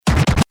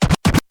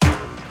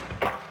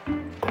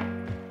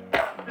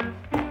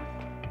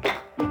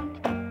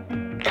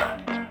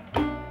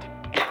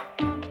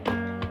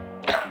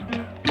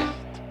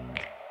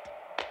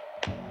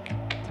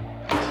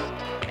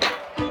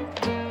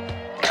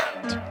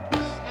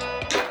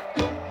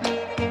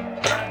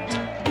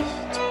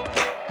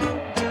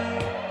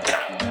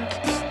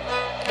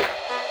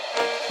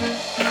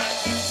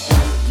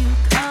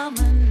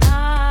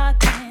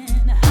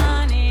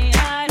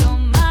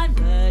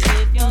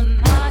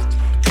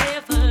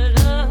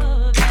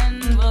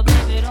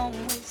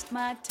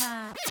my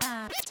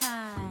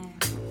time.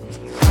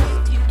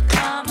 If you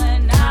come a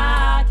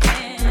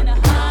knocking,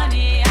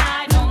 honey,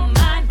 I don't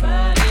mind.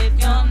 But if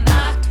you're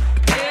not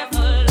here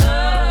for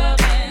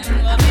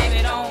loving, well,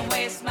 baby, don't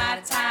waste my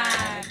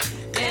time.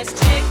 There's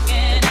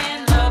chicken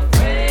in the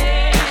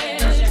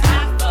fridge,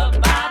 half a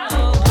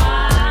bottle of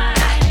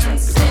wine.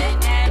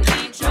 Sit and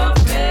eat your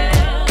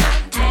fill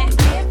and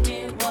give me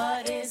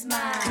what is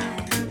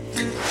mine.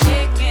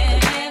 Chicken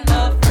in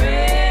the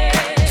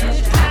fridge,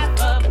 half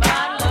a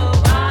bottle of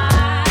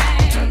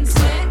wine.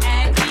 Sit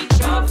and eat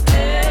your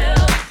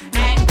fill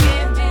and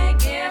give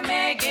me.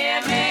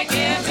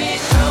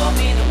 Show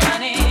me the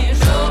money,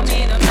 show me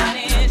the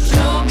money,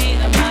 show me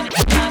the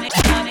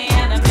money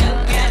and the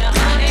milk and the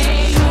honey.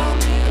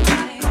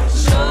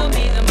 Show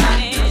me the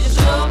money,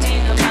 show me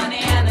the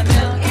money and the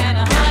milk and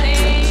the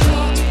honey.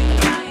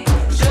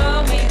 Show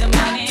me the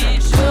money,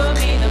 show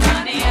me the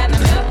money and the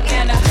milk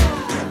and the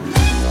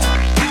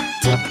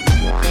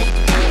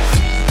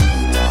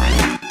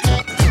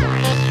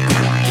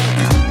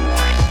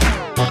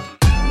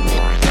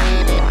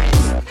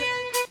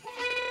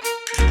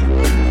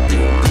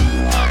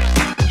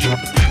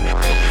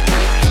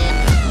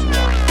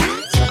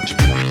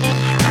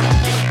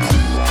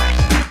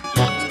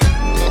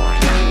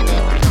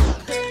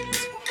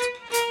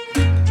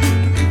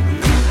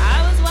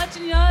I was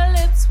watching your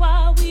lips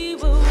while we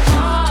were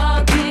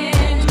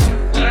walking.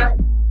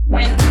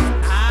 When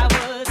I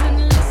wasn't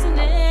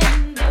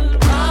listening,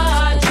 but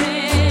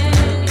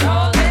watching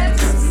your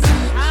lips.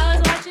 I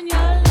was watching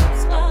your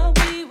lips while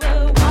we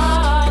were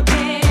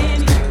walking.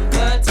 You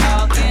were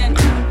talking.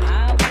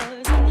 I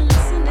wasn't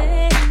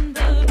listening,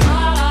 but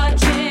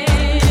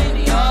watching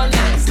your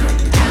lips.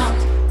 Down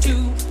to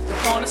the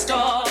corner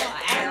store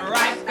and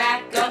right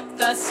back up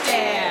the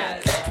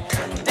stairs.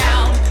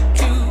 Down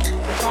to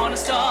the corner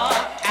store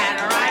and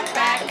right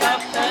back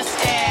up the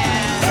stairs.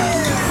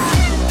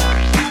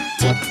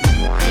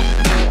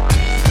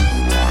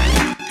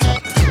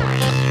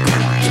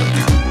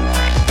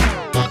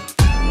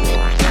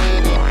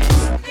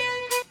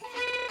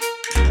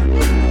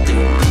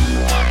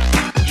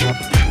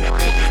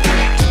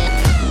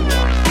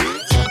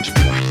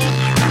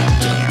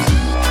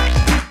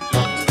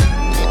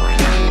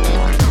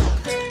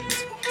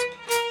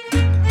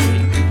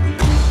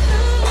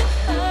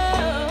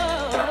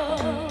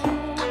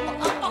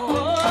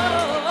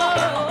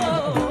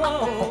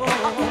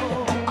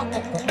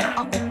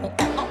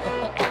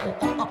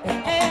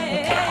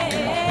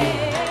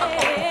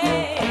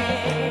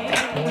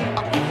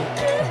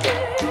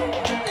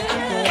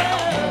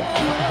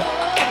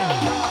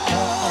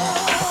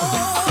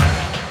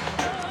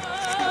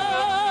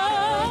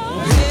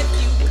 If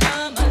you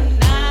come a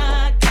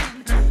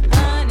knocking,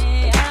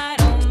 honey, I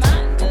don't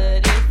mind.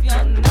 But if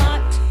you're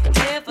not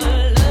here for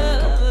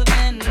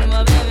loving,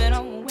 well, baby,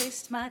 don't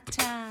waste my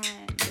time.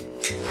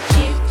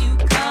 If you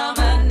come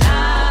a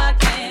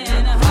knocking,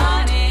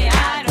 honey,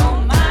 I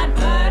don't mind.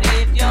 But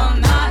if you're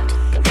not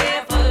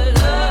here for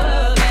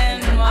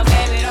loving, well,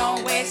 baby,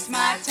 don't waste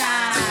my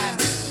time.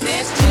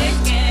 There's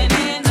chicken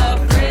in the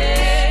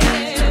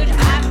fridge,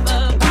 half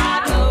a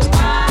bottle of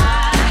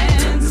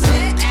wine.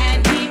 Sit and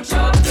eat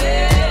your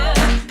fill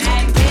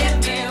and give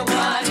me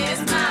what is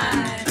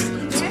mine.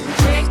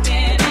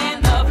 Chicken in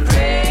the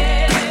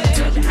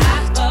fridge,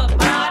 half a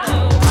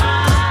bottle of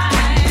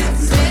wine.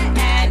 Sit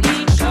and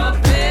eat your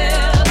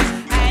fill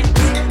and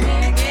give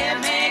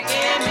me.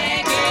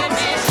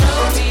 Show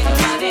me the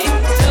money,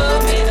 show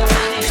me the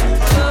money,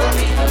 show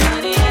me the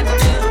money and the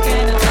milk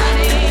and the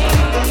honey.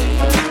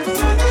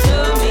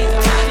 Show me the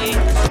money.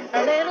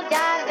 A little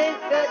jive is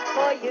good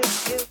for you.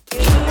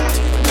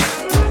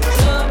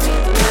 Show me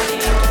the money,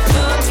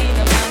 show me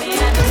the money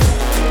and the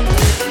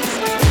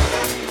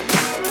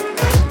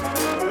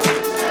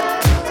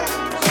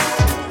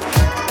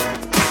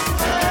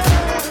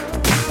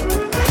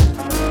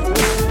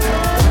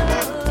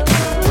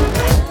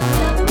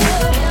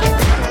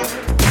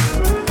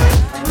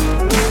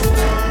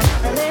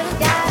A little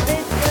jive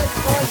is good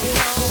for you.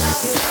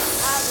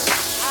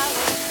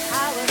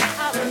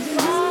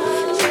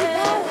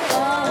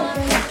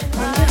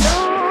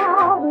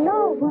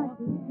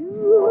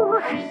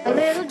 A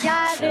little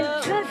jive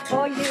is good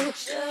for you.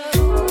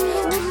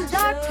 Shoes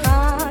are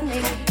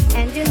chronic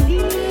and you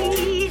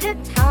need a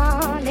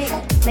tonic.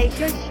 Lace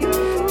your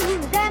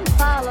shoes and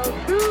follow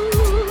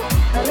through.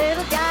 A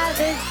little jive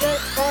is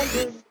good for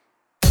you.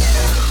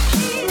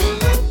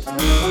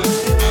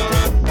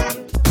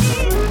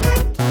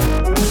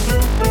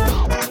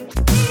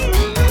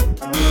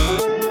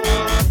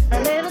 A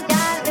little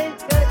jive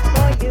is good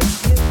for you.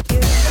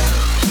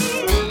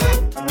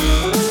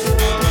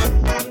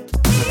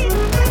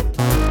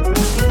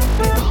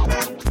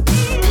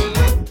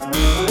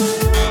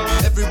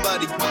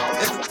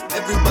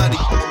 Everybody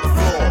on the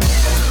floor.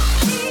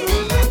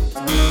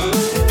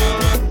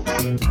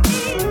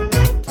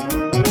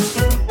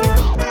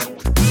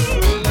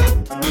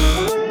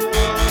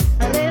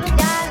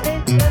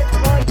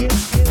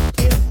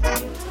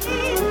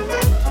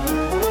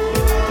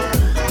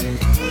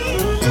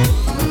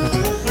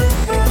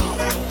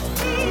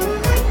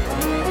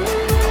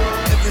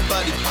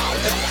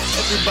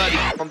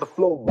 on the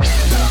floor.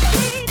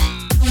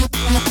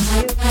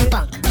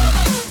 Funk.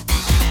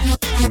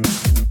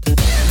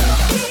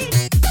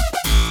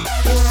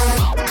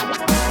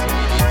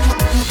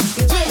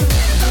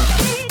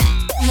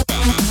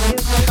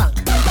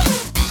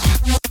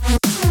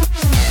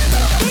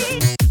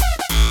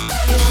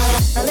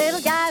 A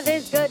little jive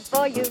is good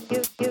for you,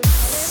 you. A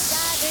little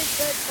jive is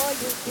good for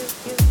you, you.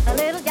 A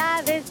little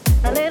jive is,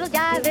 a little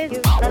jive is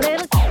good for you.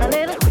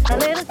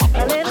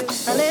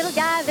 A little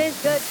jive is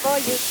good for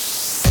you, you.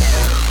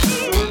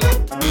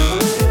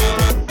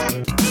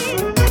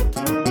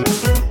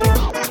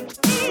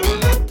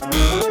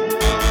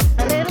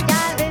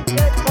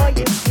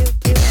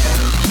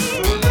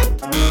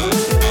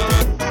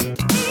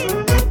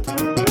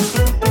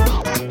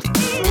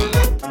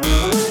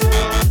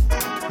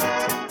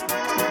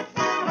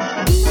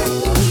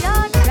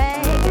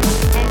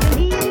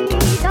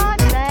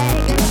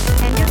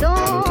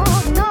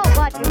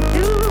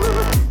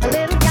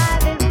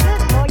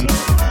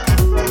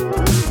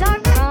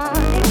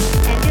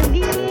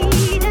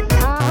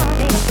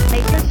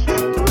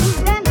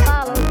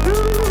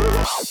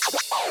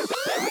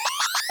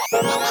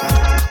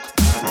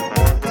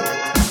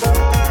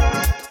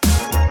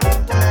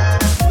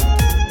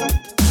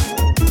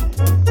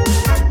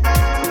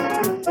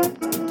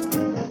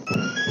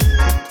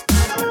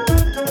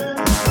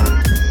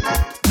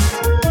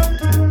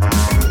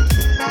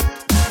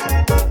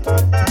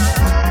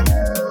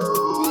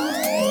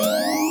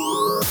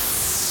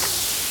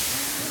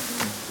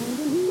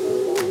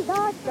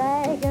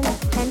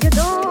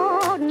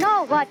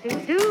 To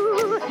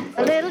do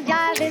a little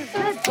jive is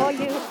good for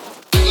you.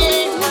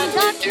 Shoes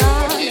are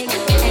tonic,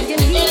 and you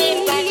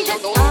need a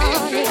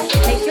tonic.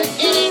 Take your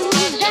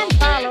shoes and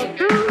follow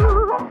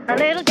through. A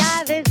little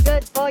jive is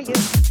good for you.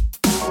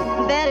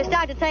 Better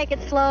start to take it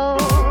slow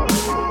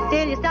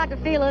till you start to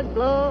feel a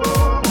glow.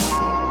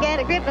 Get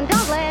a grip and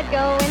don't let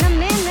go. In a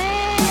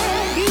minute,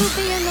 you'll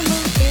be in the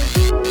mood.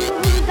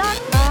 Shoes are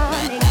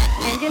tonic,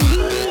 and you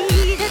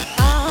need a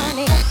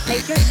tonic.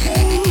 Take your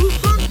shoes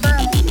and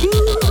follow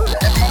through.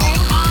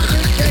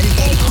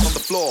 On the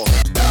floor.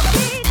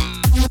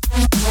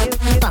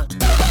 Funk.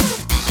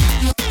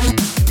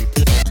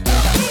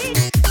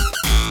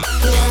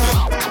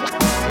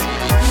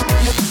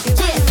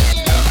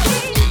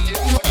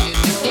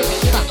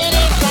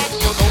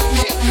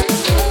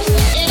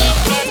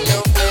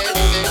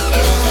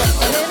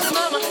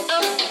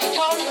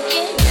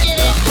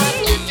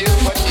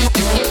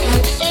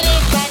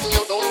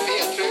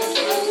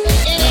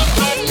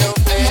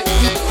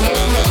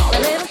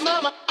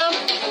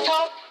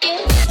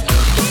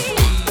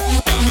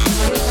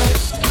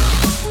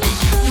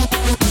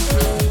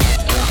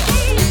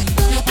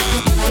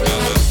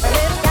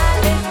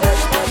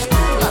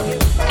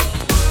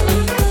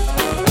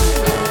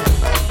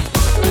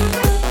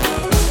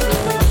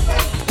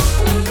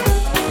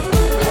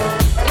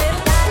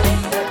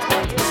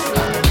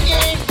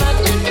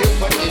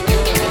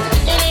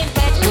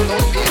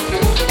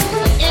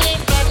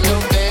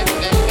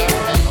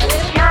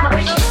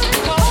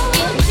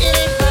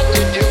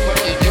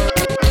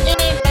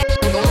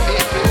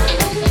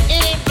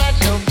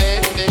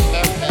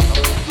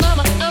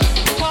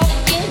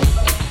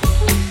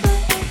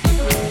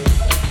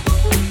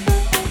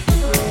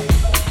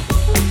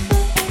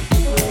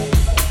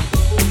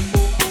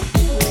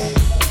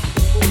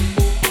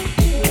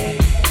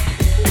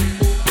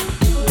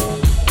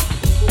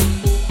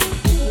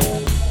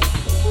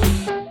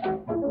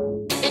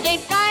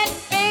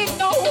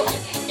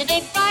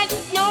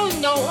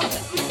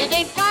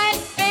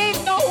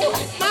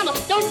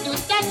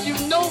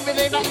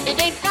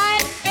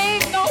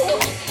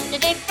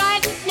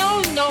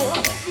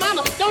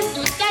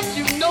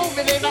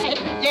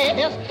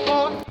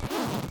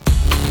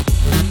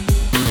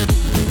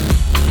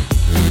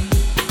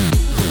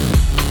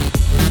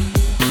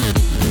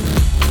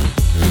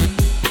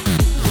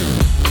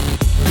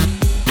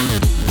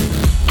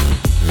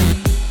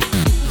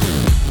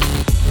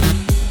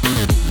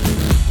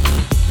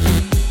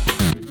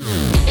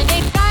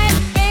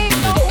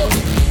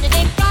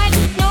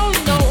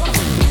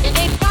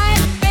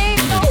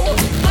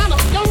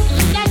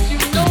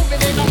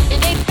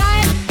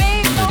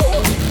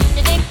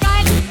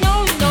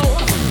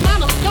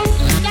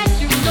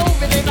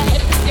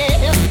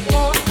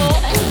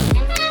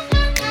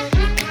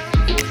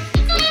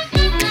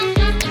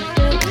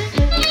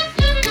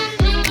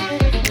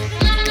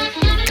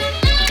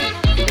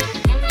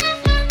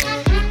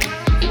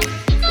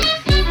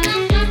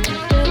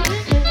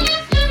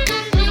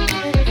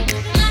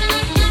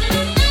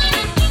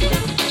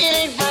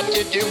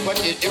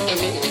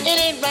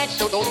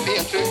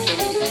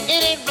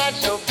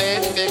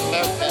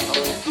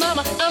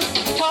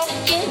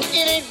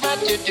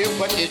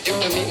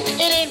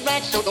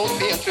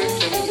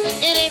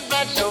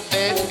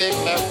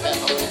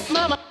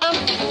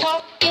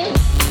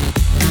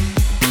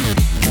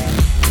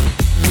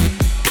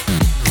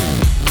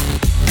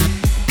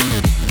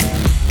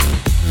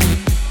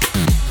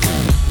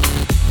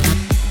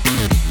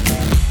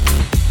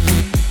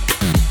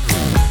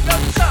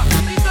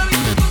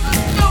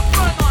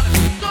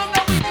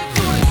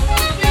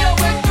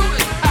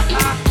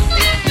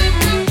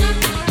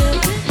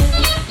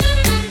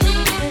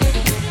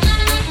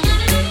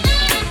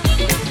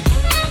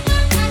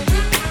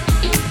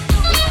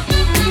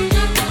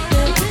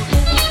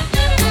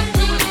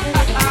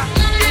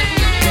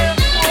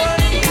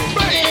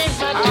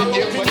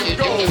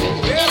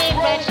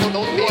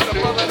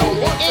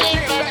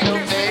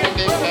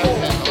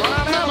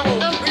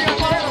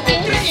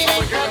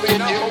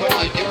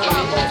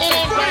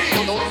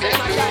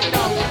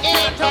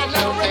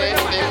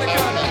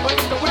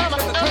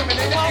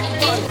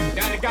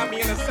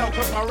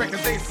 my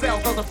records they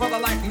sell. Cause a brother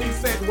like me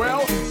said,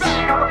 well,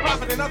 back on the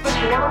profit and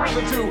nothing you wanna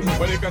listen to.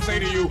 But he can say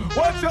to you,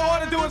 what you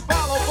ought to do is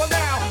follow for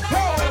now.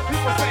 All the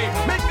people say,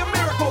 make a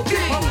miracle.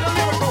 From the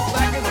miracle,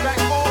 black is back,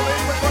 all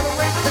in, we're gonna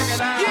wait, check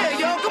it out. Yeah,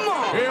 yo, come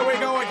on. Here we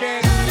go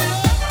again.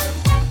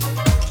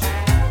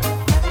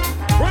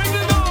 Bring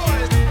the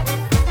noise.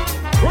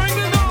 Bring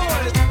the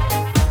noise.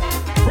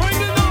 Bring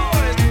the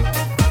noise.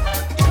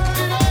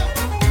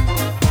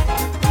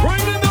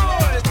 Bring the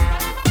noise.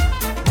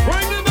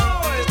 Bring the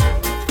noise.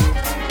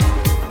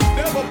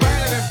 Never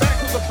banning and back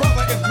to the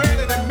brother is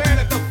madder than mad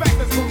at the fact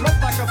that you look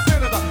like a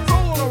senator.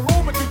 Soul on a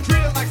roll, but you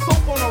treat it like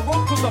soap on a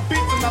rope. Cause the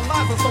beats and the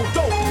lines are so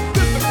dope.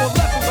 Physical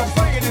lessons I'm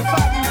playing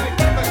inside music.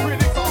 The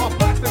critics all are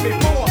blasting me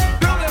for.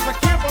 Built as a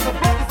camp for the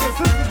brothers and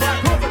sisters like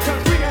brothers.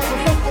 Cause we have a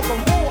love for the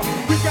war.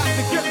 We got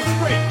to get it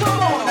straight.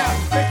 Come on now,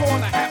 they're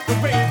gonna have to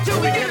wait till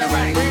we get it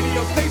right.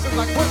 Radio stations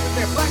like question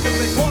they're black and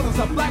they call us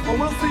a black, but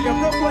we'll see if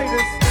they'll play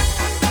this.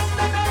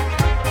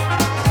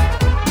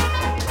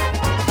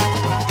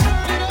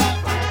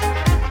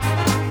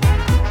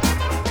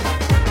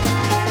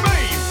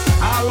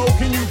 How low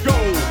can you go?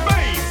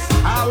 Bass.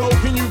 How low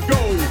can you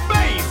go?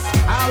 Bass.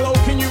 How low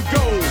can you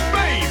go?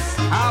 Bass.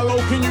 How low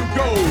can you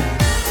go?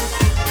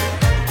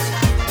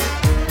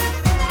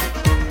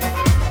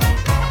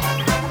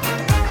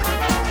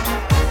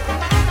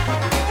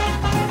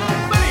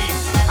 Bass.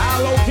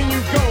 How low can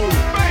you go?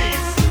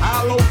 Bass.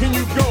 How low can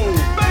you go?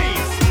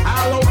 Bass.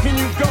 How low can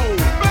you go?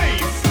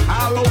 Bass.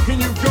 How low can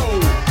you go?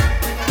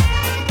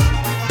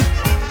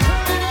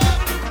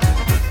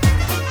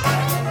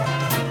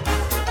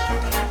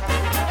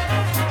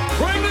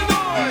 Bring the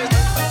noise.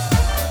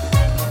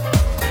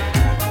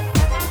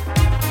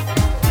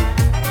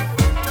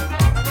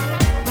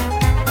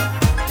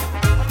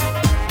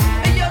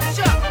 Hey, yo,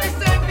 Chuck, they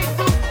say we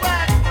too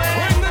fast, man.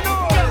 Bring the Yo,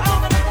 noise. I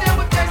don't understand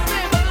what they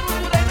say, but little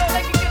do they know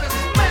they can get a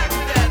smack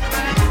for that,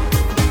 man.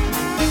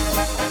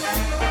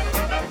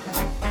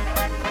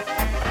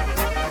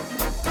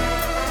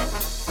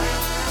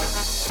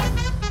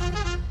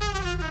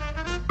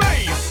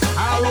 Bass.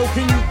 How low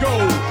can you go?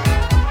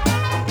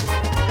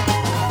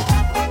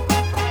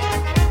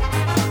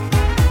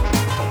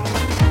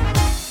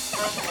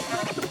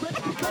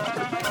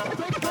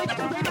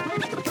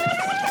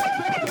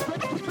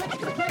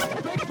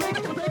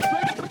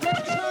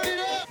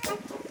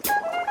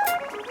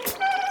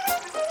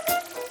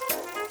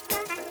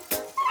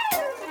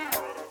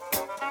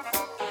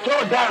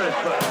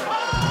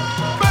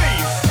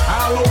 Bass,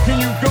 how low can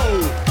you go?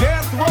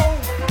 Death row,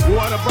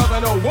 what a brother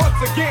know.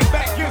 Once again,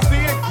 back is the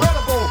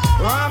incredible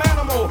rhyme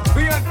animal,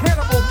 the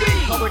incredible D.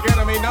 Public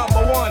enemy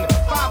number one,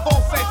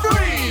 5-0 say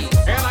freeze.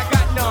 And I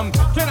got numb.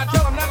 Can I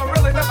tell him that I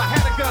really never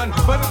had a gun?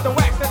 But it's the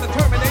wax that the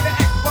Terminator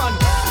X fun.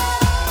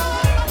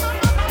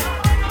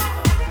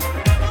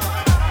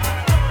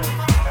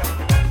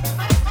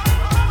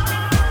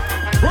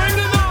 Bring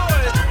the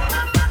noise.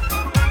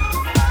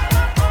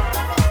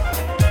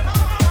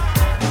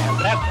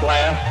 That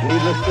blast,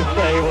 needless to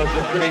say, was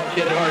the great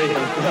Kid Ory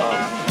himself.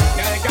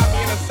 Now they got me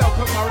in a cell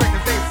cause my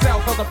records they sell.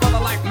 Cause a brother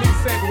like me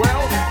said,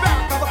 well,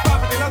 back on the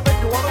profit and nothing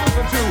you wanna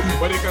listen to.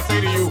 But he can say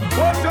to you,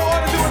 what you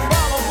ought to do is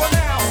follow for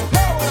now.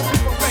 How the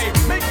people say,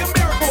 make a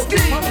miracle.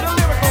 From the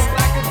lyrical,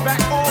 black is back,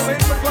 all in,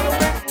 we're gonna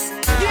win.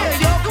 Yeah,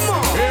 yo, come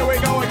on. Here we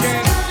go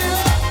again.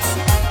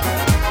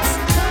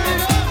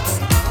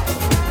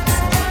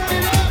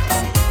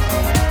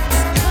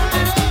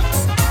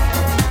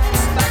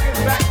 Black is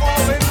back,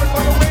 all in, we're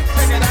gonna win.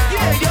 Check it out.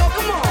 Yeah, yo,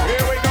 come on.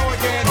 Here we go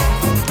again.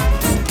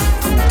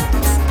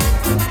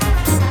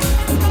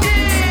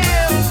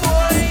 Yeah,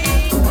 boy.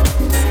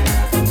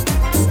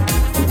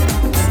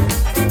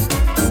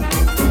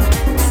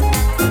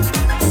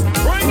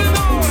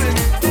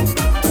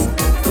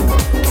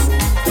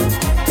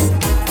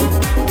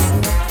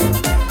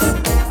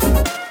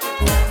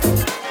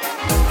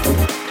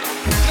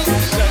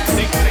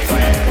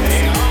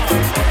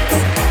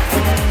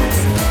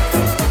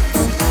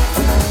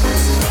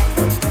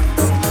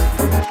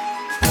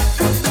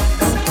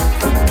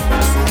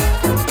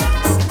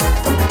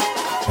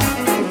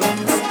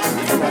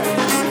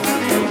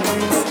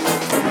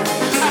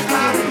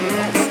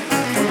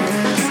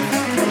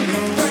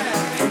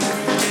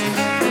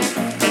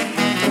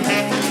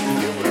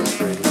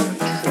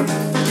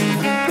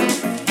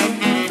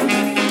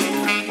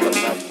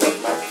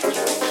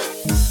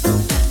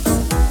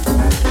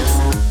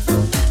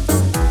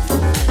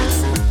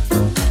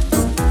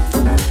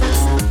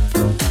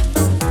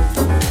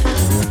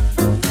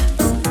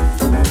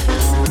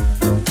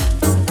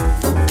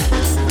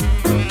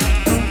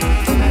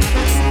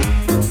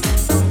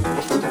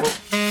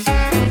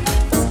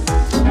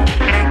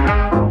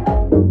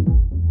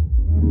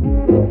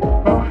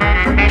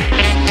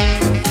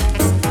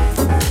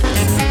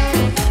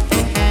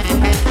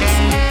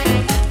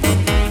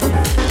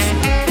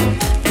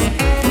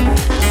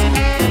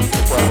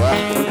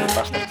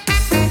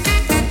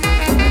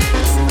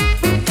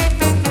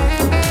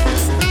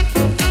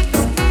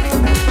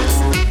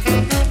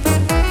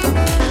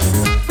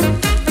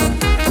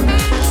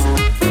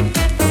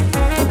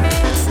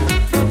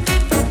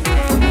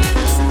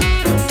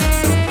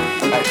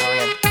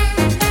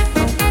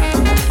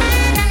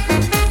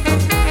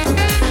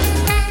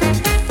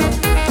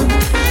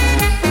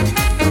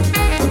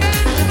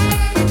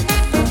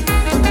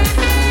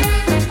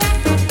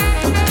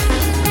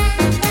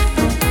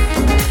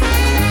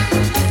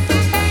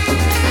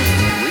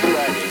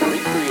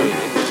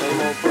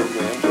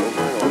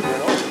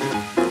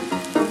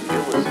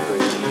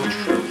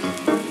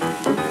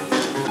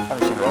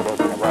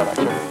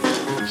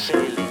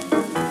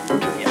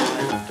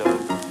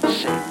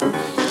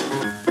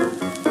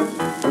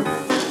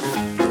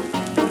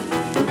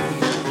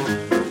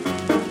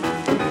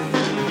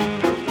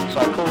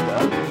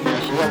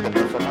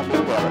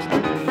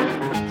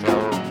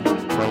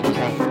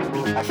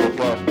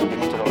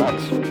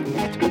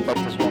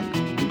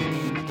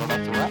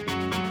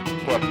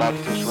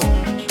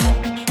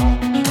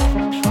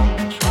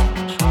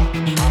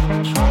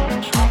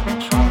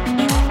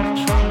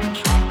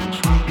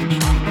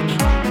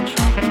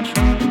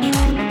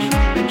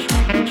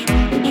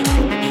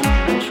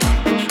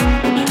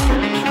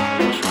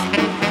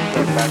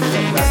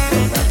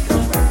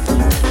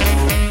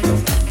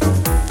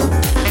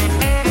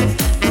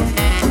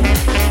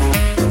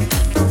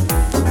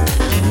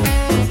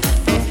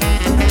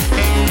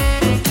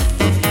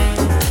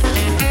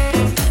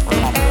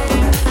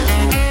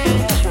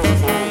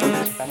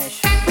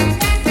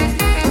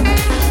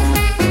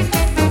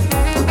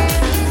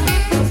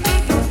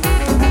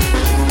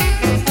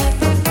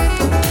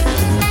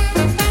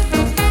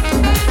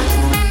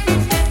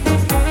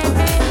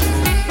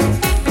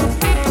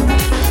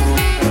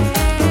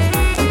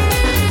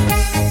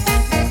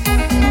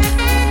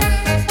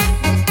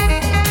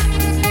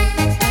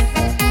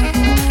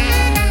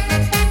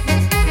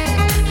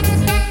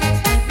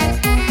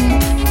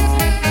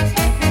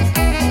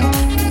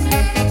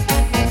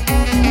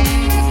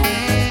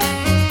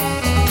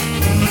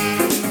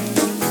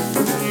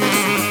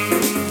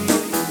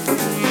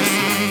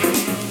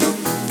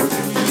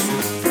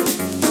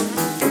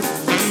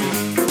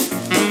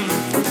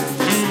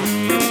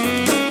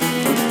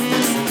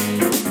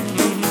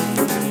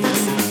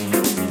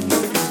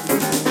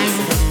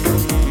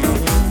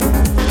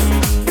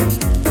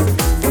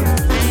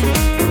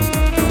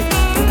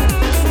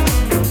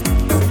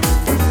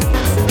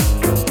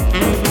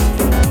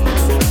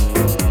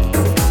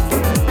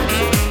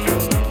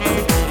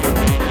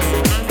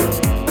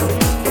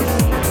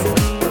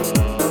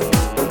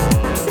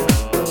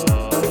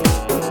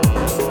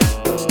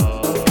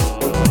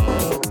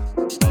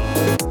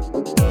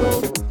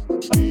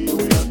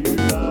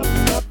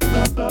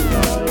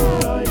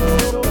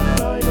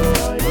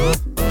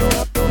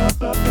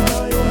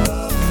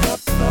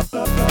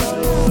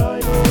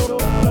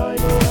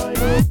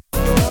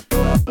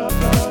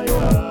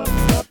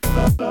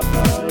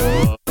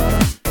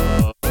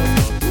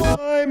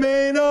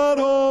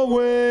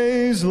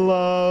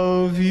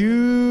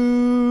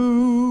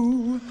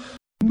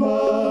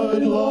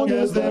 But as long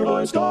as there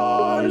are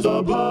stars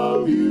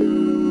above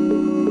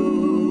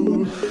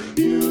you,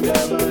 you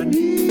never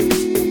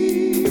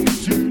need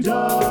to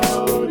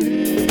doubt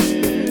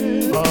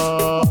it.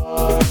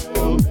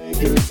 I'll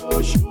make you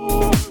so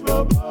sure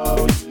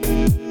about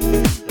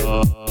it.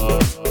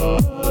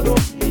 God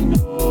only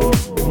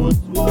knows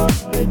what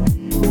I'd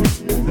be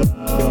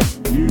without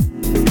you.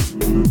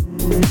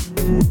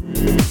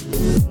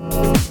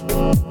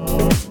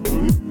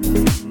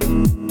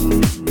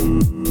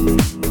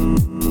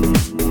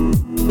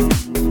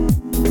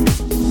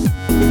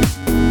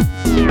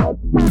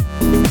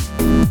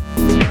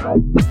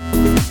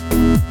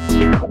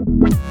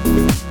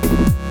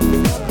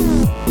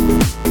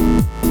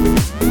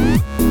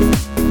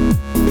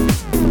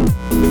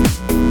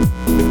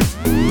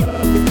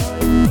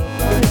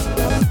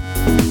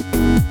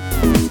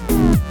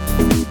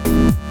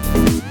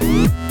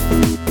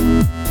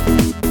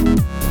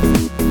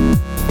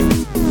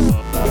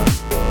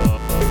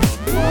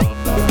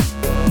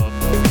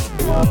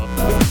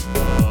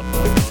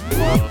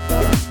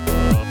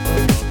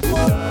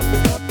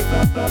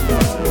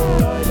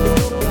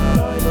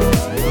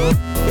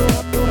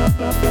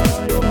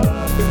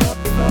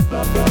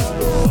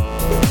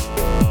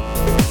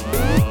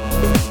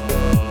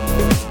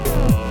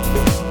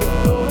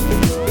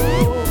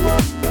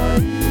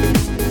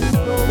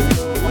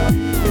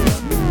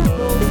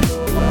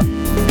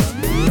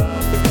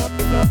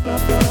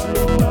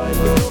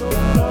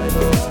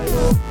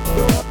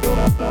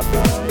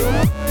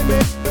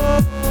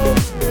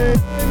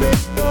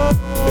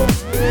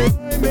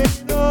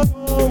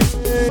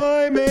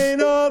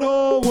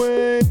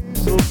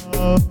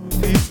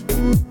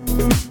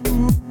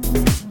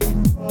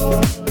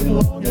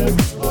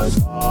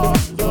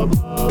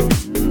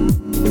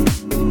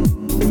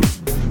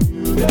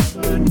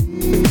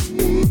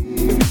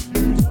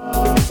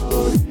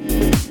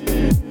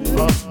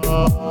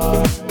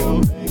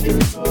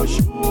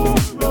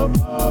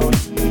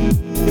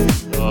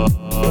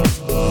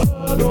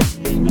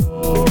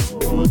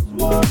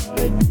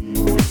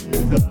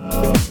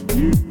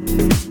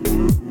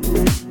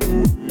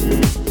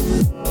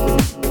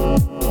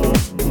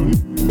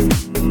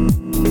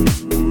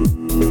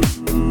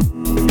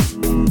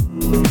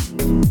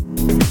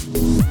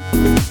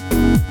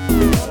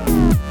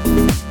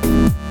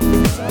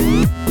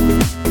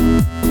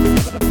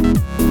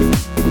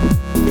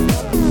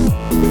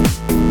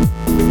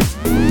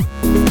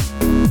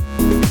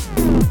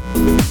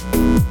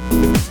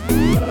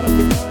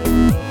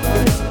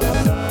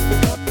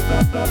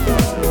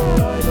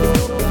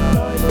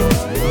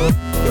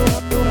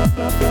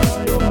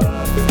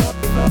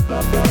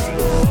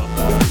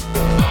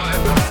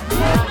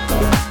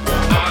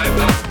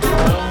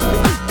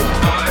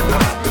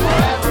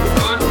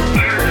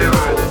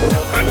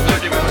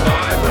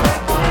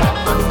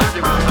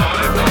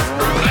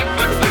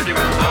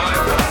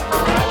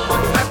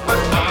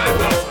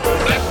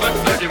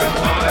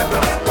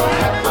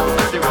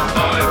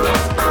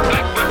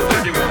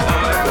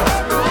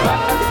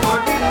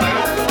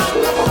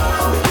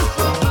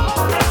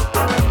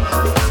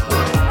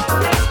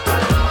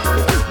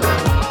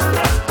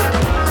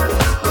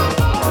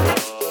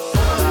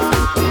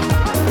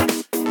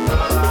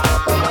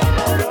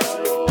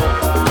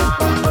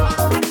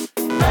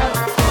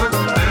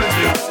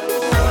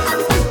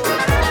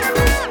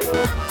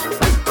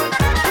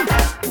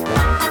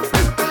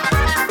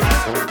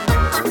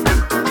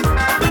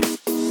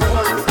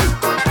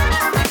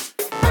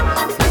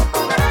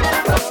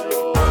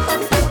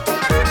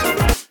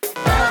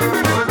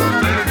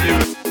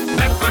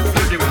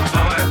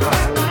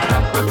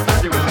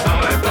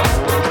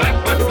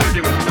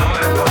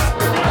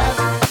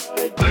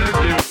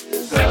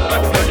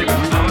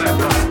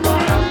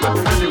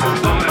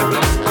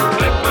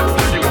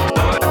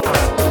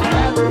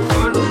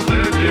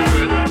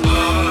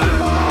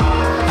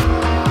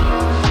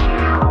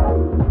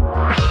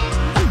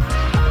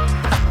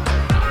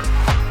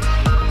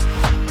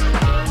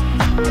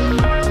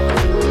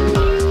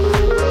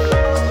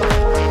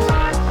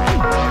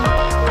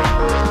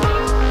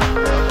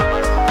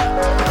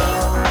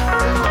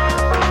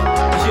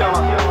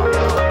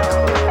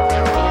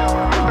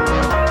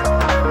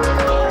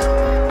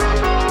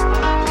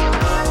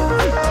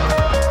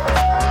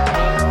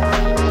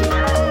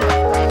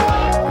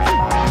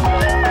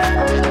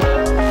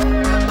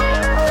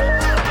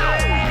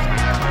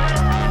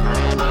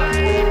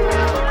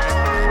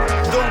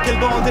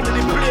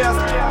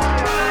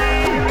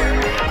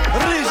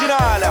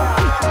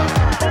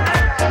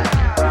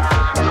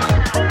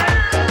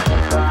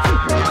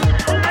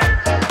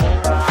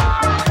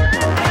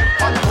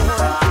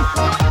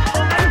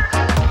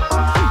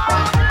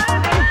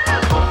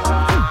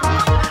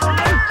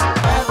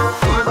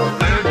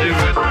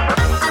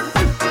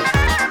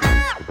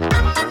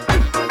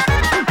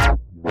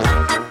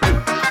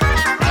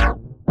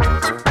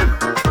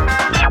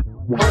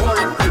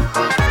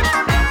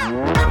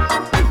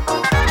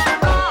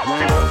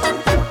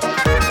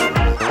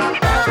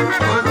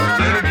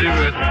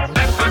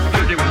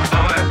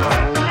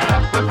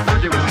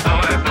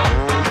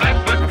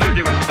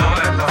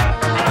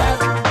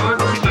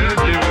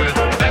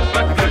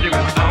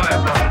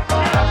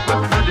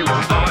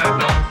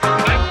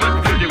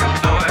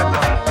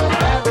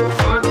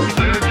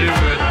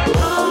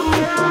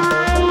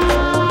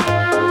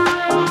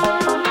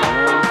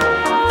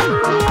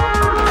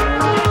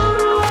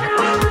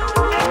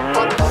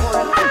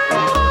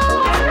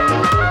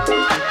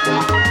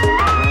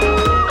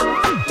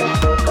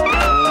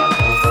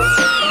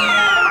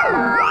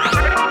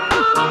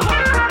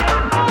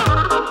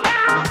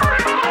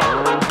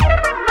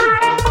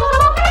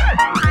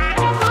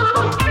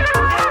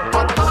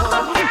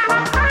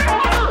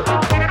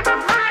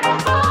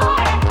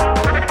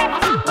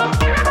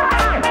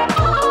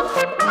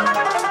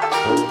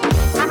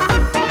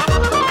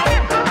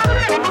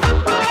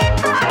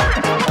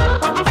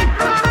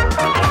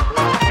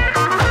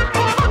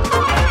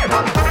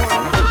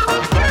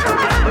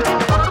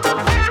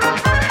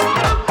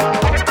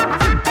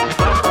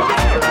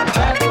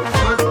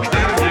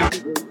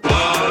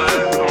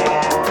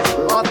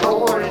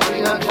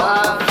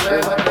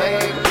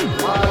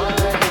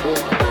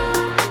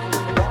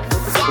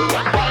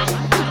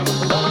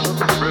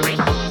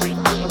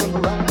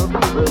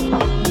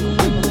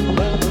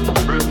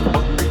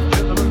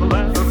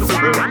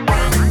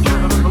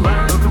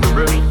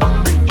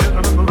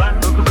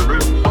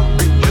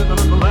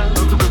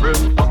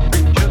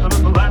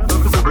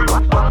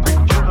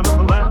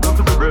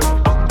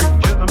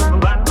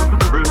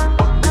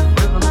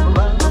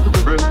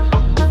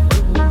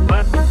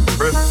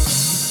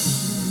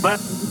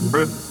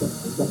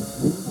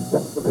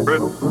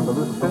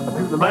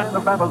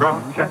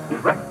 Babylon,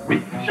 Shadrach,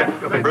 me,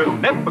 Shack-a-Bay-Bro.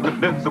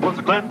 Nebuchadnezzar was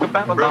a clan of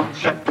Babylon,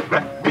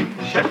 Shadrach, me,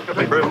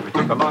 Shack-a-Bay-Bro. He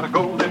took a lot of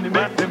gold and he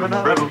made him an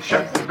idol,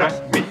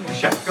 Shadrach, me,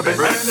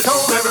 Shack-a-Bay-Bro. And he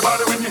told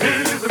everybody when you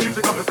hear the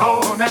music of the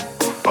cornet,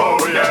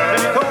 oh yeah.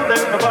 And he told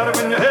everybody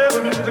when you hear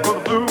the music of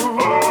the blues,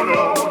 oh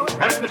Lord.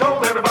 And he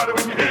told everybody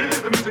when you hear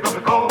the music of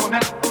the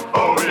cornet,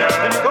 oh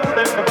yeah. And he told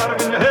everybody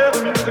when you hear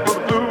the music of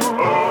the blues, oh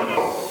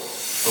Lord.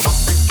 The one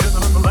big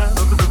children in the land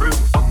of the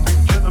river, one big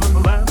children in the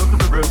land of the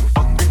river,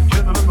 one big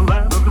children in the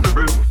land of the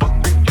river,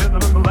 one big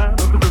children in the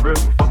land of the river,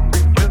 one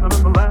big children in the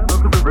land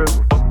of the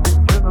river, one big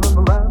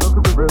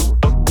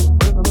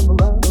children in the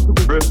land of the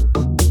river,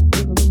 one big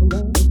children in the land of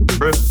the river,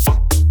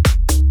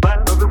 children in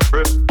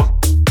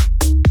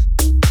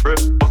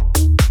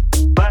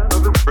the land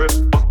of the river,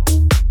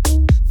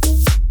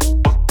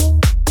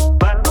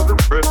 land of the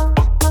river, land of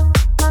the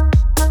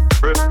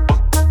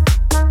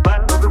river,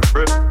 land of the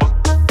river,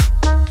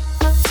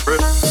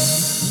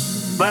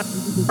 land of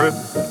the river.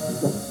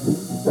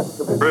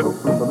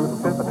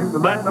 To the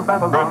land of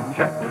Babylon,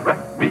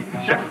 Shadrach, me,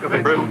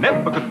 Shack-a-Bay-Bro.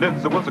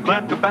 Nebuchadnezzar was a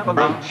clan to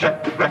Babylon,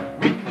 Shadrach,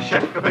 me,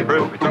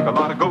 Shack-a-Bay-Bro. He took a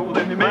lot of gold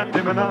and he made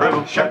him an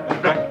idol,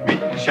 Shadrach, me,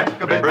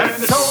 Shack-a-Bay-Bro.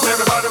 And he told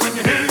everybody when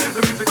you hear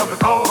the music of the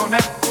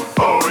cornet,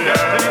 oh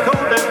yeah. And he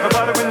told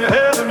everybody when you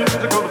hear the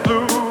music of the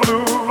blue,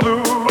 blue,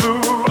 blue, blue,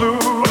 blue,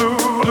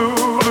 blue,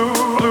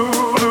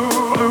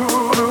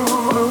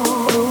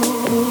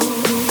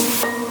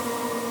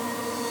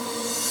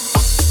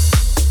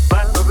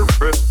 land of the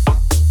Brit.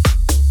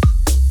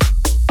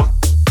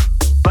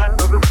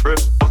 Land of the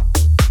Brit.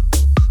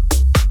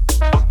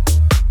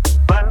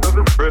 Land of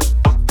the Brit.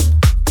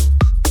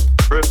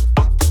 Brit.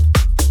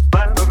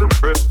 Land of the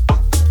Brit.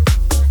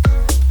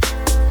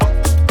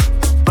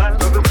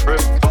 Land of the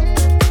Brit.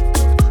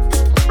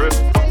 Brit.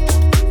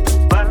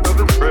 Land of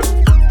the Brit.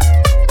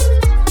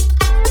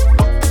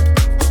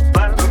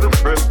 Land of the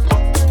Brit.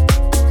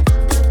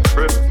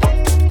 Brit.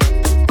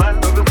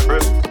 Land of the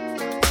Brit.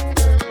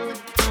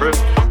 Brit.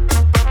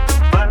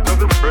 Land of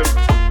the Brit.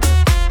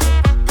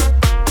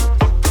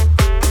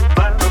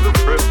 Land of the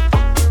Brit.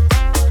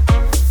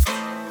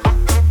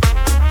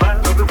 Land of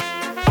the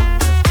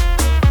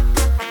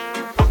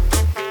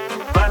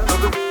Land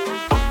of the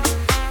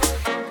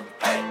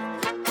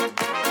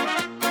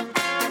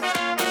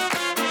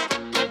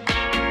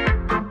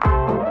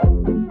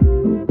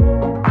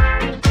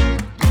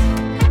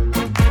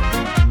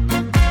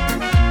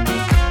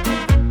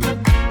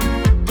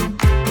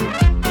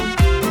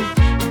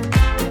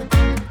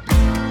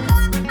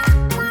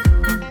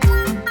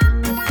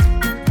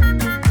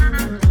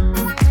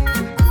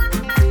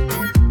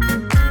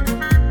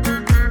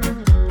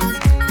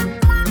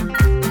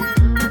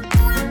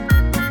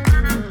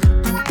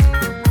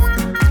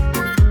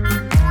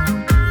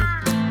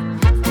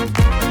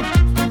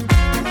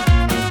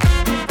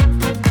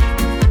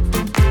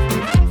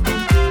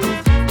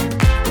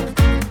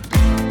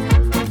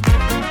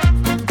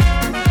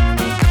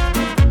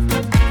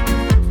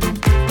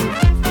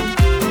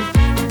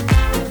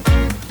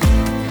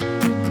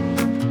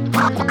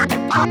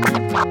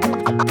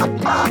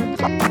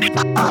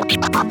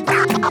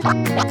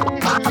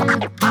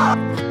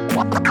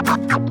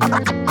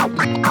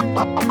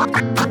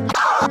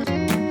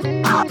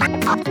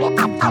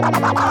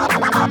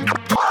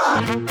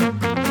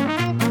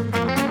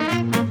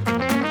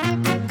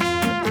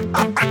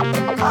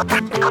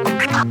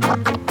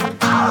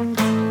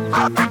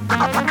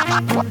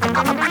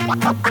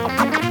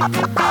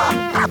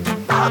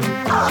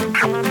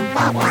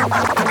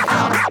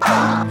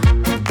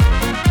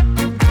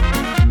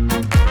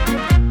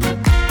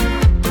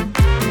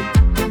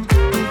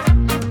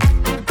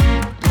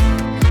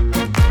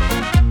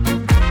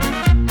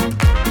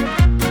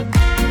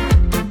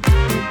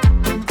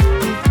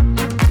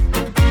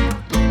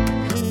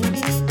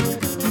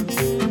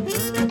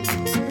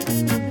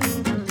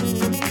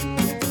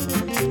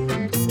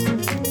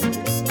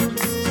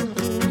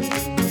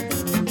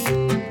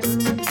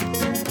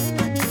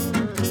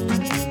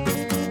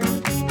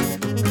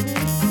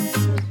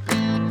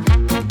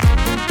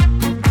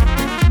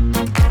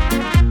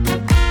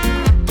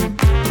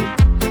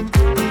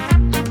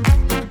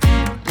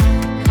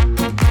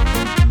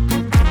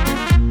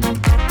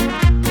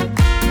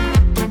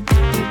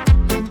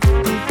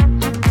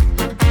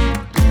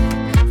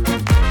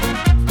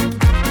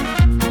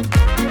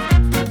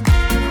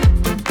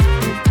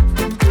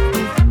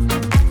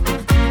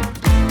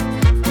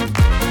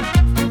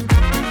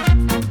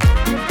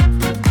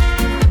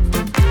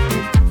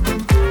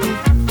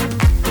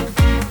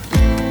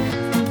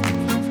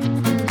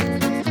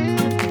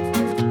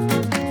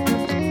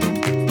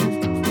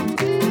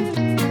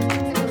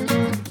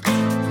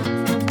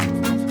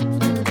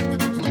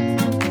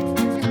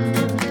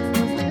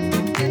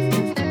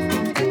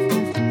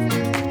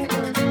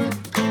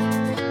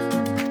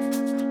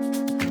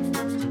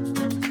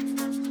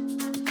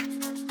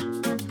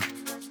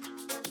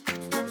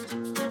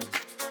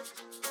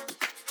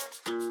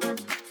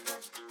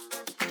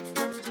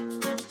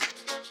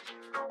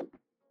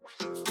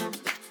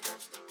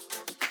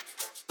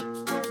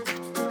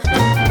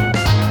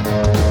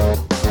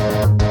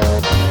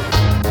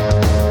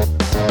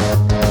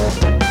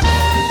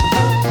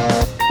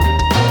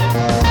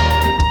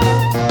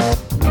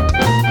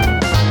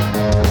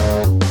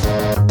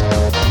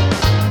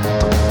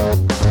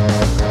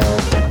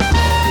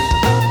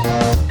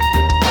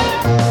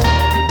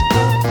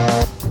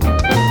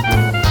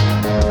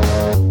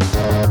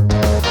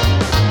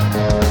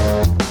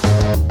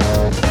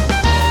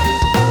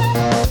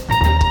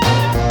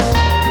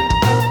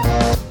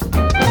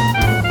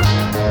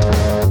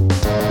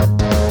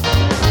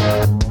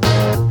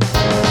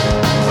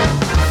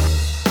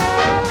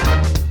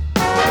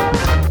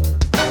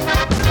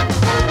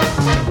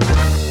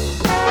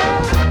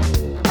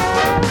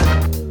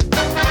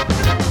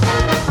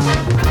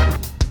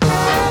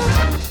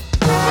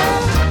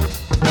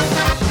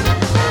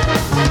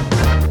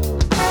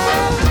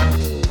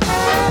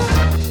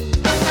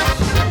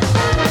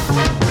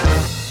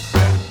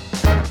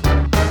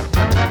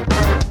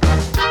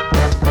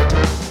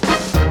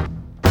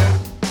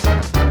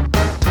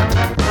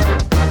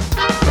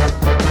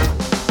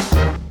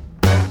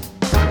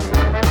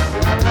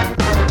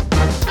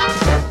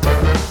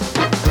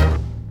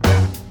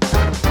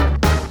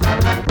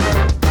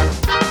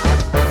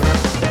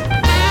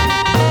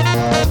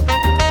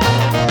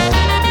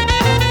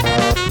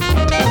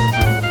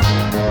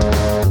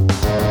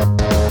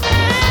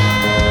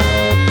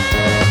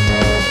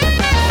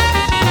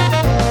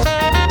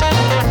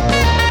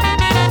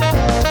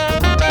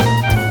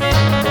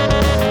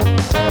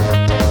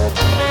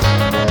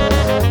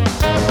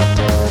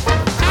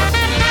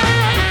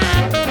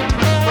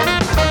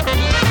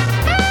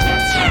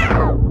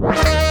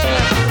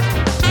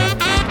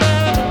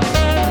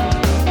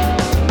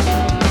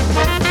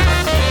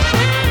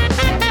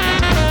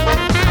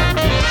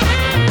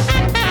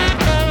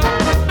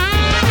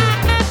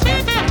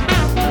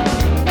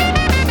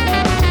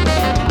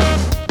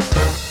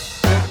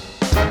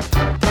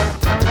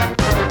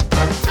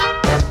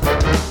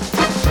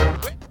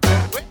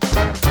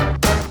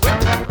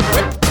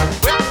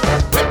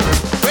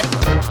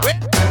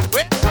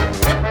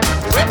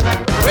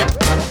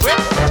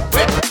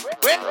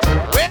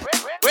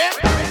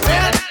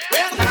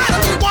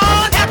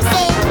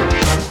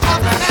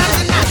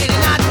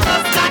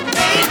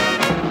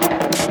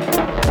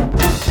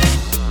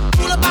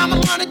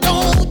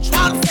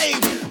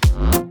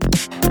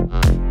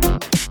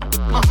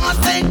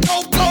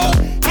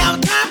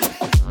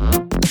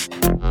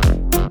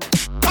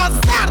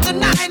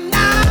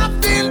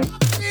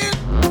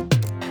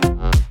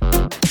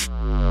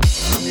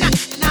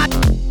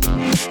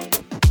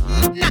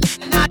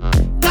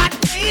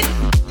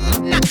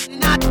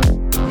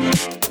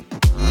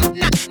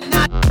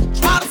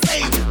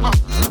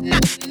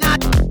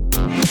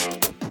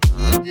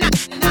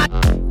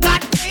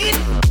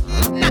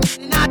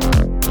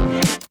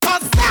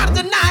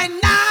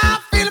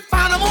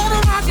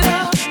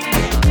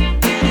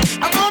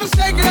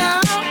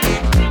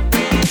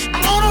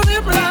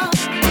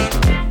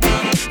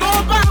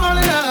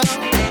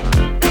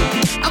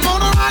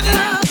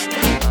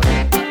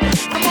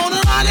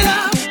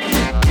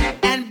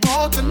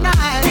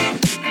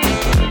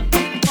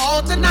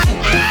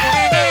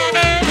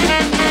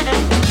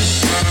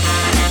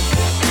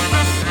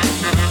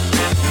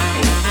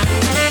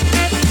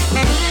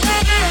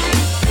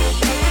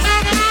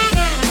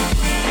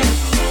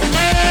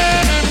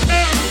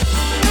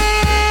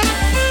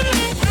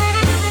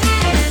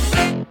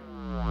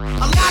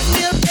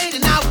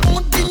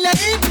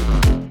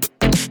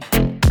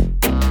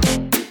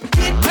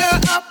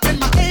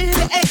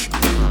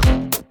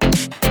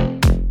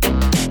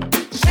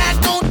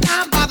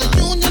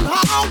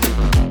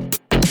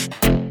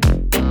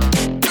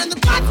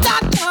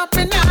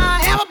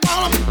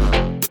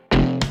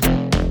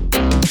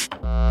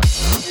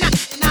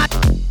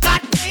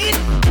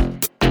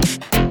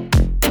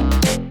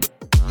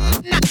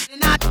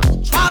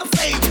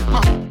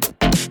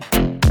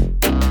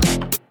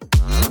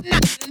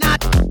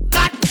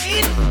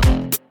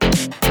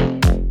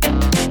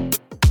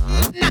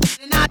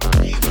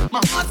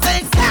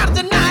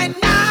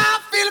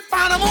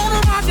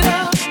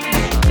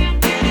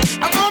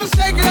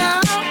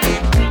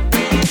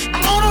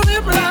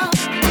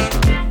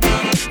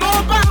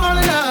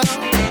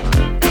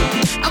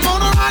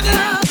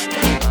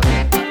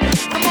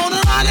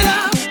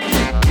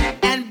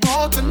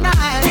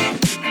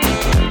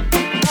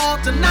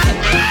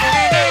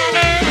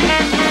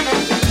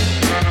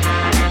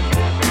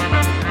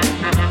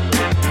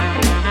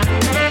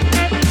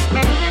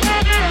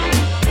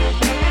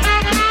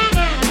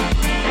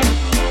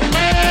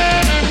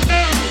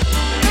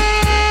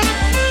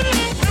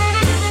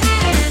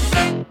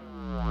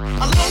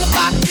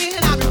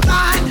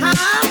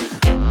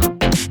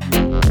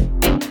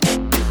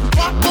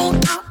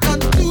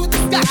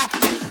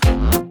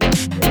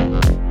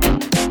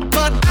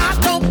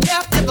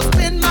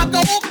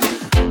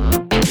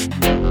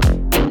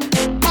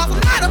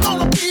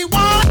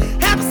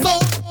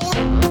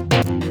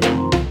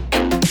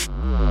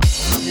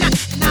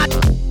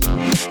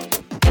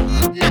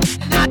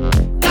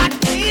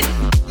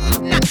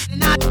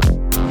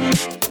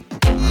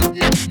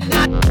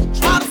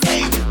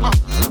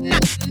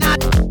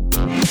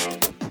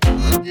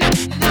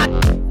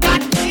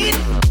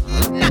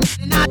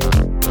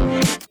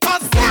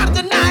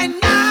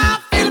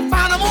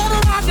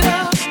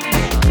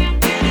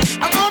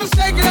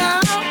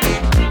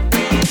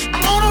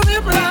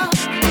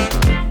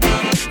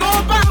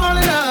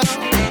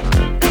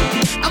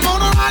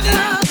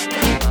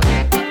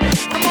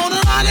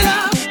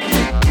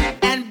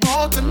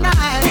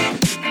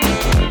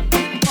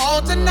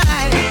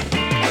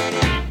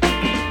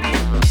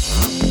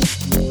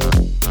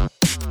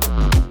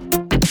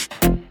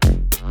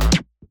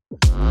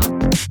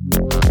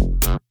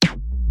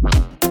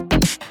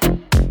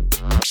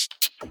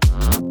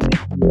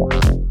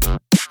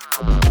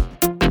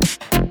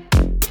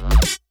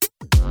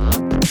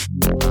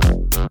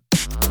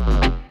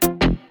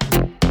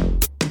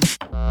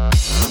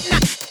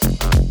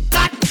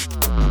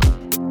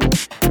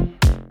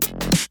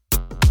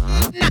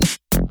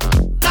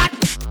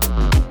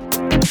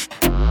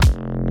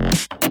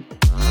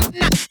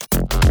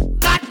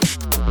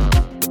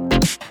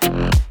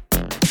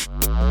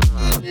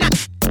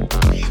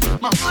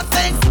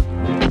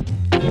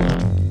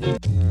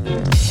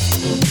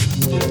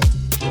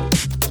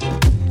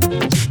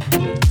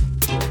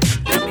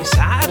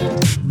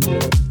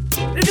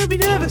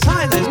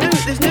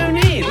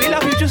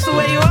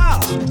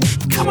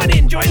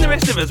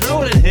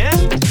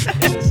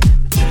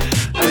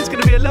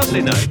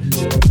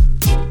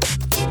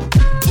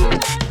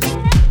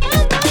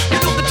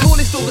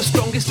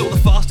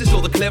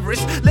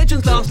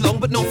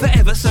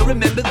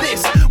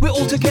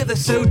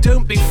So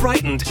don't be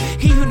frightened.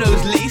 He who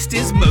knows least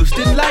is most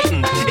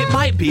enlightened. It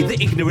might be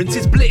that ignorance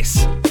is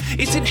bliss.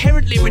 It's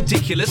inherently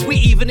ridiculous we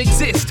even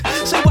exist.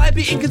 So why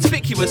be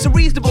inconspicuous? A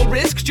reasonable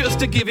risk just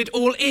to give it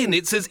all in.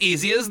 It's as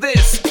easy as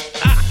this.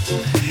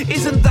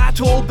 Isn't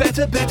that all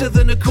better? Better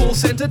than a call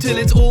centre till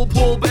it's all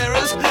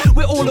pallbearers?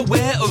 We're all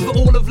aware of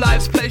all of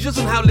life's pleasures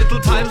and how little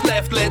time's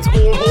left. Let's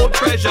all hoard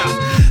treasure.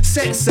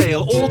 Set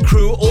sail, all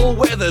crew, all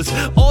weathers.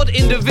 Odd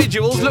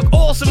individuals look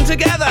awesome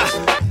together.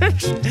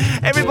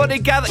 Everybody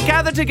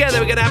gather together.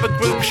 We're gonna have a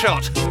group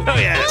shot. Oh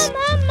yes.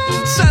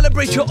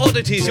 Celebrate your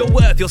oddities, your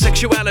worth, your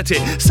sexuality.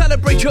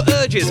 Celebrate your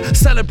urges,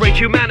 celebrate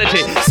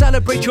humanity.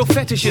 Celebrate your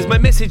fetishes, my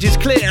message is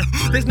clear.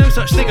 There's no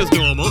such thing as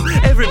normal,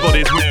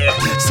 everybody's weird.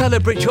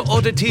 Celebrate your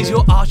oddities,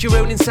 your art, your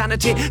own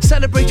insanity.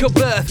 Celebrate your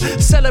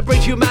birth, celebrate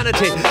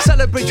humanity.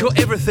 Celebrate your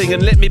everything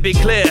and let me be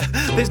clear.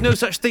 There's no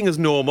such thing as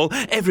normal,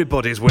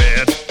 everybody's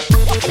weird.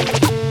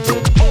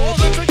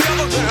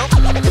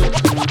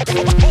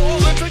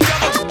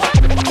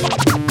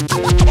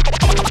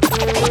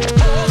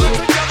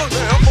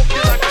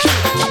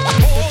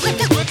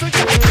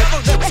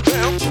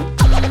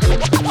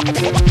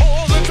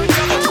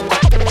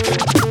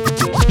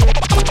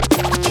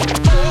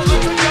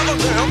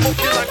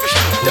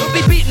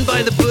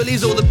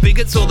 Or the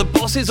bigots or the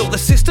bosses or the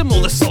system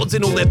or the sods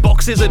in all their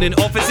boxes and in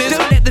offices.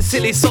 Don't let the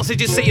silly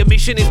sausages say your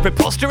mission is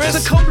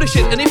preposterous. Accomplish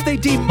it, and if they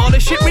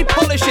demolish it,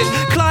 repolish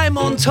it. Climb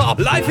on top,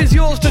 life is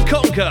yours to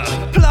conquer.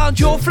 Plant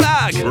your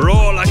flag,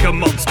 roar like a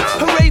monster.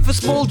 Hooray for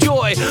small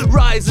joy,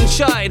 rise and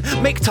shine.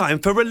 Make time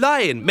for a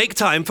lion, make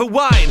time for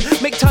wine.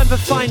 Make time for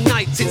fine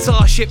nights, it's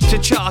our ship to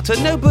charter.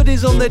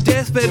 Nobody's on their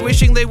deathbed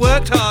wishing they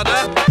worked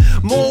harder.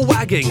 More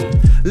wagging,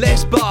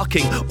 less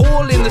barking.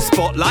 All in the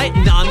spotlight,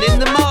 none in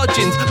the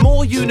margins.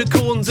 More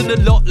unicorns and a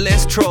lot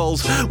less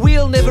trolls.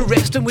 We'll never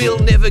rest and we'll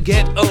never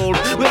get old.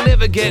 We'll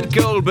never get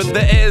gold, but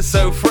the air's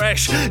so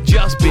fresh.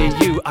 Just be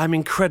you, I'm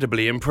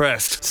incredibly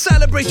impressed.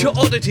 Celebrate your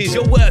oddities,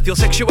 your worth, your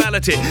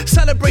sexuality.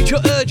 Celebrate your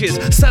urges,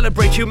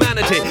 celebrate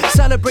humanity.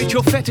 Celebrate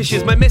your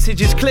fetishes, my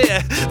message is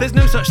clear. There's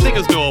no such thing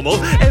as normal,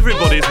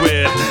 everybody's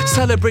weird.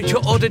 Celebrate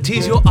your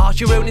oddities, your art,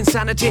 your own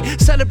insanity.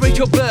 Celebrate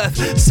your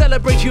birth,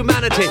 celebrate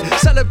humanity.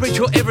 Celebrate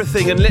your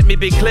everything and let me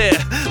be clear.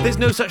 There's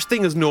no such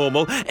thing as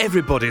normal,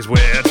 everybody's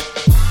weird.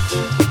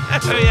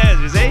 Oh yes,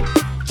 you see?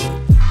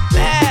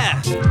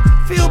 There!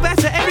 Feel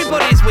better,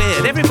 everybody's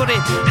weird. Everybody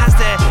has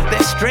their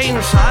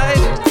strange side.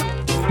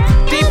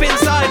 Deep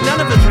inside,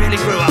 none of us really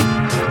grew up.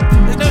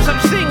 There's no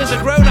such thing as a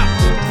grown-up.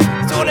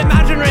 It's all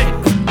imaginary.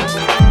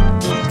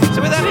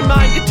 So with that in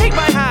mind, you take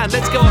my hand,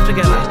 let's go off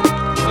together.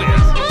 Oh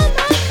yes.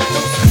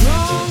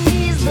 Strong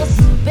is the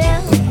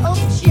spell of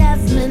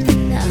jasmine.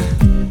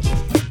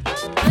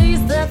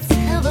 Please, let's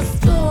tell the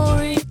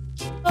story.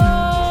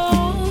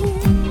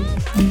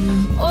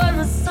 When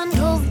the sun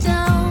goes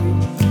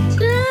down,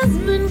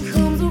 jasmine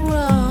comes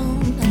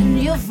around, and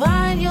you'll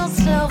find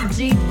yourself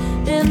deep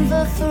in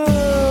the throes.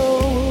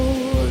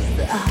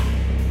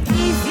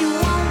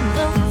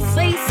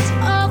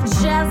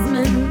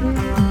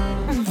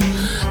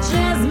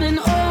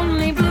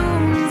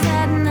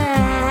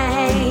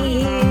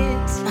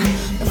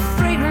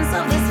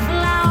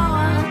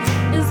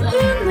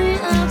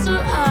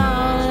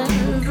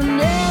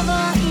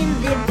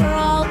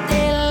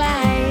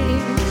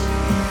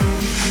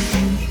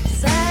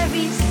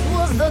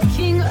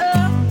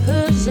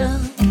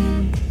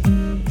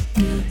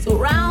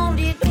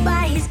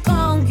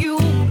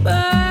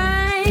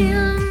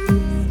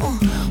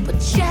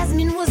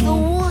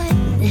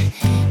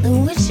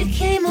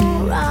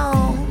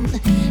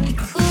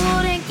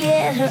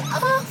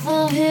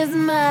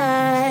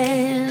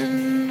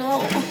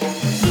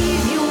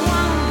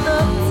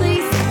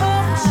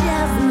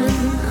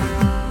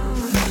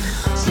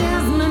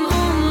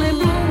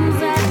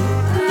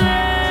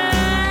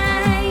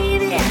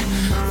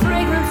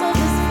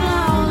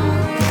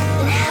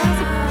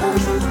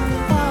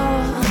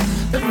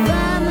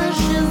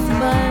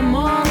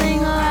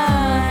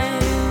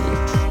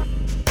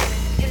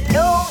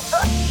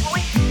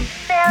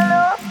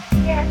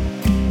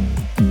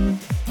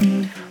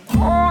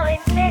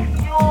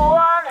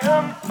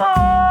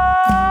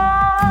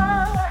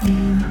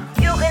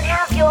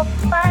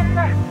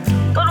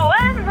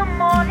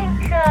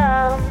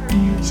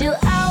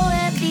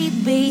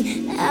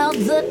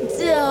 the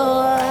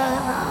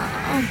door.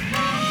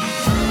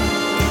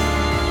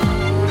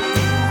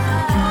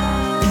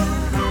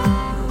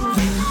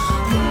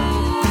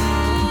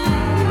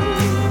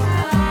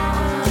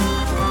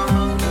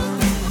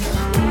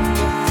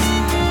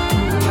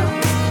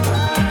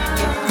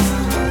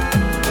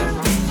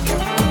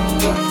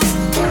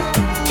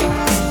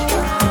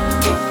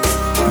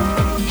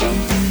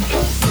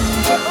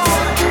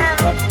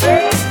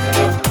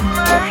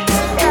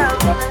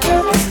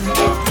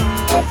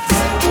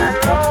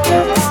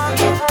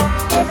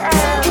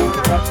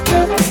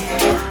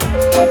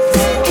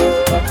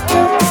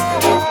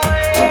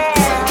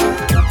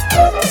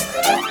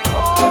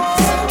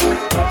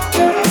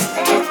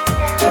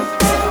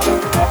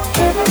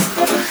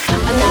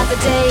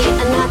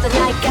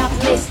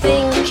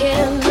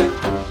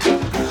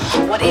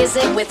 Is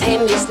it with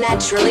him? He's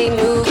naturally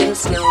moving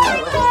slow.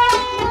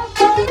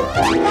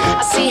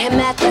 I see him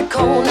at the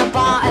corner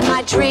bar. Am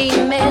I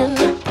dreaming?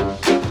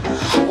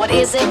 What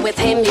is it with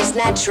him? He's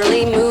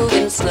naturally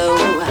moving slow.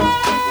 Slow.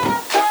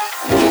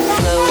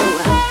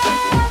 Slow.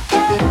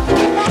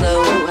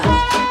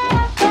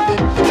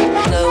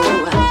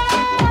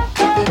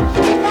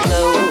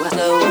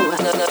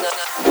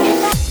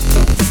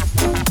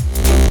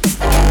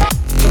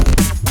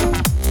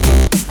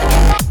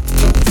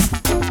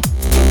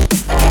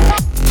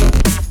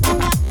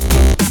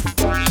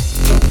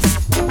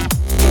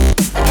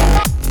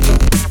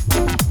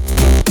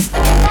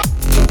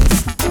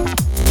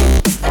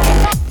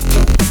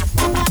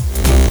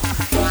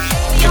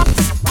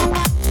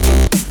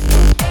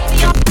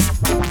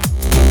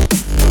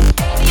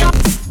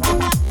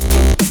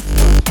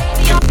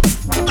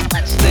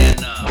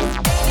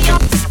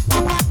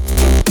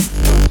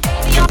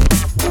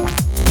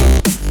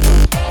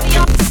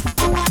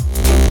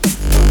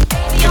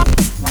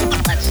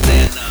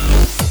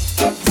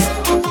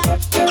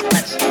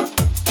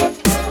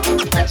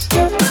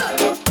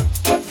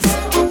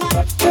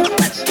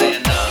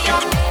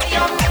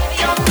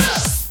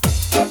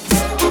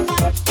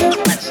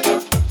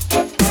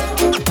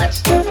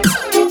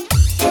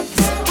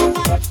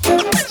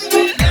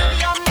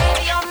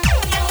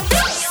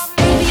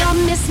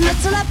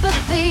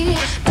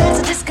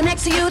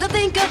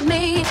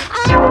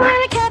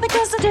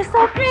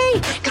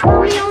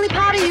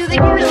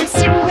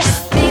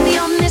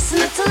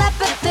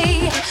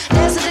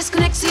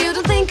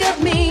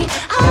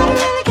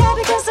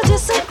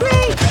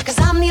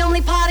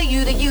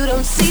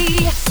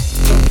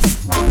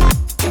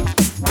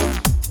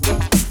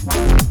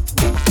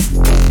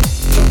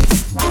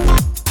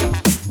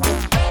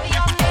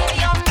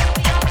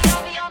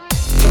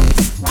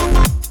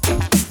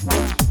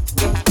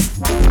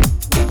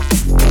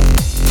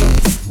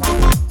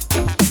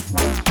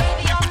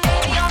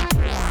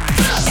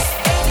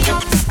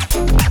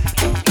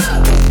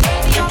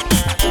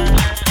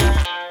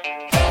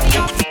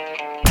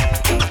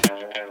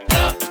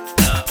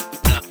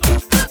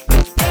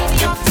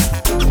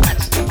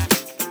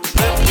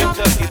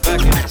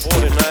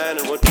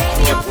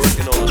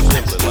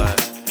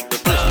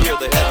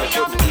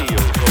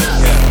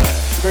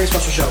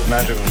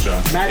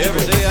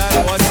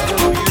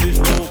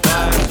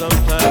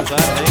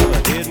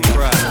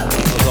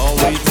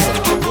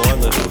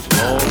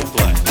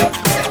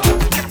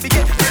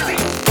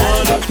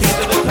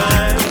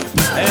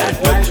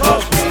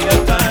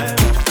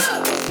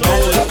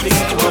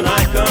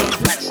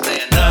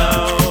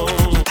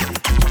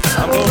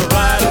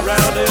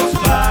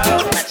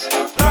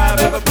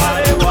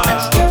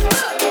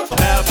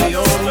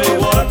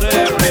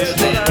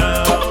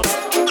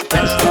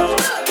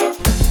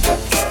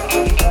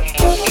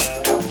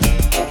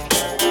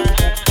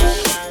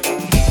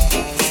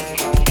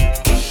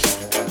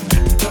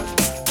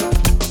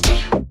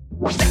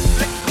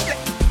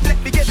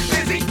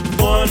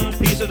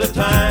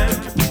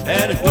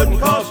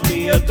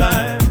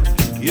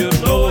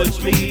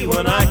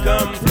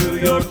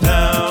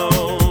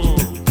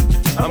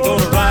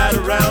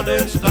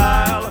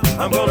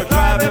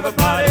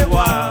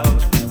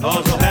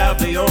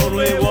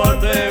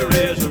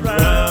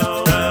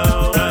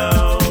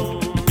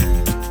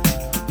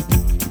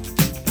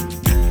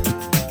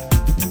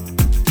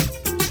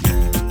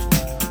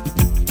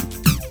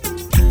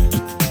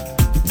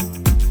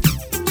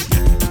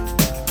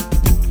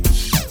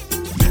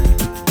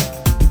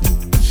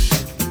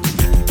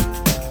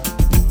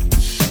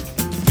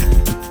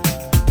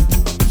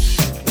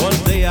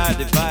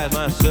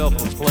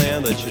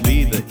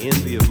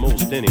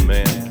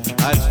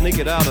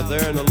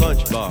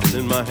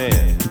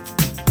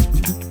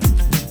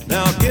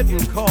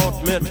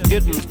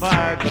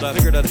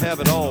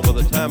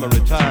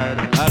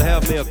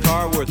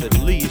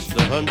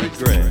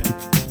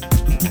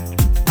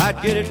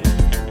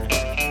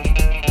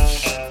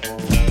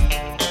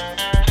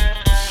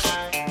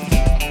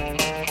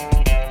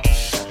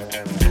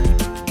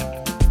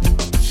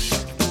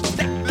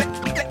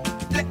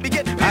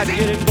 I'd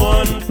get it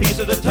one piece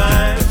at a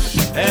time,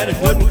 and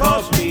it wouldn't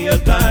cost me a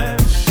dime.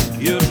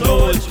 You'll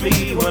know it's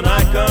me when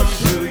I come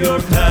through your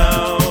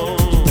town.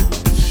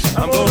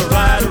 I'm gonna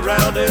ride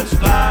around in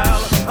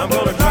style, I'm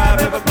gonna drive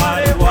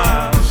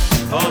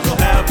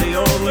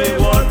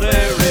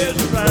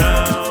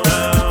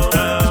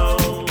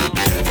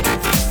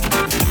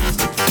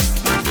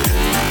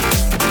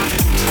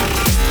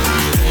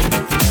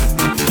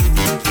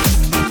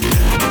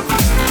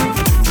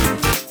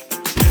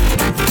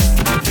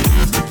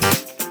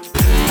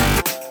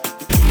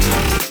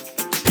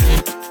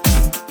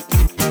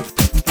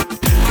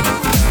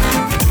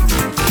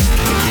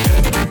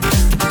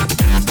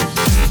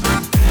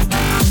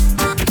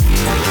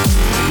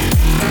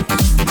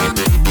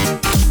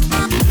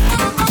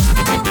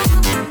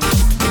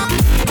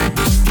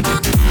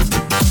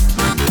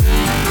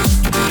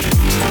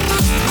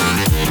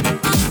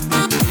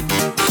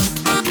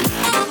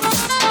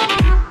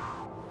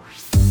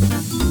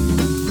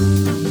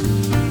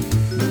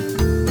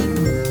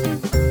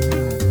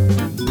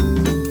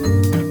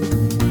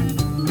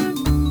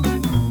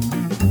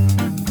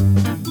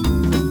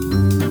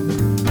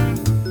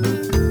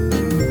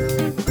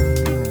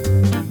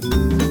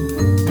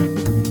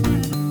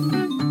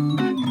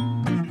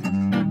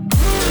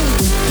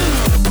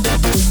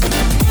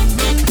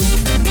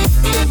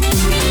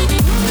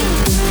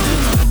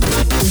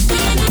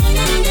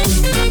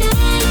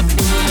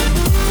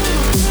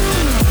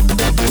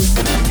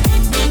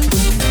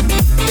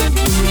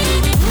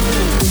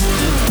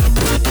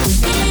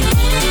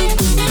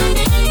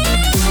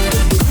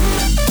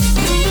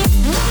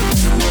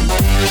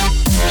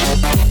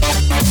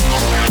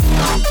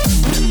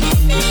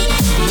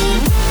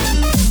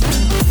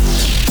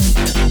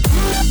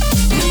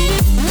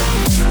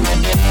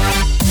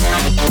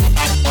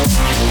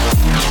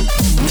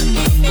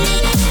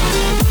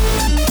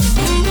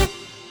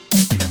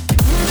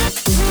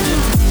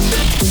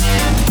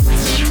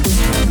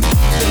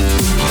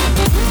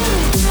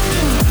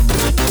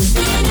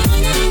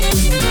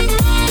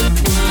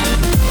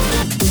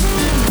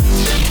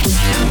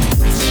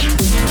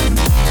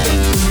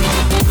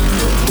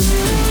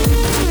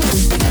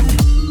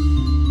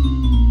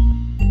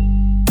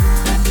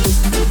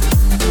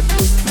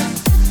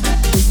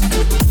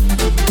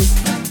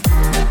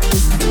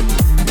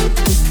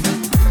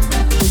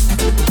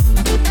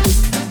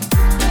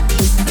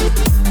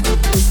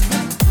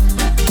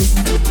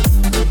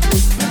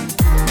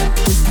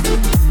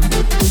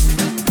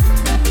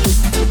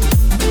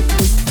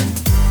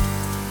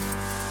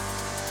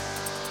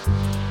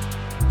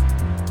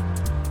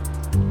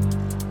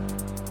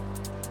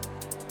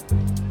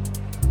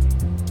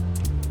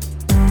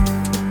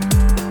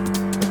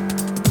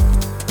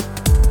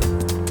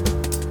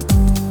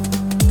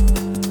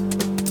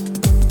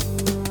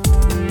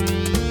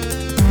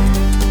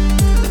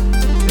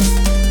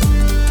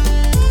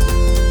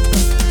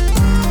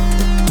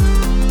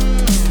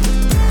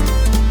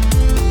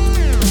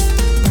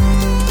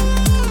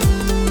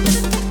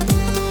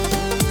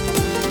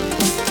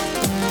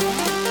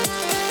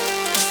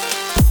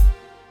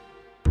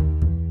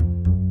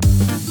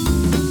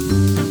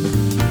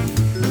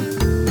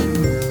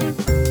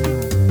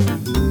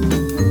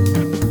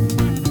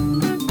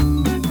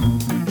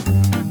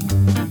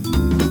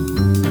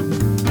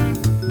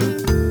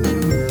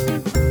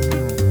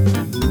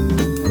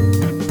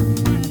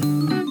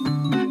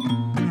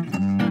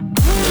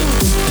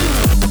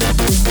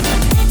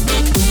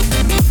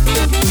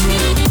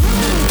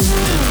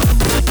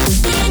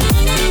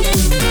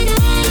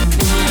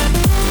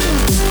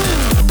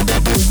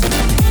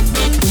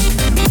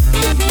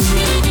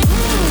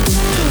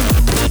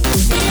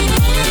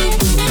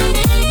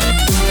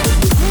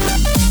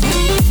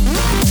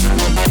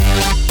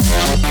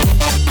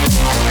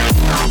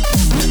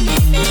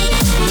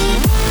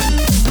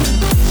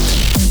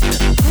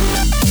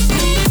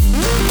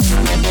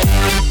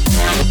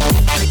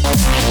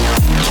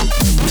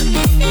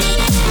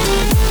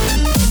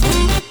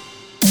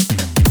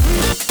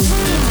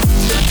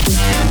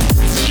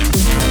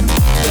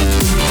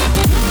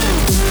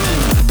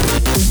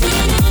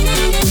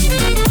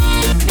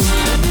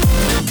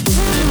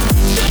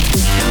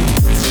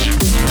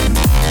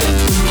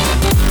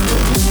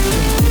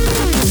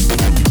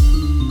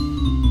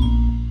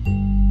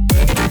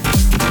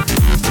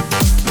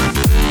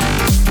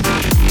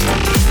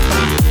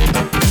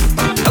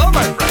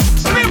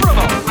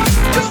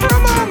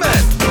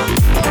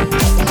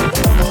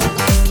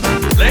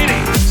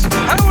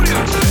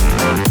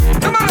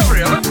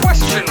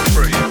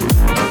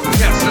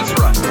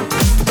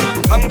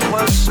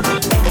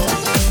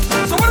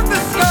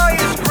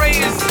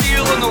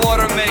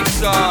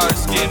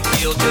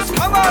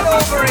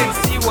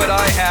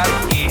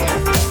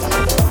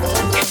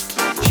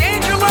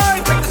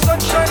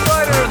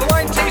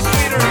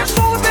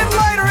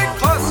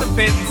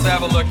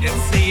look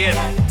and see it.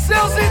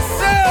 Sells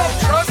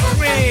itself, trust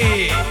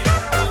me.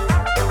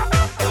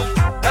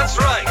 That's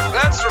right.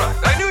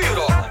 I knew you'd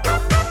all like it.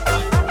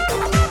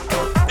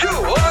 You,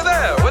 over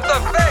there, with the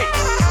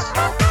face.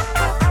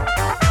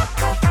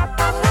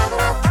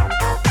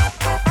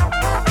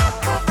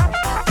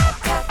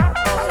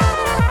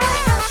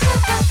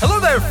 Hello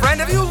there,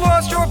 friend. Have you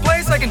lost your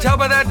place? I can tell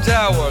by that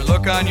dour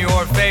look on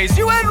your face.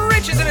 You had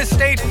riches in a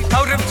state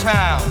out of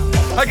town.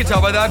 I can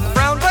tell by that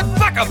frown, but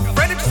fuck up,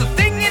 friend. It's just the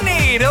thing you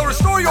need. It'll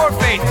restore your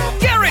faith.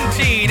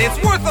 Guaranteed. It's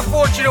worth a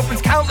fortune.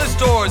 Opens countless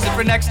doors. And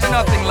for next to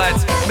nothing,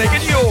 let's make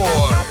it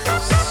yours.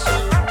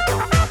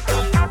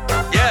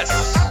 Yes.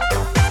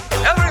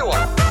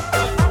 Everyone,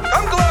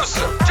 come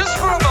closer, just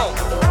for a moment.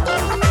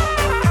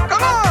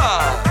 Come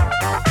on.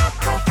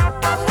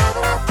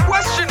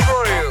 Question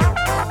for you.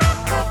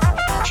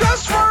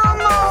 Just for a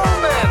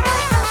moment.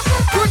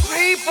 Good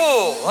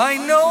people, I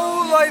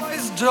know life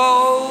is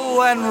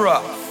dull and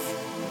rough.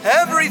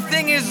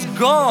 Everything is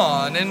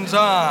gone and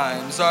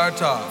times are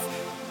tough.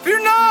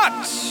 Fear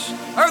not,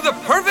 are the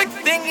perfect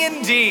thing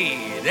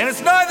indeed, and it's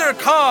neither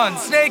con,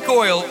 snake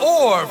oil,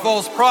 or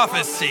false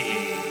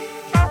prophecy.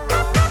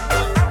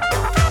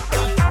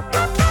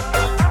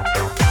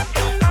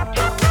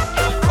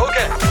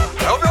 Okay,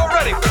 I hope you're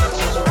ready for this.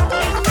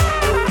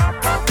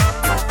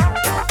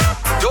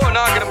 You're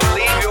not gonna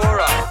believe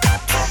your eyes.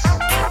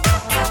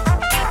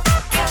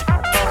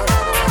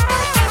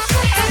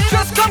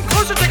 Just come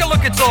closer, take a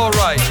look, it's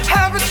alright.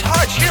 Have a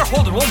touch, here,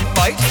 hold it, won't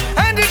bite,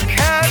 and it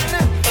can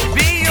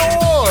be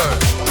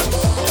yours.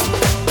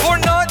 For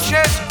not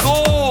just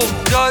gold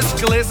does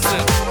glisten.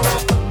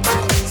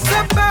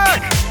 Step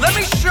back, let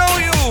me show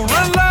you,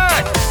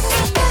 relax,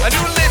 and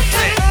you listen.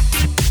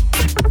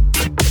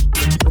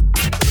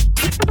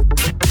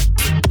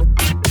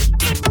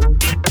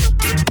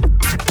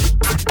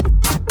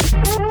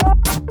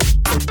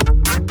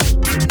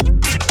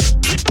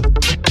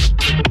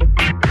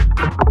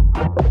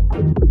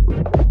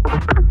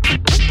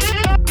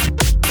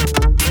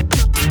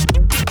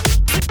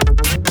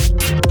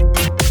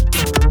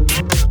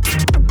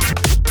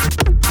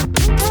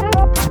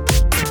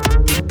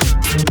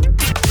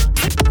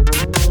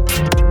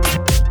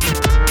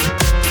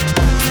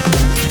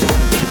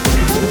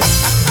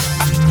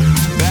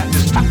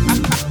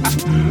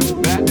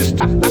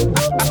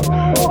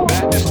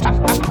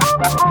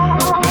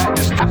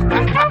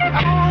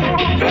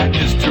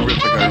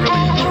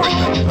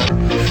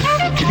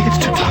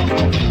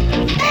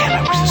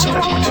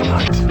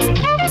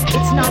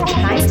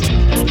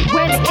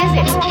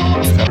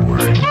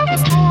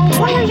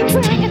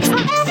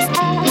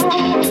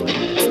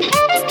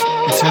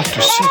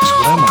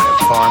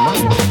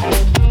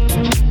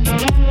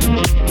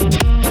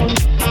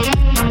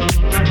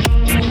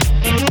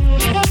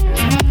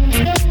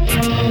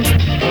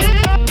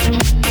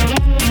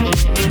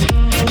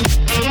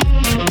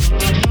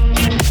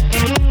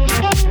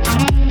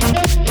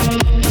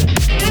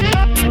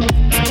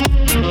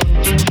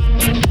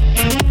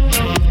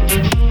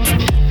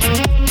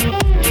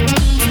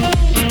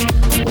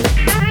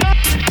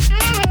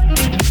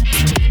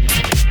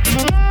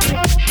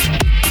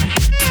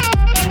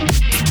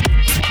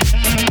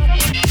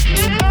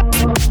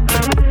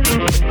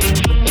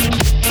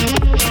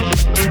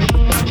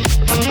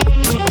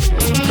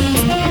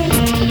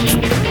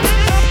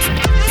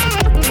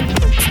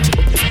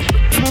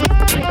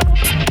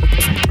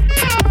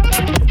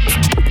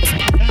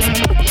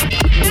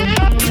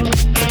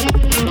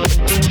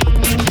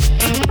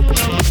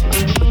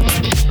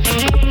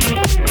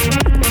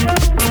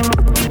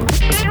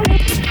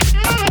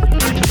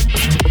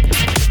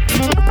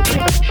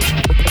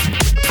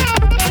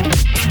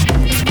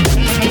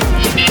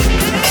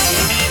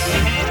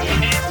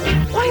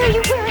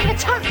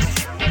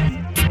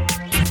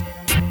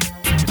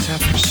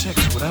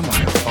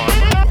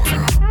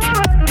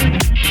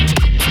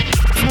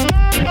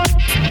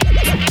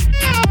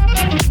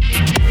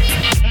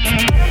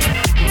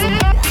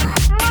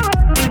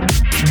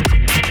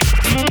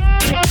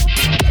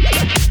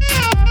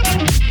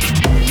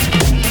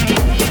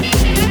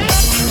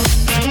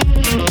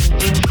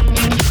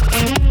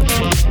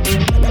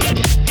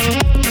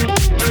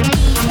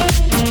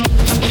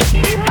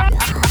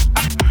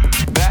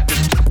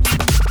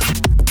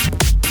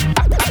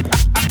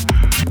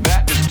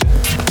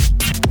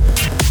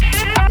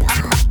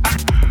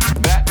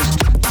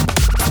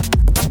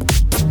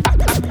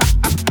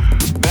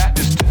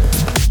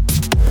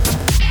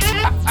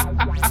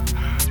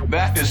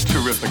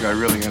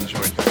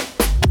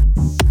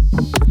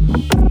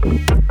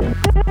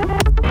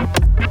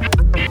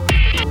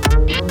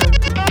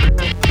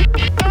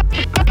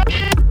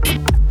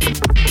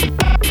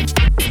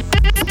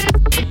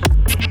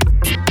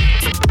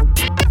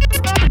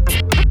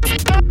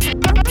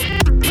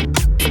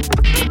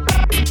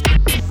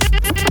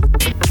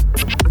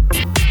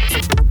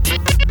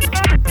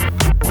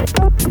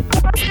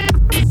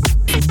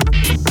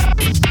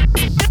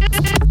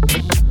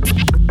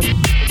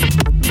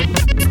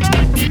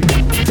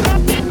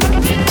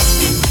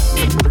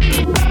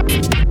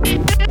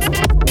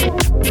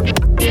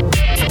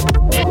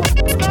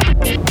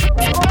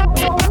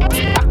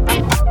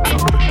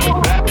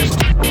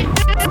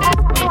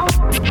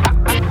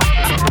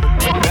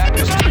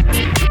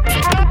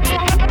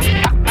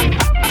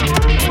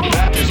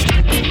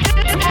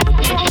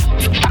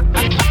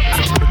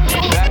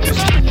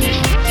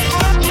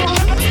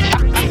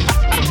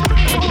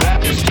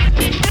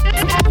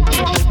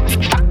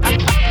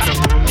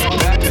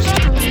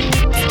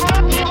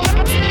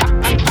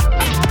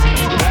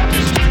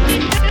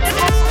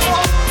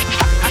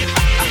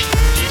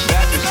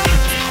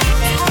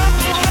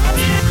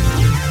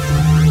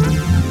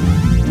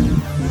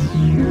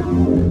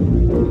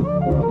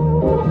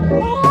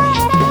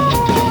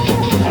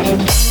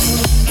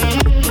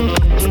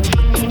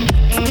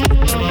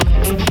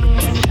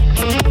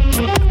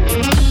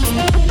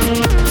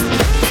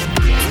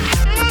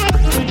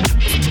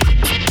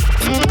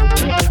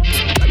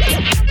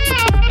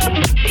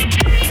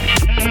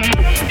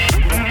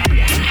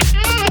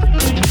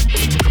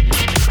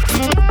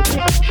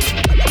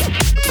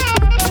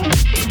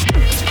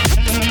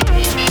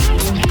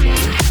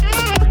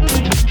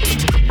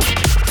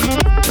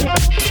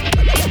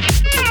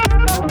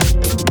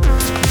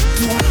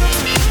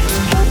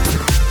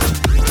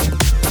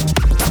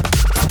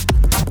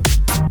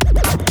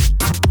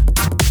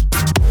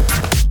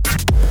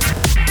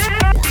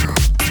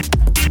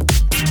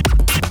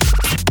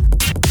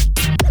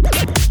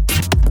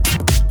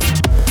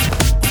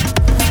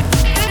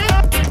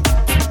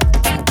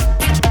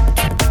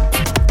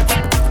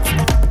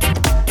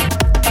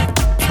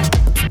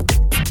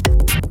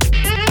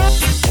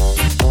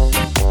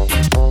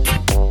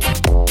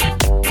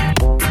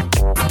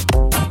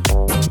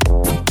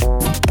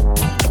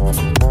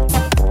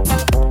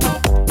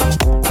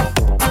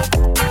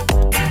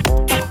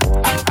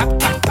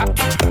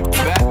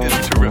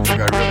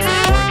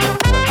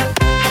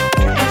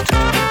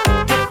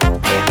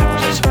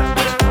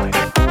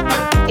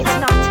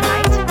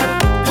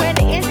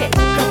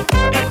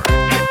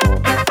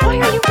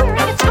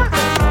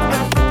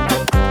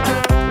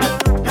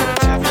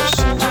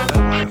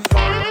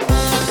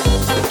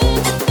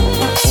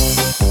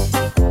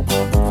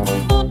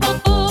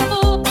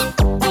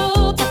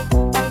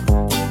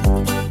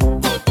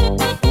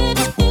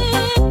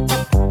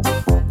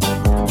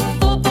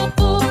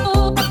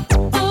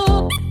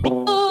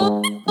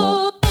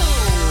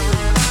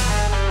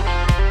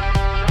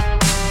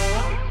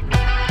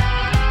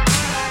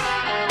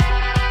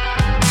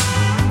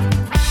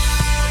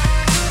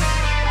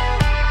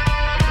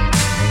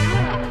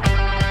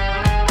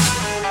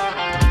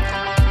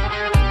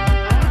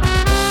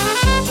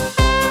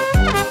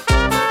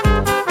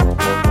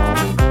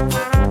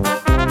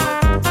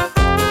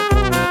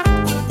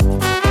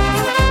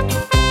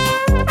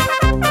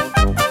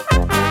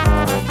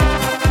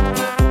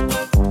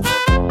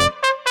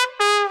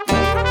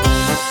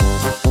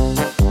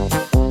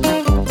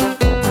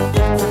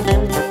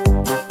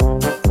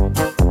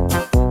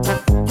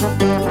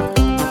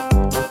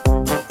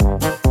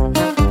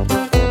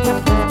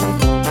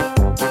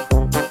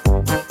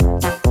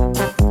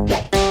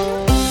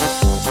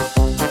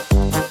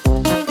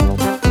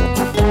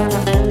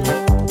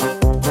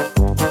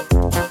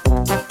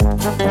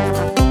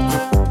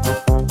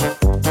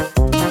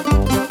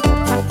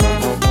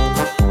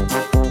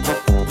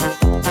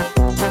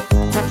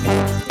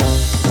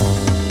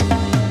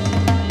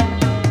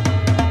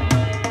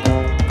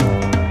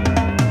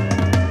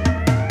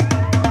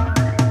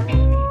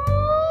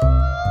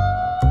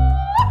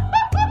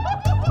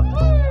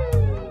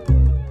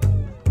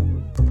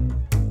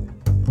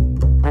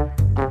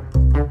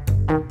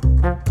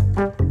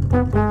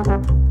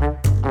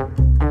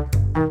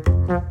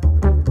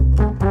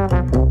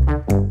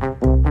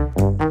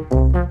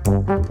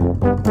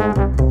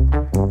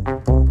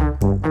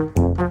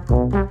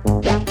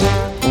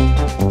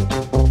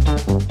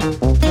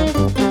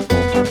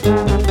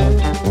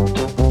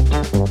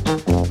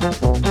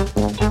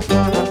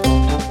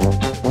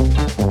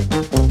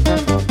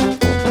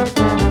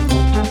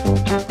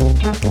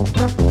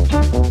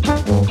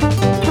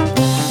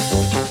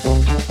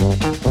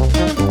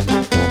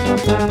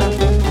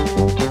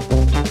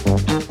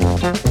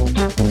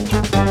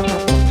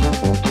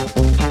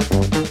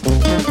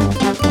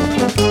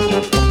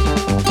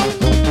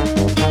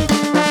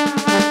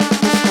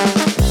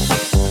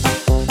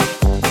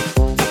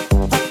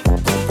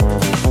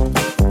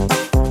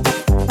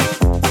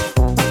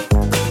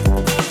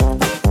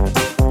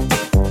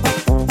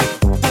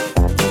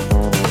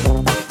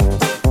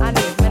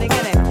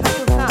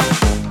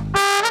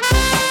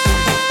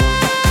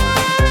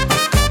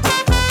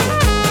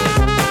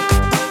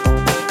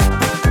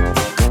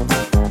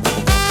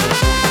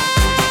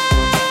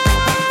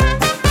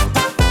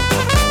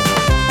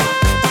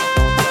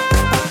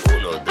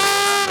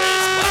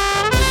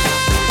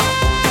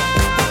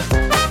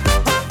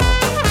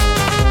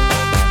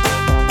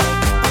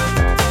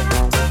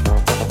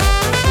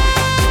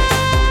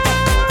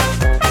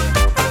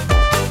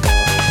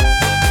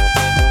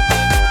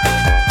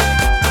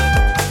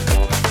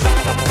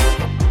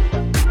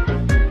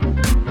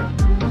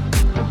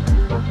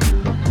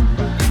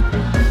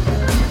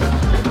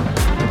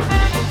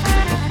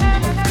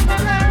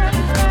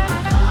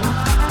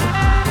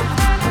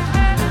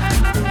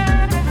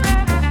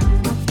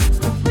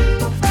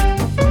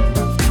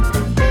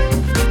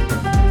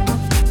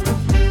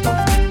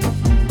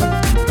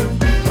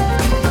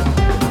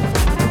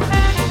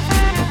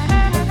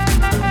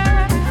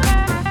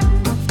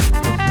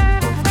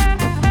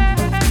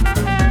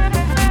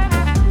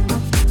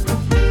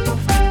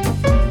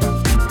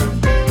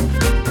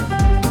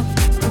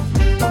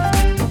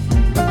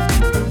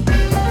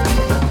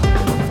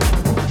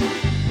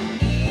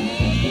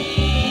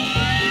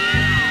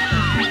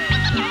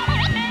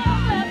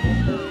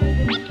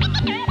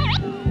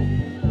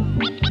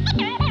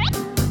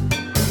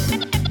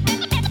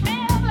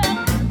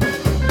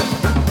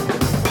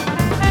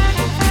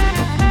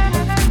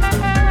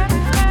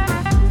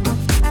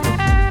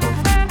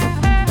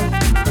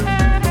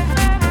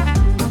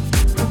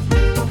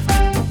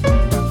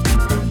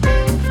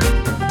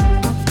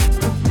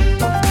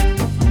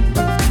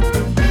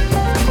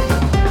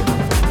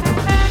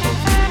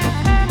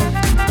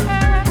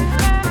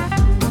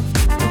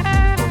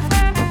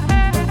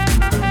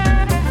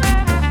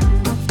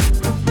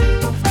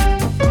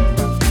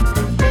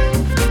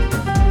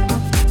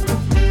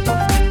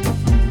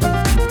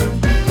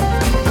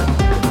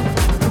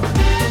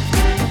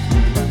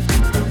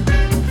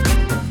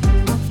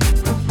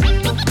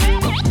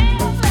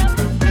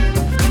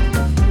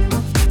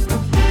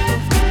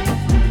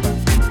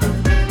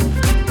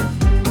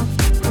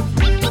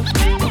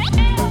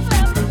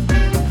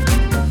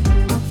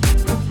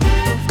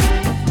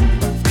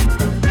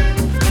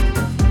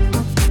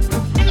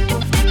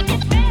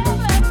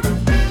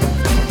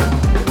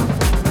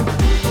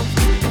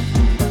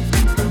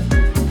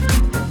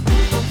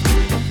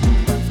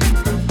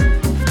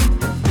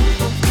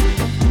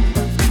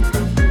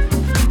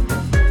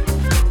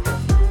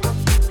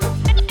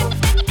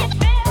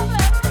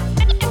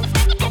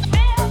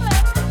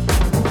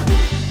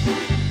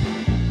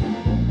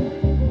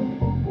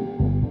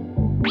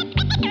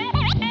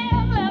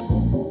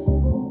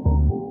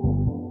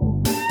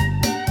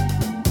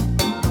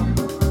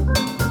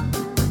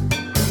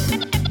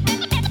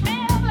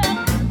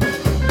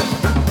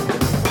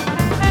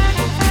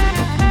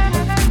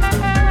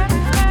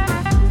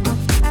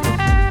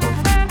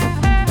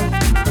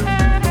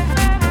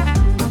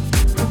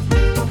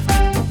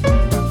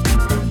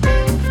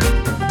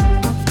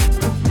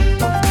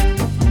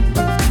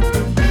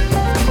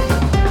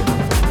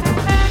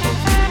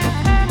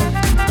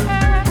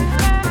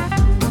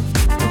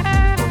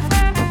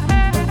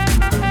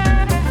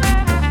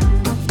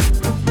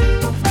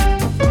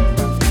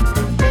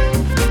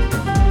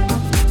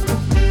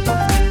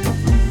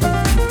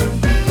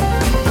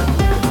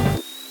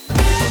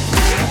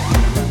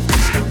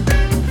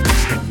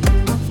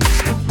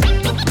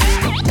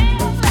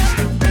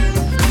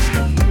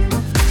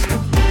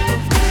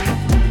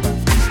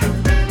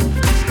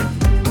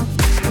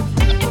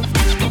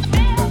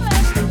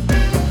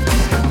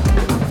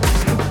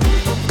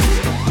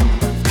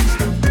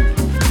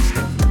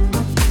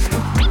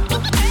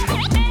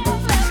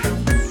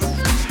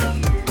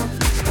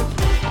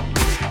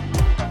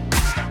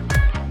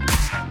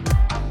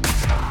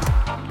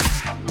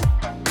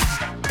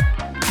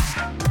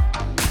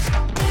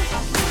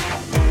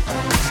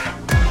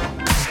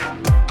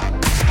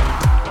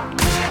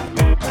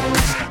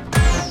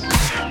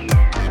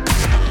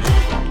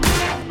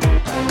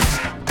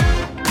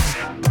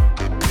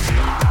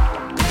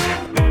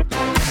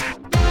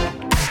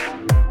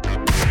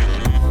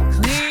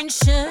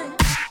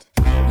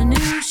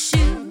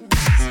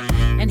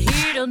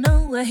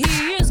 Well,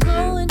 he is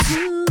going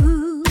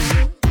to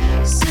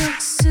silk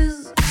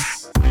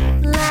suits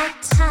like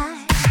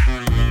tie.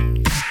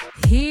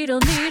 He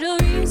don't need a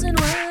reason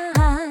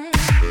why.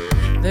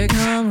 They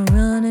come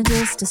running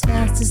just as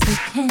fast as they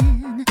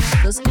can.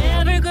 'Cause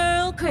every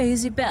girl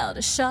crazy about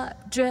a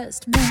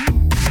sharp-dressed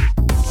man.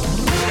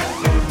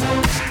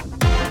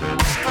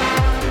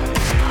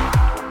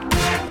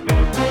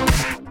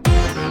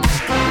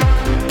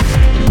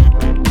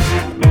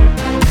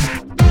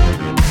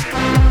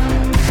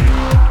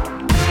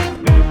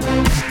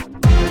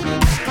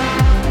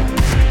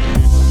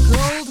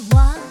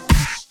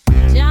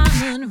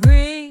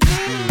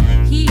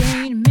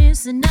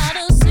 Not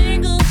a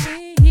single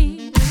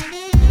thing.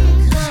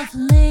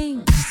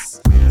 Cufflinks,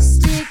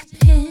 stick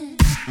pin.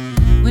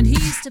 When he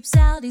steps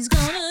out, he's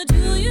gonna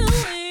do you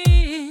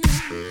in.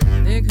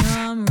 They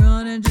come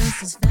running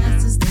just as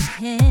fast as they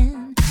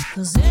can.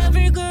 'Cause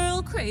every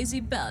girl crazy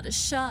about a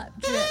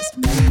sharp-dressed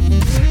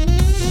man.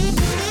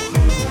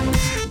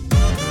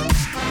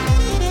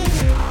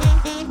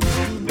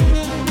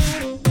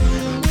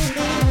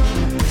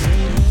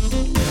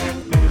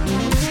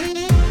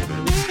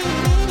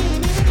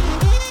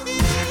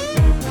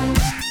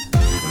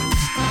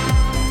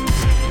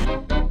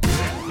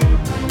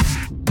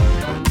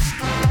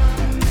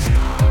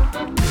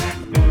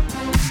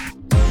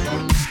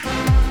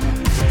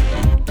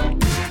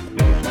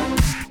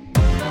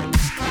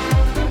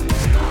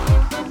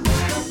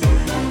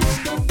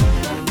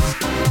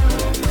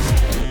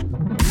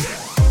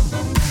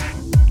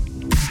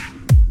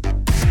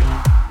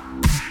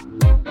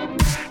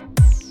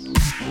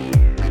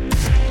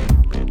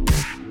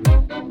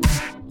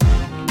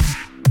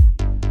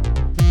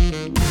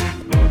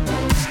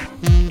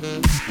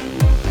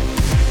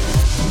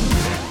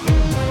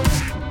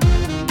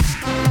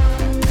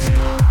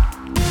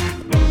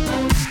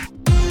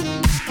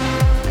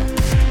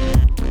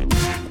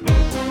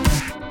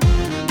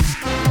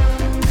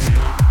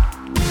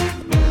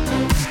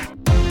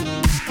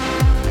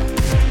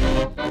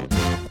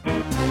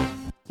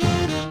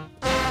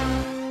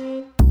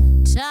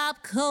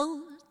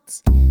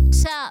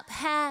 Top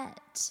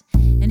hat,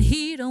 and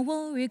he don't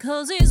worry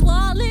 'cause his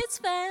wallet's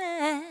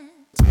fat.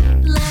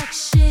 Black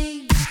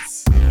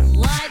shades,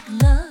 white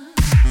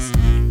gloves,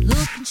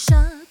 looking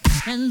sharp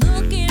and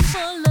looking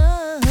for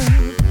love.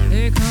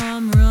 They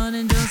come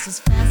running just as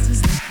fast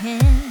as they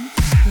can.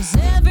 'Cause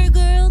every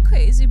girl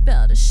crazy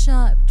about a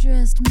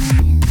sharp-dressed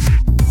man.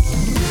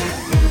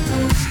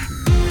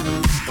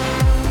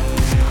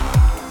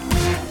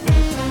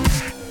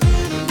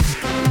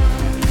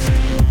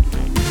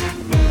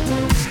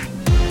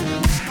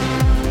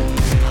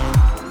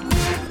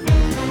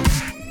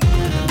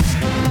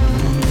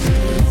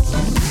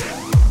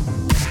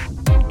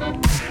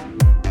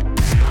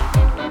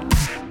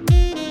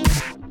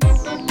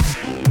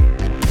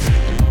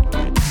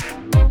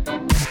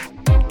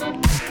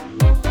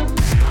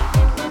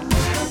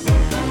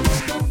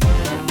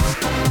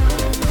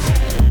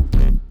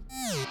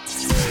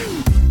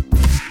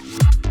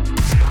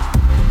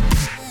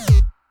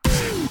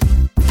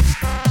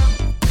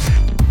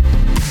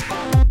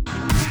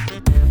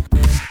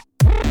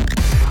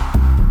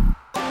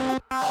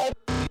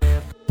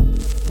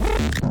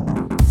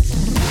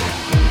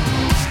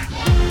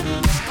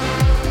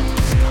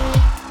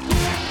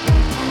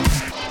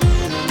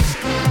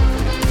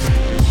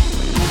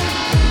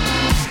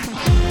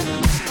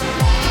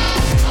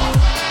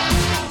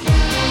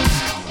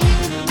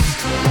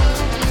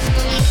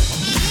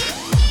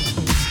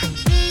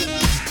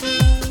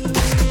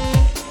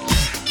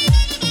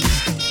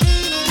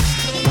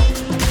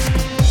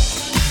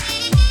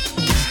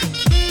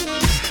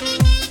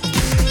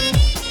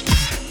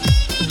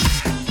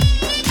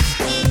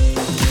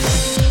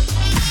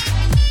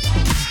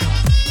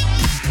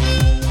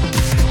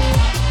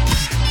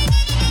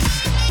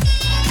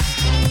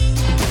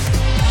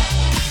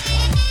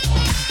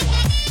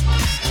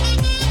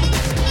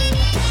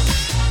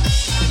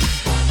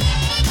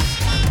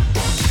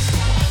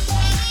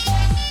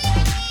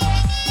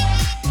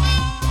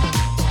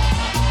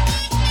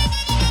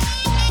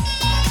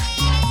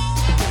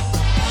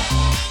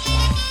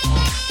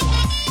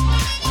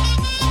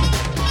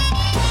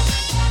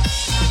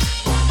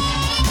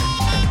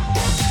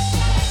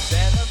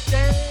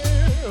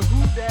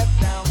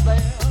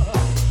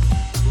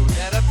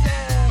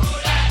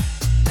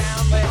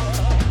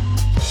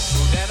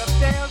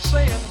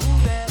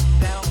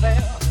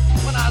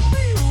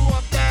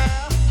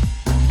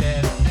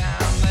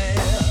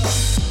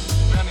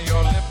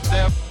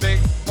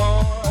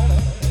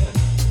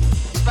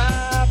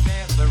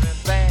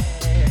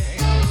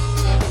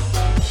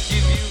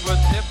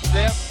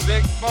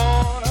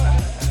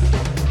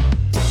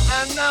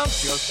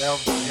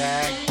 yourself,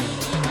 Jack.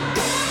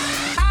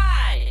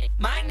 Hi,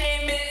 my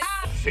name is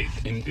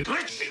Faith in Good. My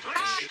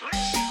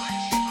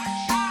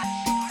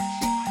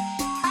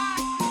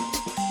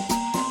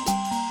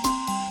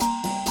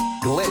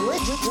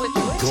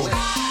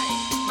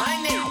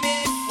name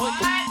is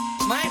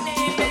My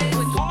name is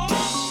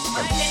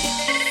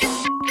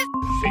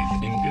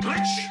Faith in Good.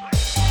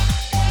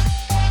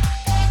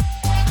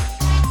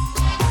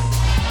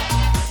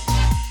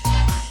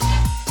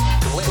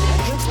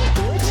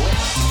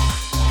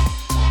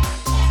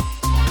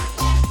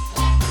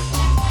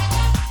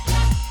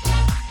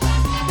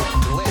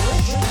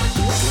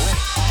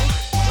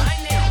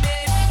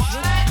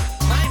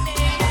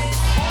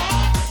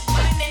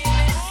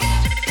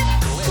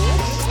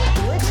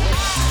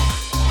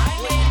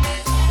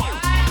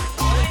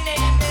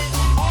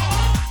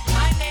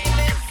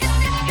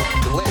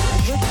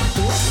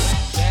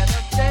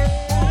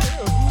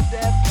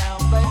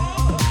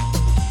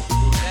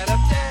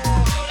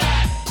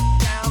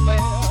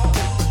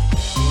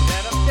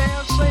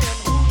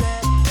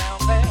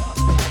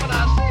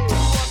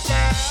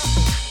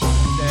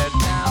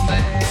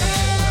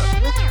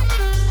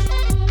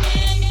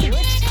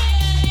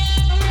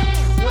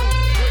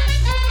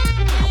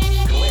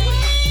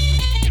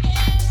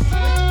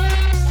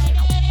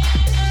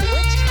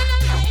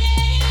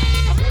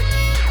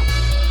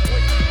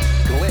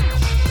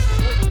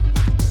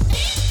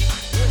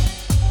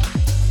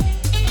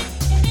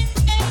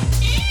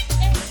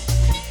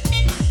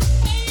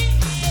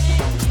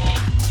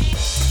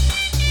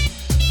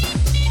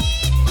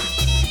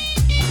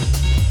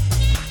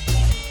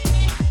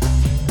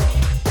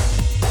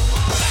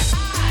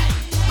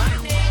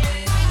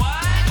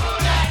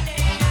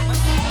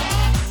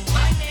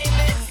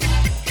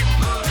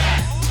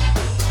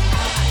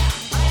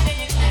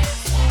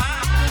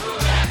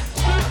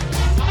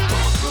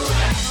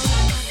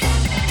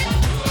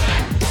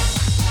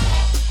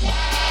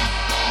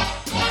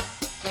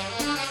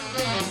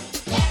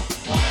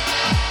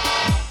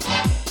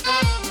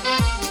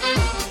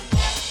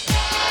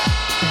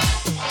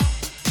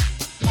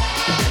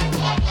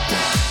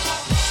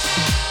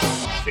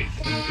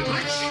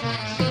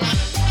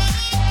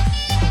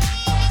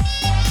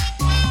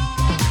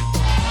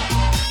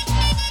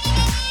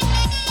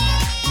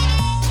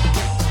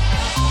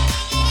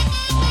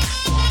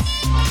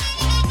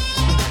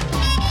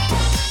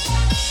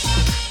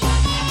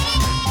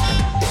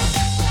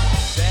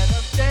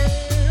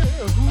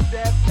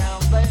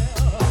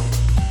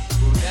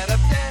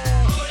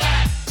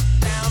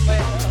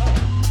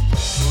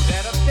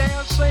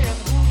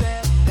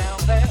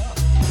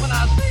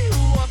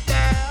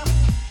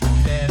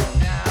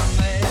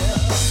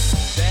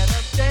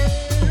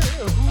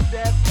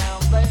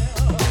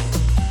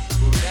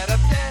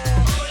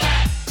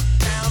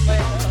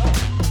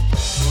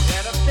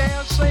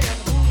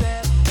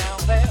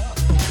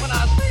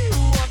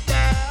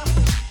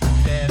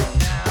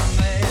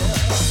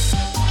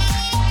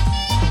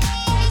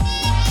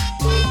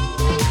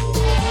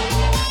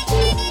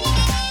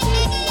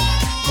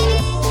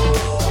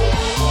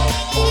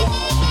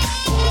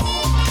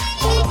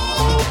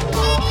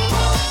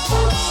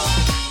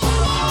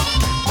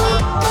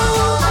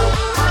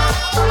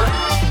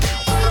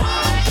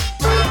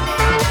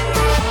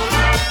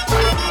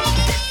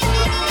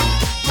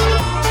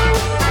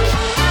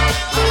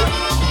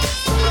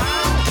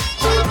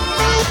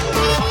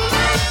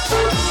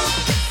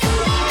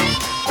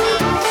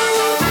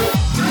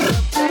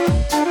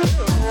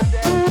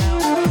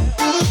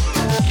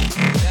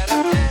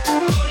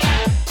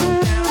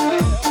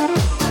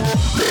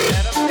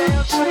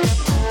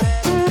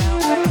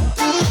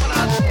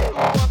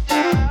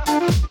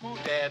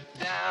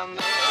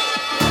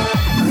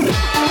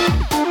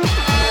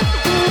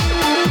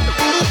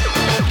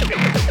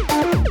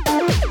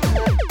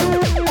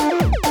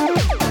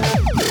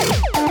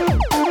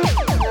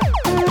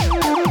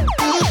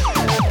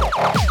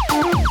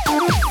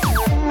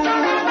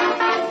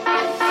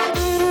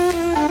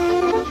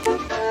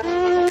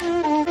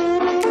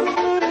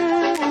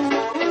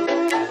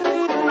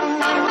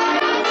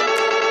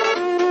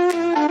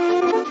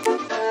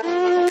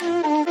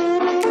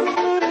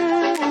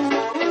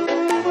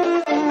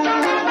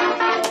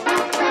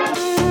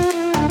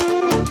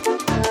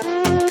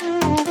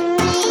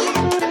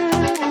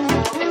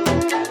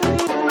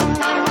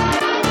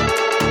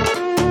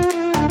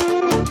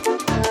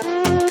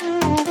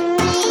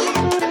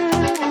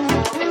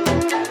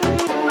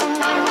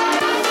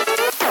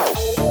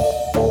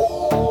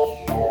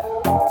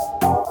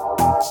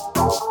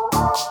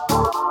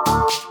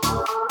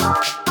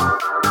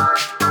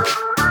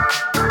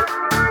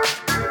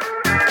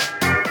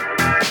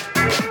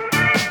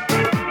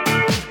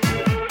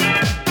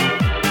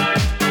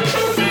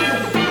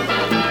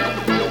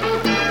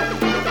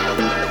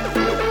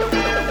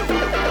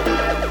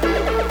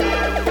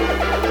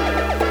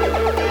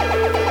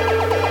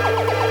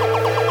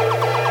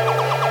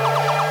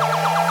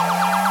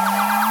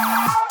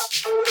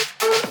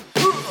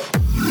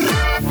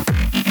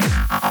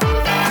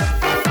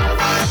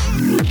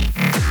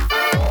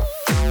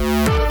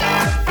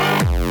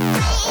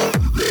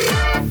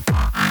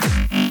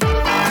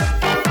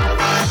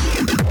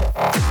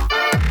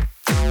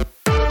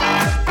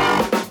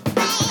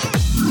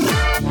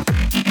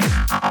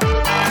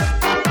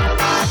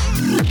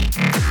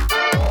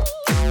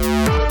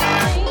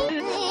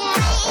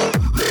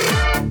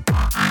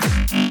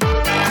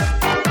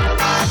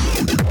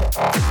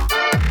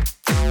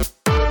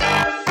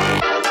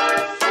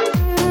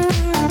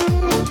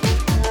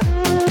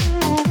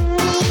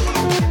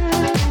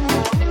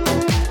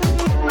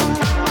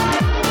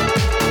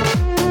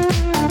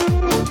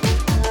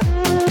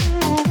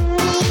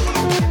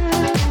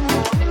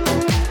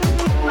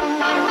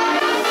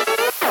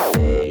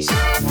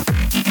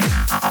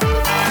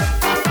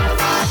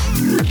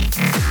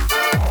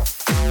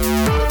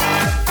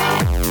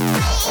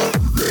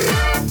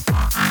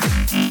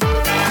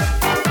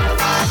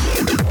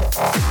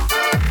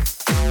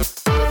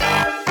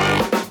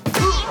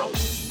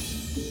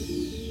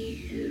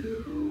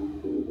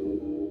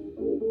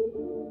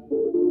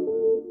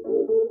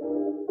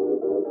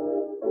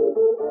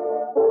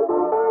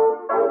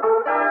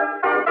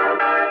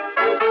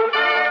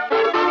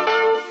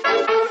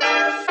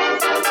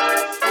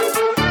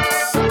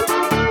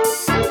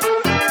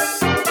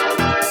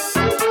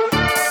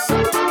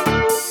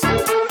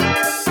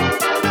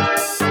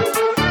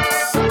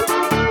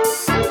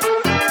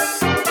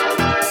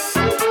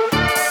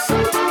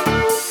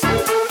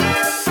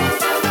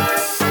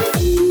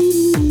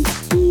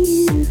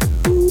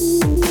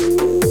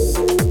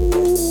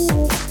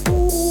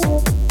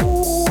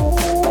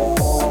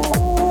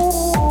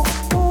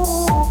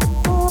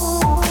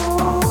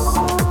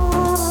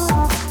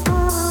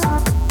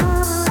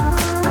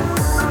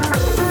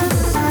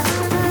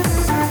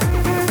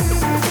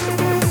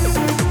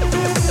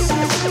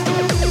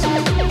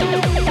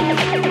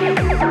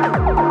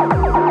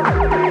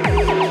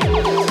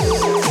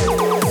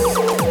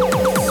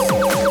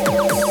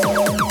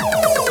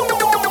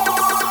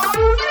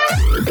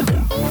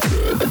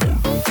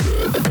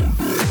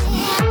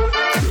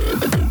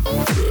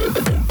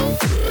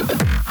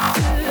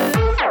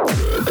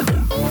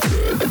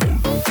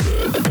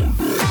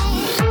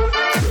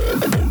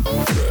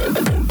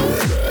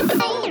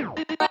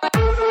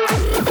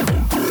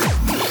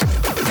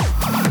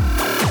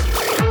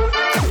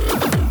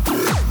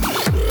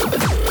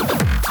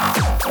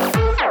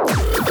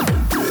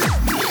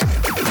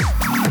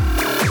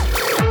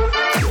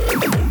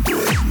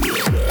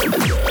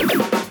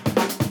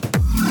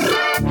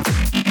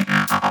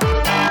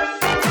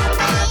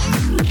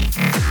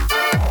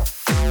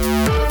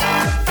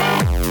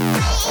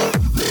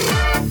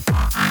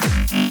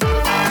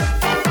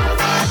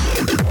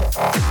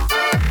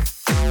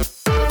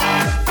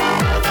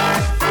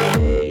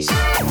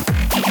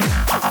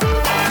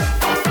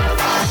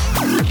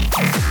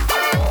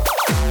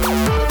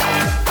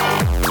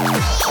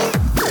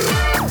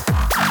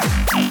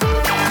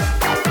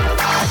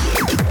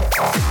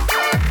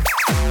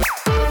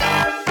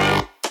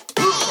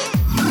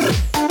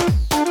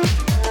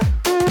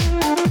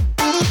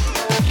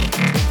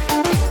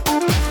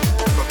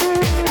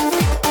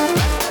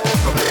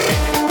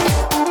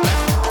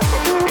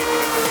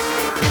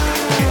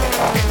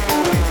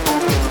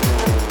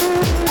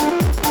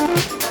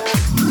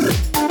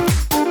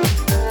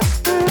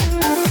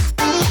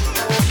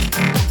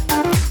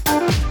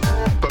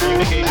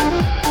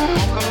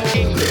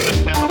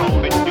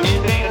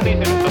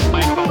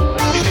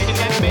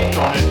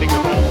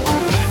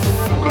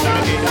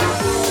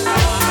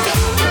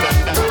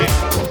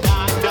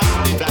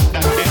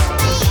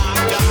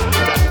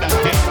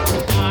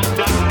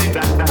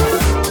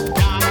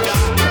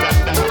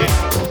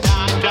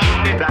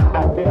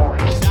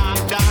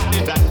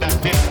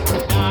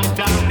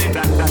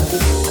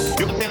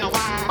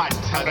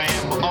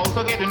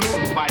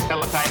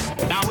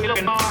 tight. Now we look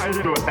at Mars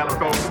through a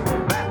telescope.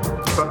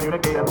 That's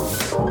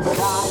communicating.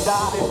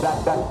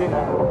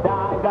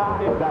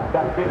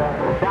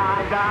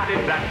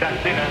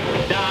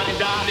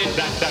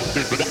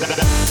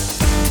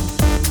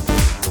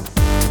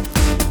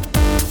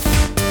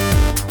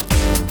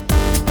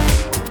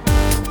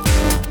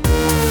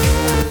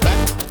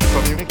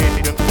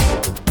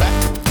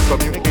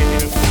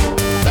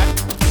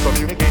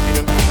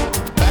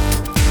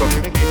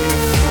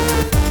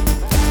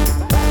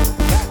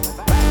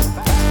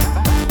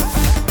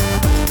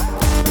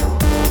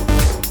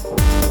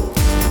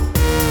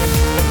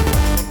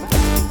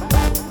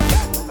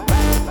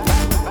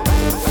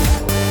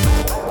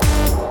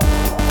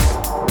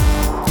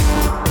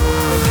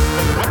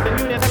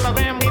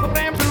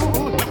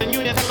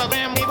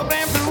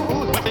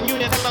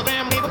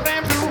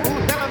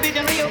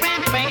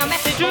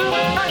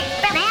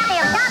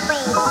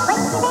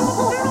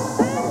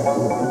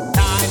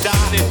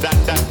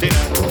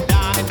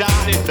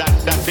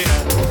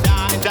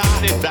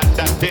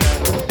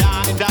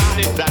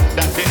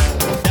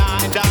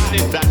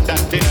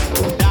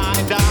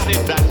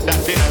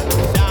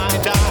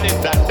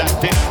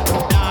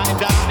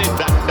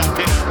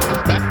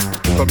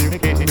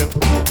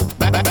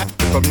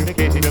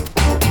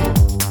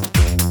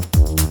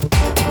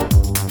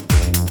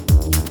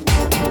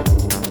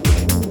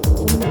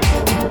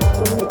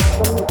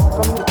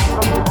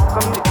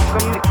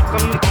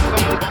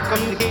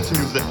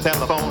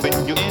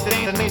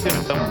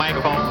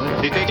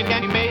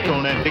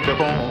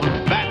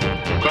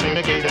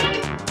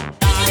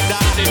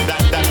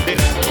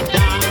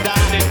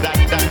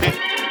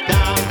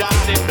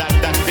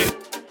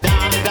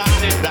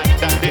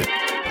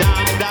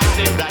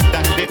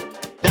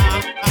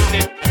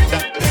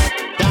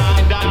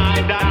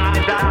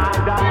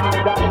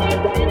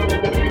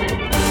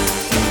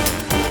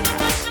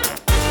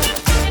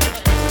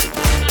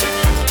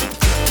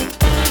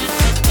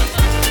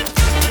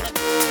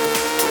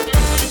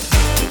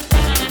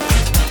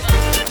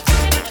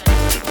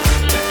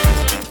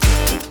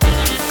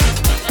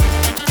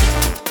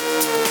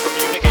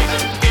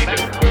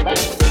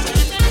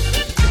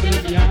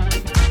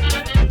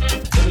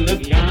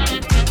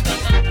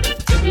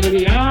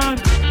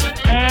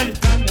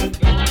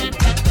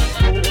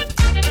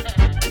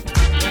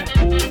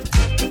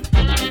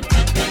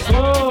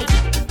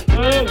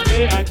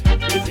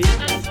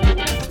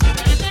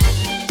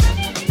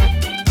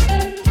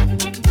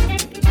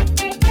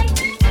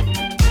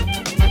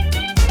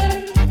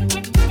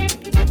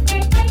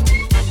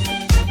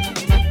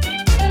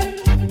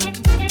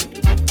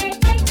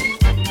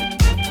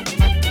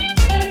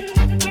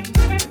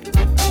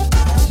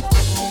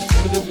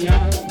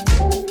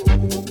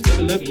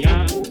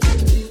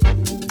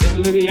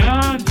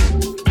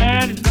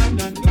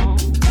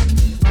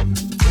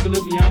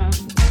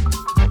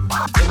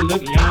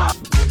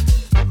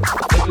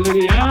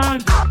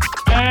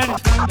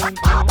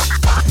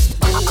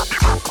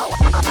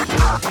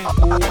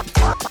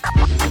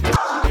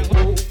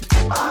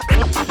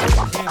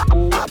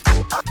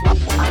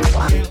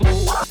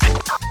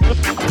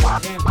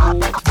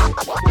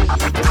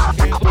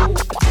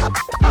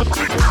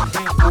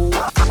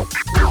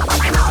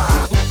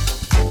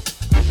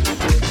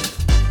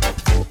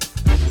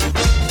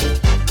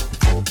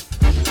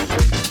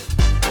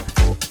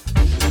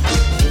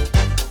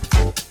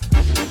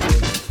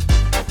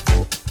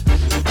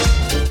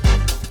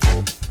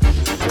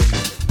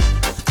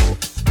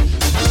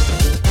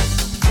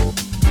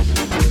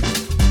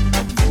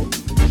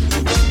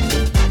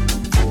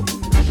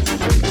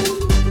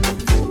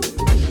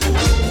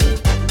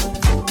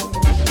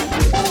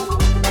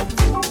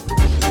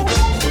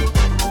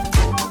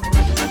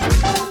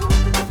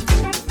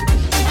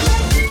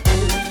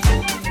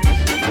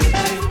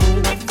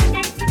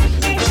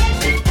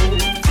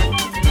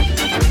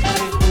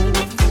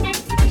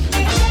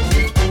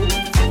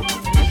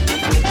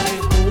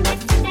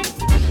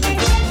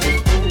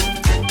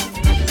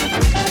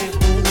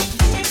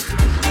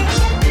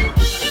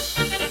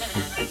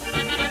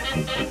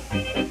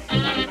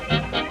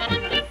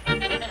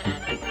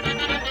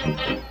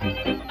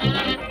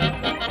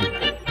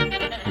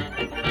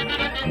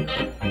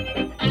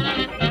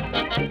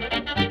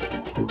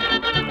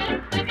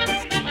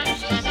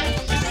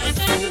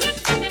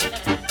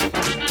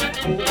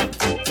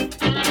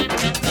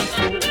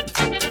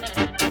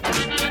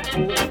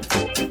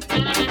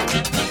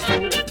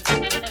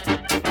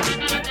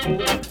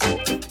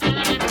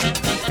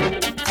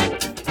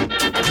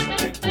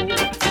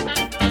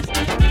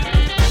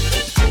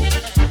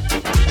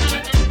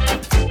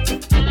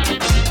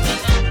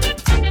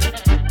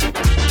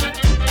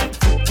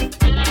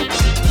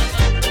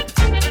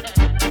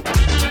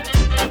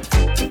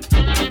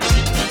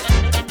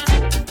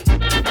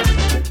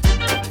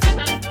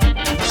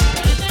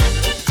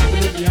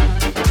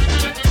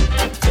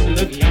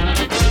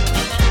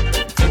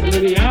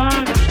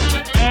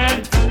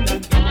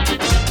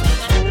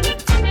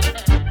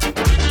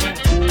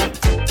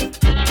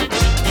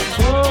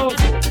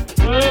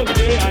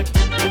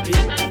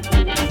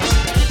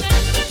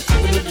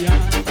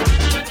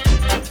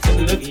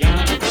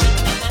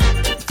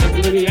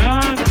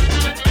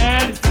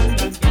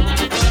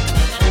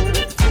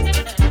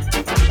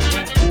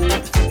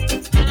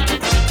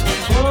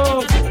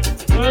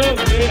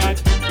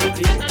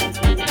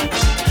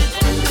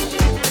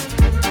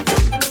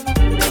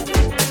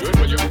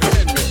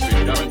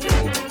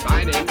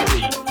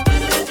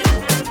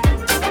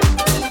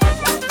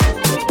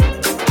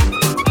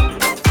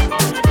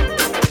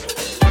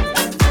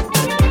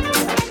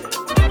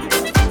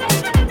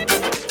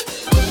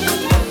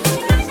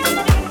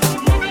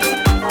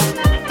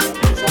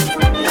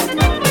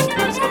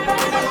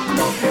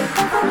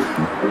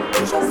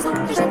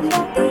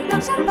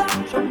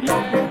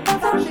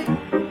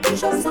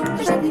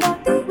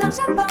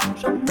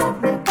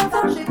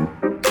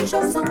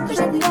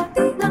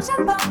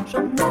 n'enchaîne pas, je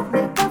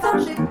n'avais pas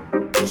forgé.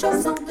 Les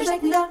chansons de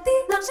Jacques Lorty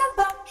n'enchaîne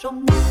pas, j'en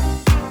ai.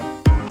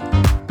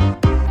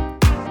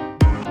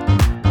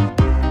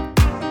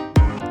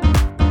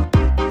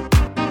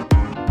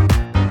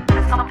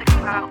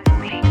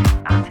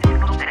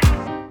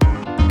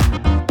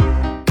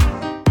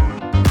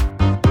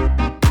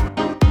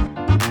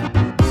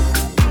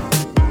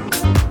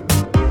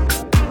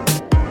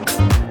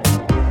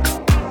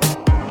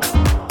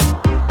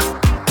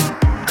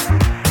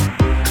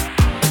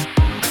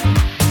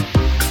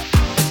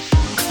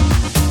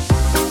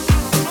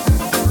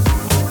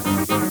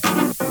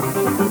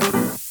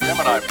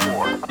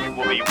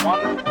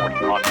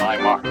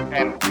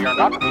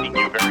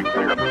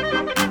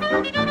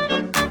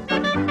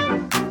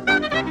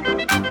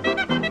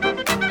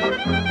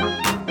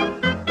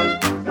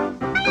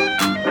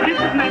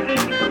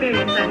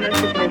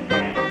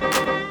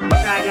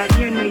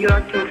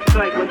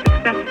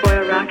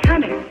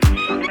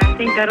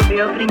 That'll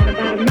be opening in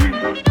about a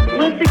month.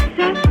 Will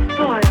success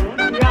spoil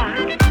rock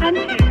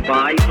hunting?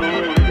 Buy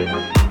all.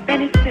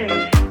 Then it's this.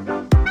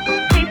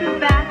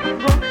 Paperback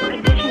book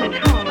edition at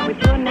home with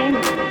your name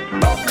on it.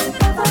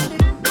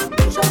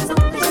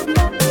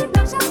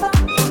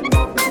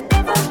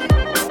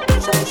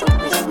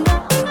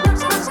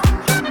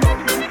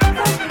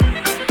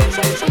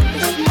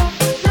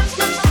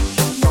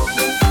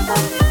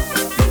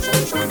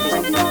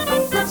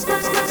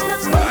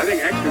 I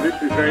think actually this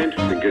is very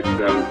interesting.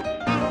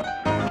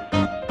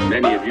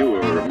 Many of you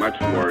are much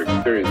more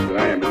experienced than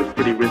I am, but it's a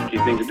pretty risky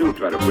thing to do,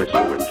 try to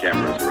whistle when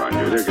cameras are on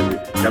you. There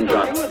comes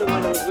out. You were the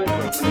one who was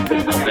whistling.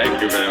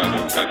 Thank you very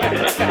much.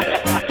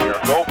 Your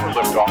go for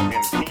liftoff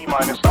in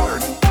T-minus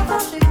 30.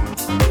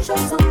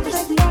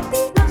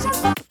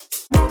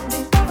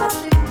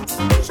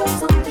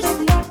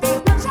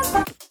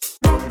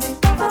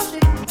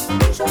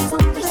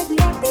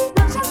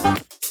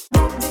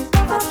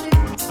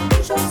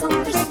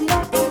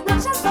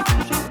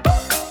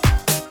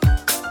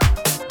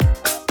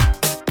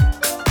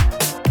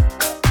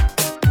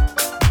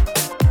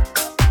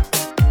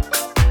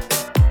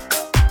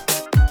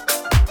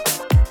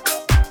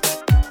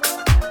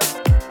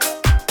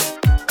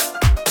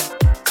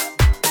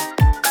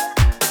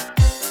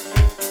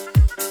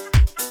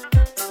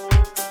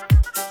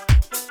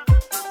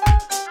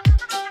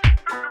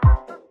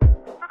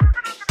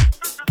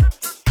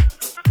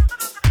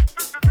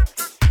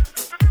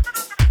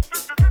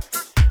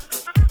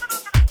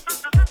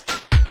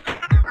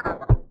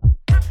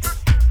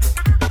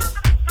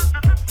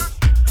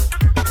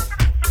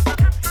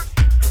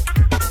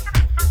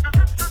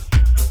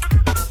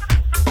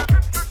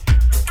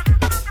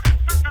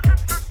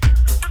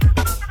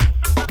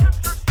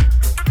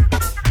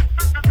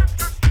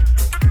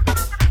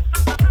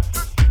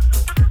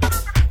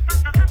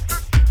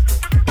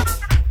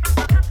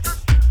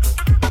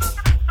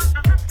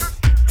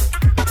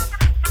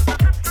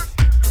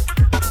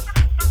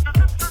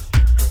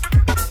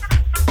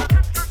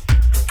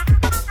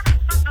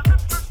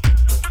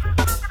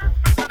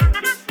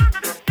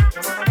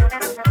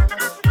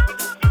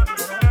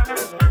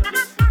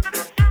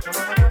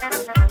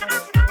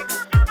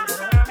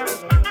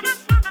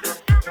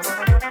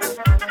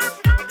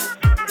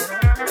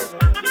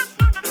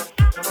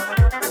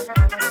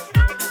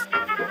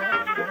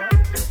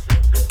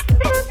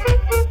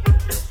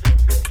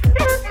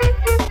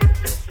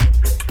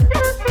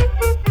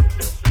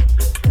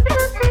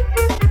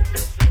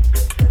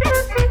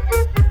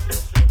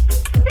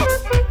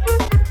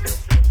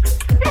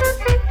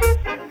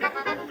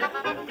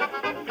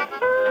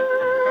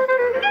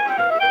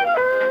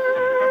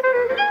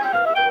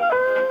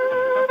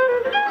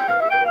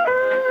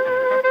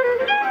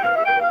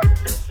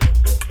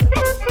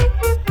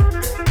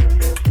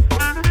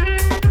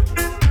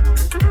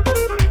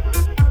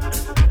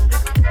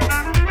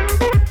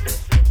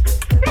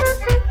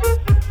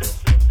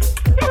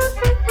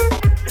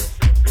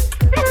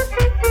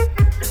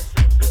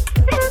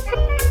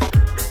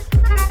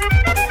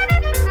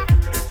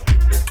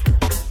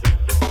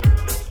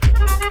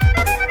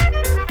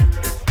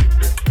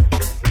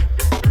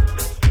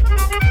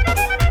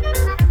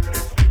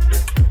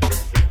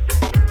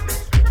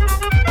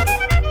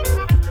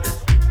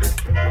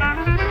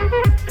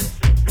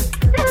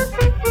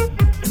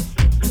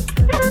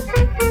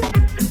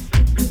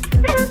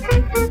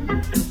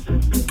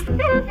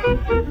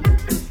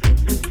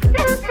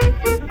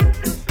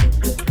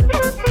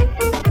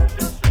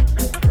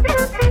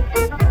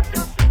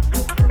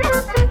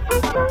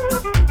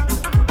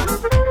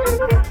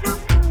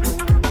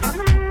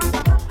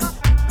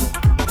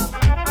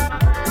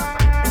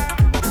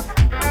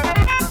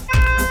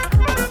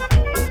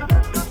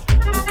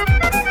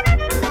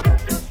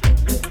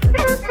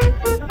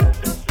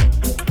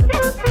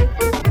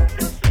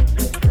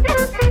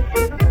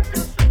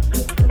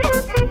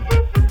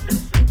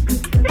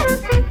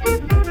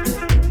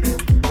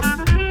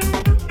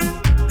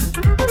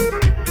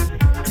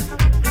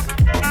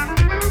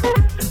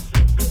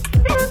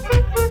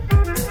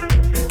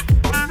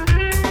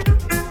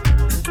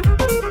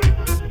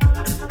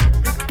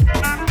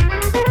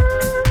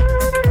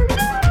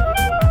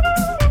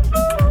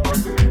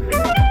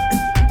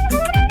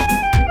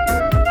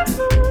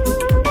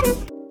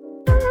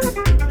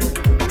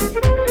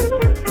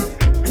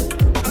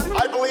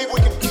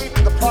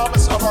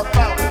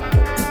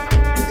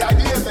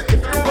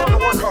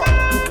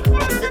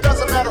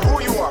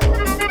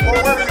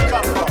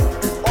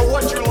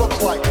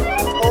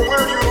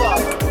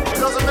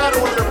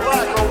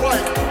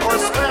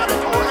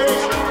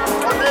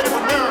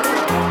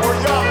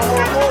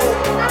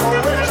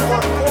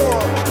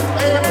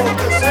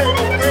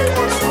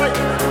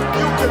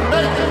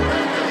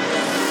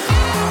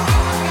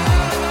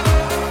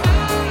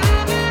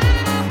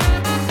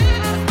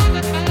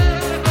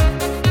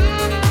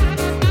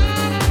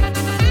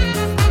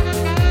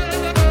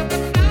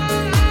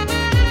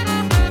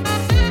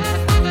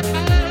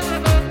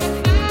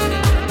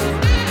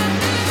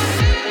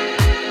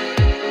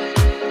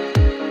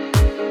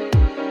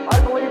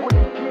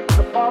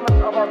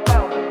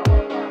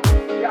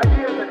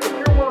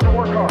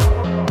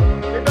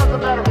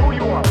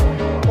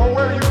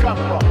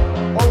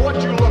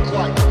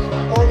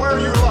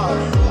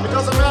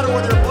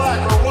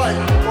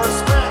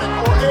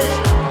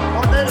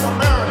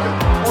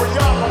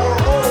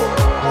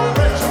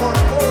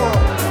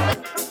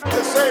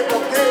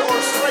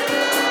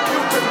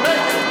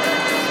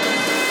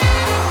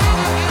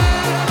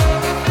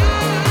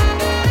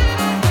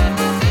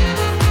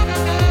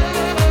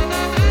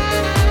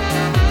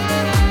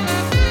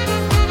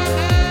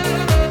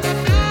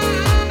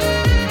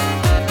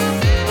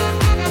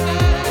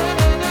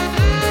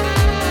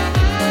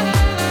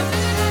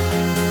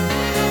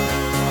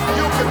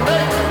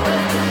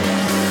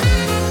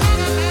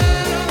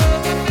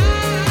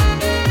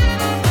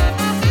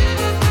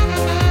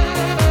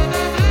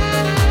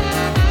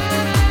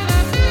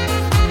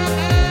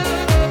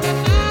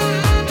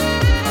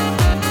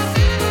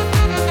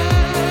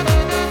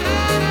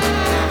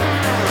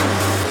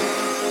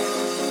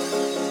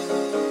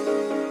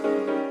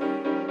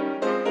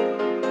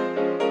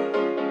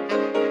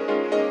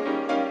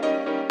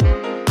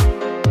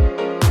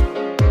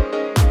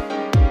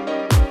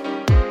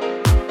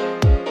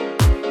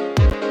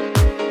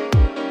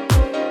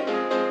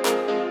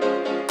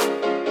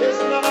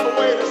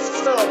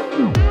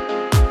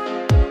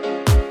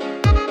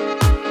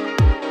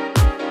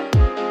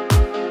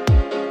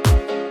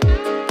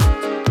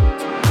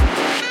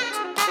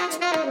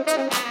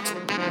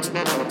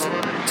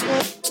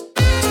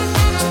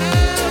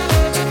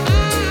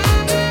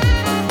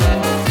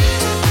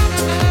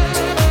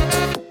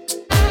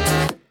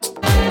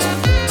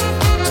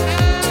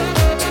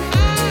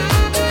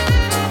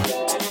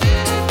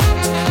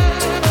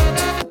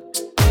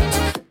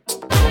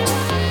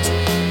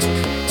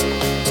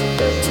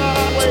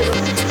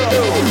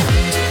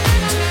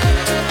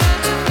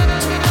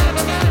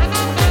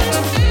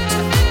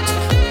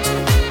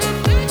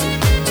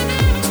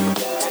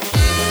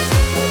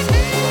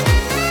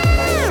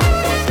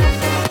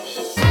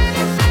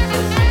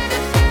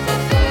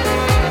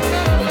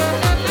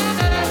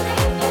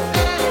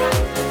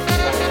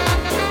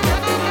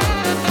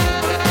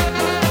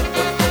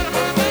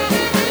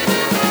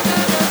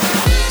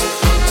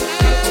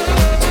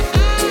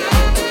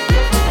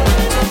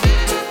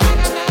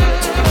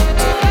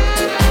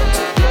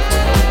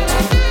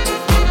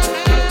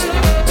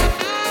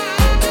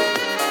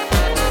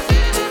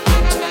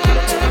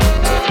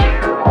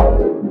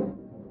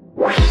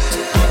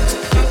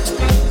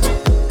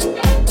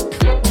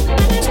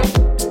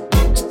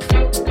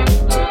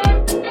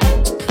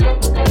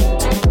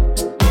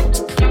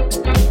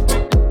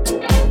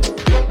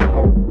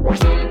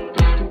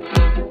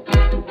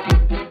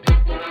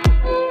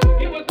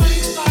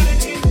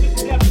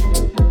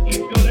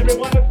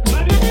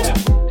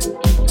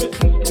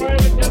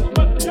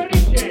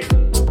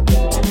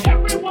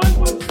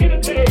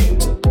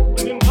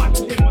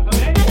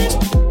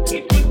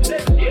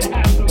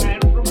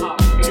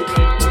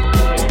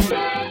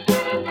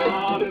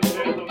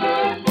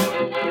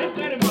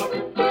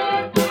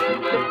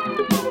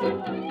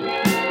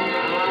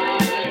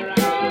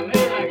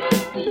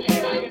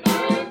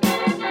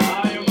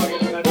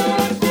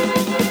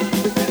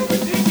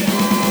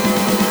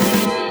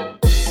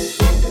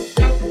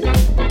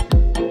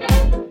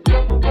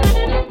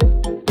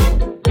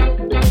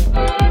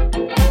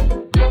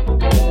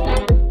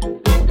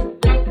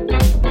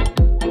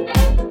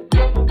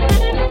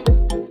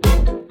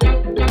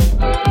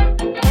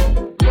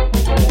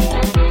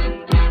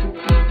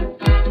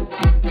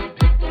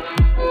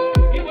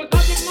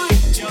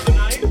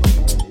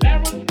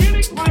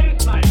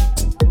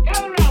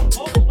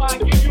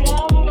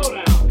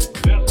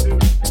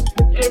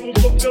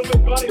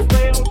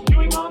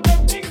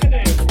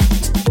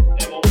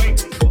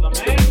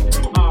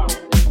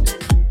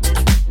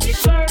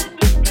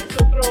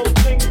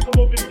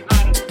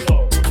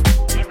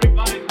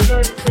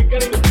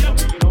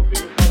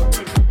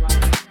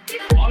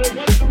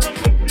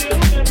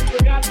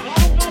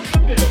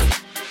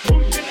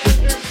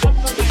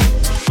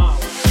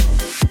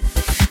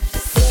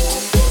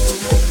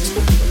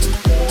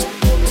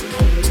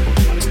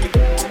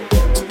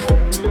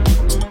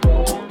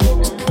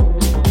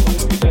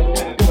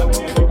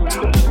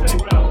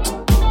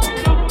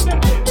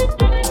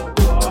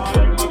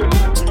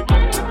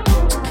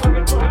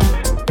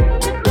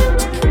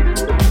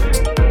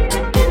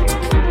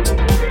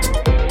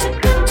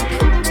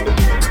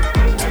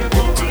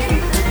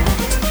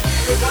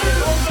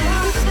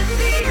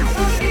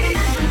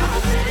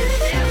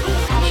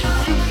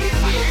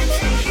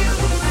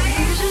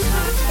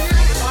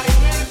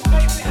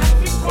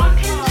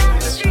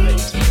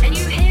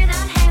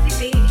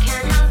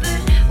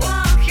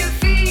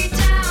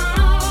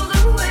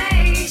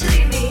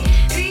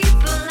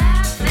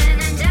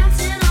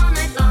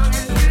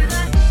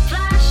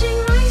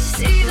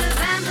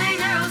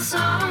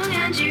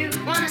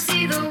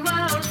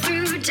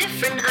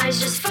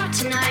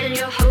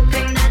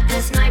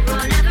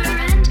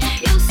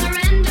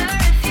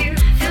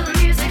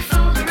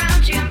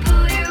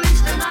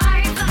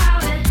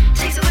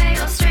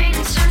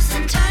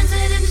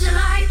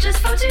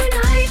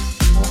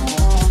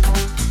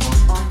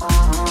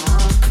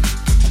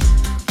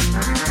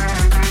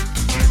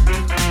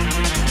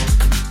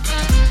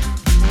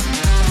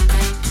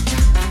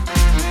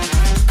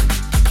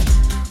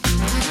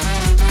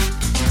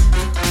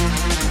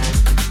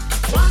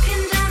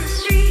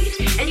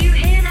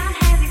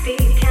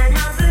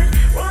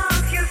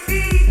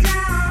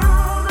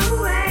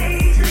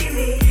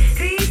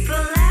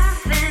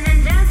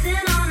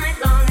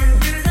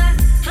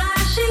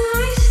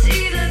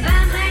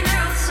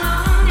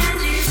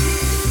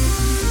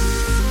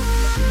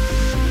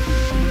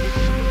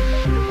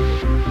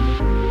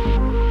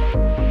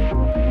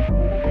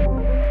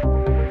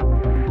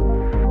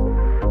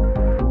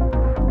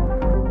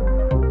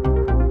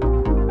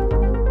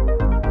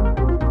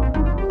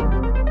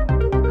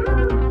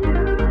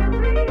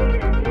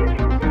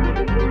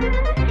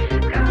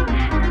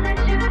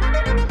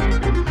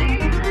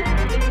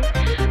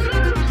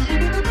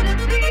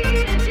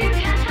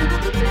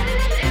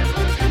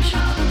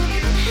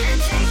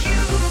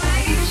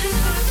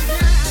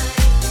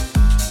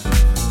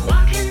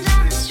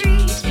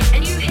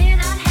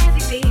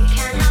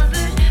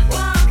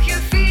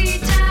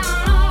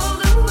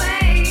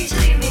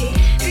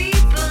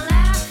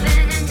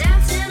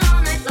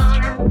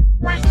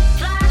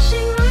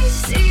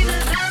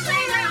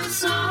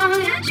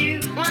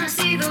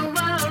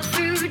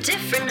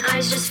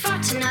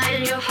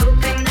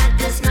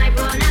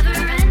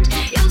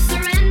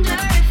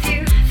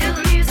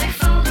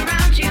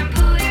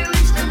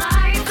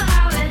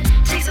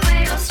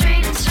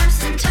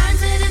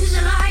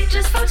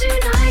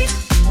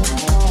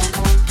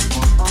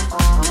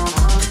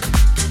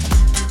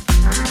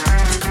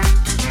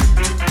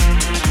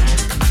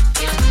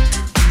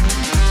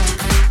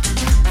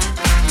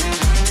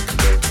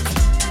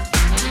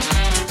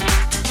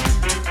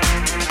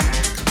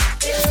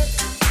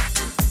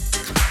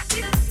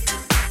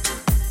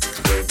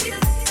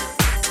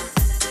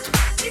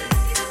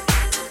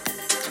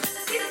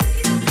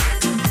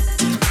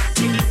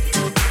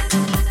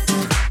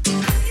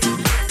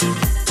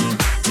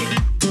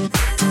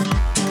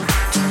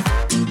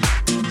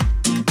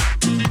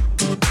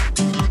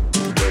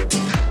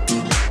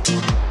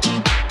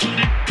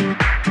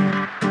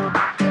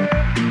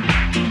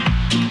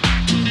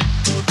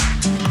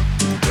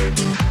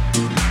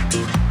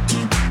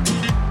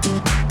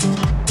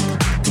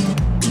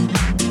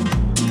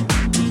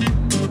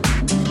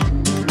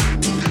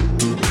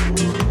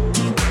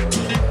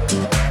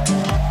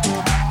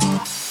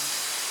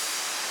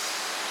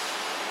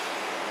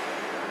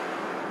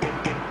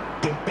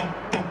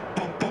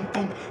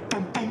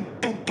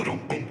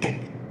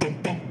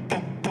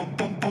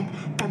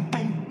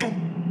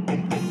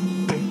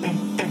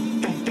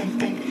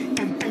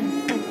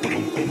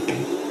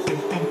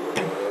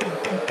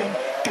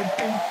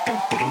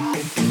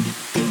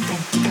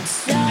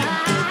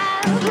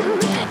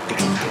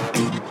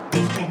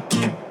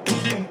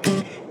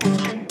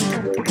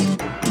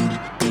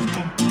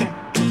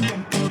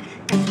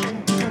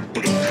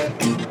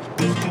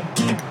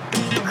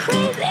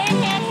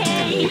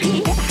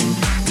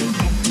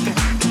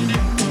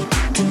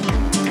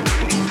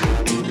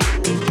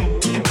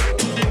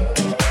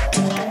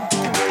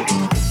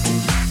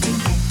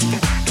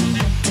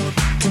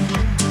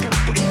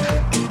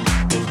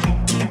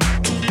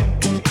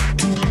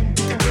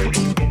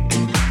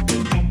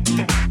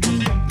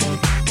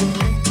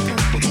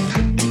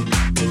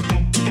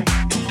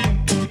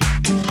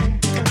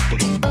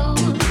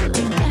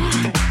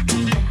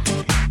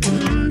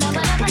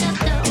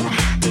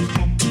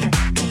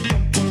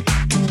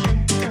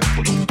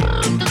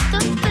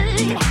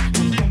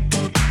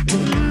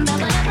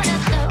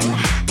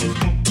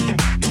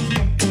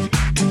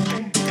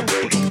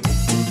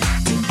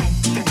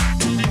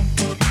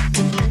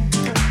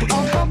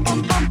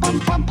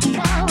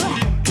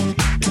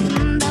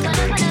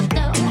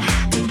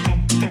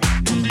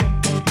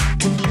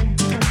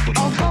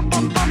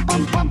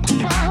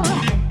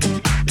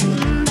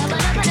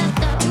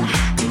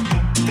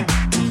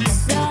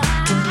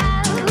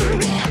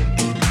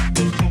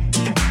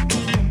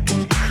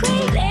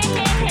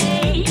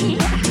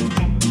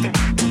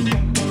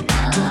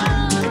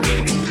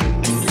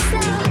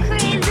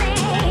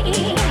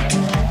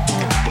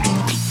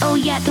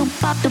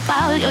 pop the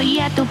ball, oh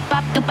yeah, to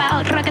pop the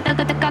ball,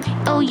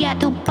 oh yeah,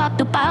 to pop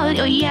the ball,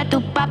 oh yeah,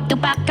 to pop the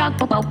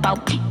ball,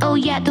 oh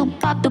yeah, to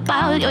pop the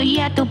ball, oh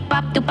yeah, to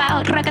pop the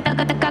ball,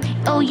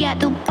 oh yeah,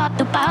 to pop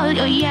the ball,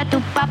 oh yeah, to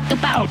pop the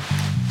ball.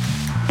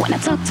 When I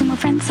talk to my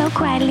friends so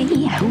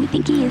quietly, who you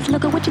think he is?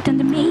 Look at what you done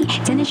to me.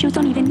 Tennis shoes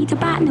don't even need to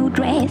buy a new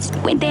dress.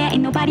 When there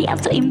ain't nobody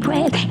else to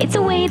impress. It's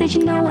a way that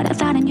you know what I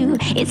thought I knew.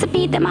 It's a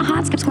beat that my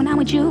heart skips when I'm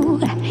with you.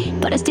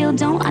 But I still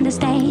don't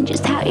understand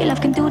just how your love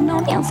can do it, no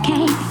one else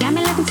can. Got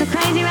me looking so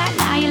crazy right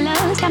now, your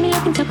love's got me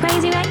looking so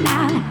crazy right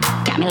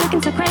now. Got me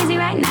looking so crazy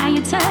right now,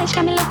 your touch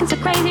got me looking so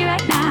crazy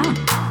right now.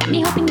 Got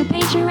me hoping you're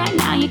patient right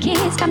now, your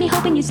kiss got me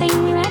hoping you save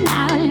me right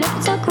now.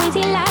 Looking so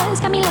crazy love's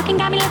got me looking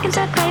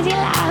so crazy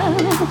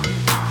love.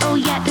 Oh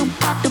yeah, to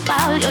pop the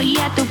ball, oh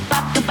yeah, to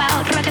pop the ball,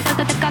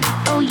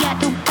 oh yeah,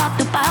 to pop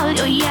the ball,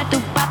 oh yeah, to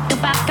pop the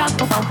ball,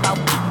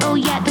 oh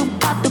yeah, to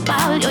pop the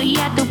ball, oh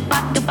yeah, to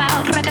pop the ball,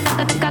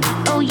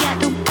 oh yeah,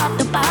 to pop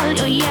the ball,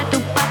 oh yeah, to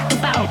pop the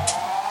ball.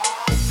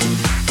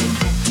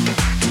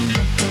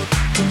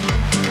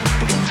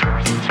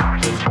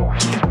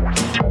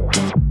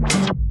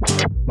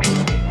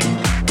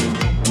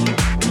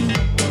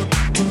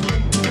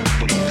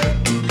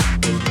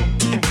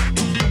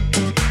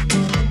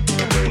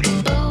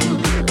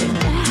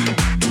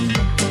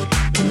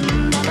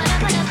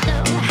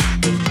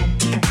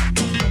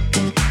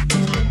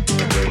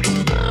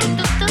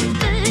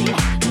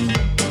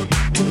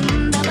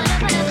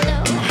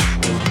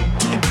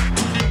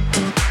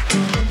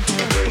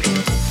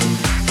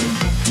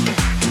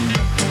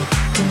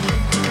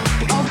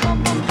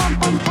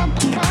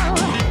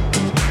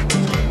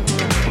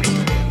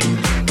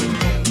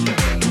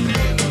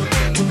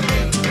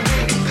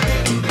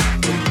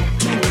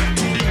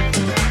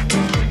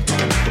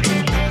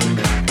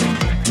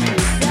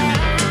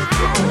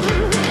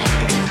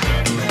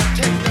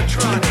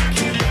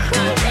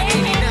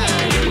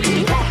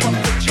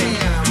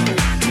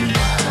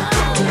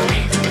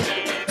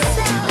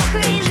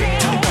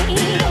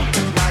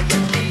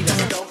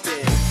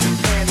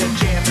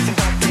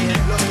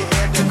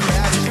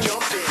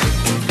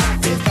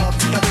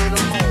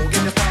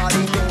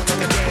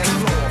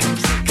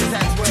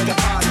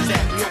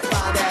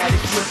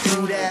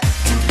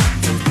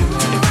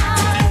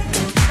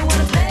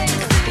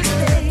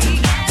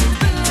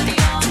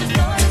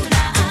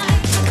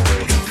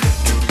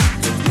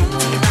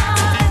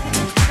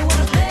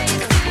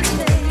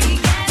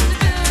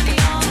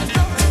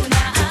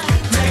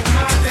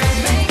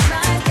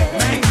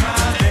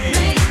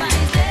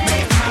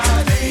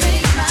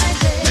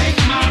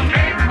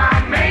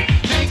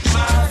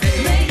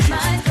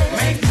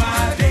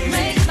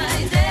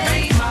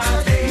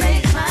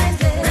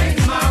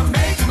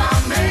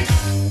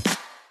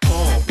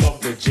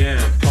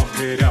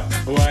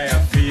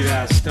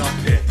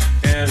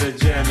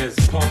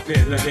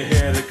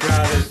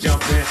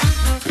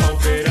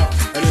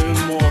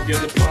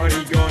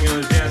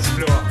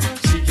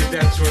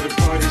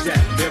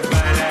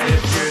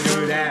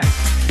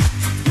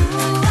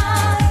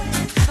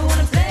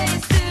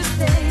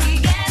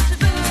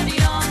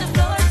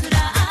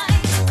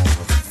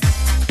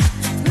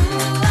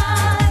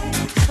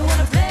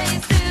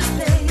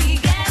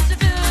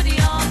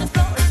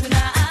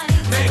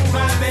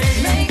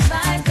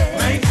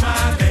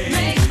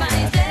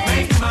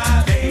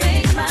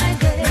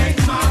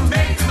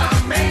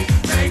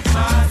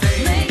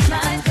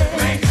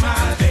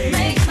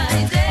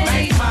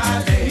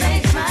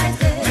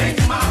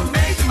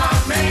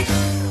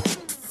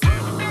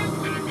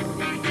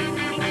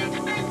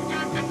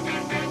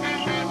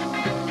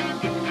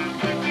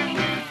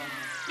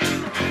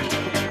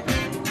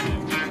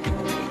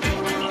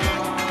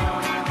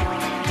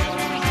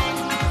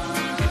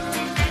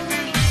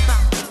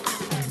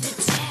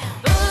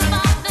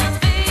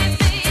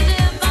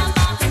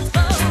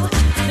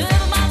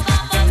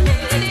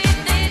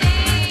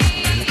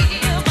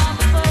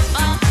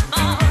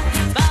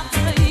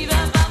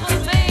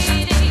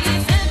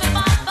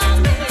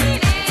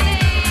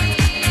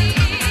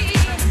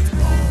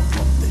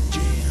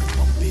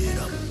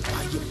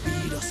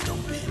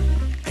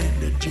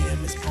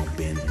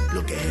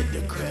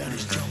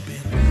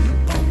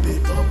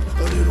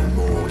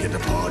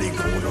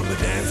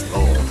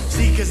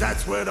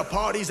 That's where the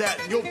party's at,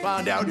 and you'll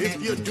find out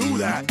if you do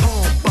that.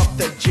 Pump up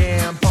the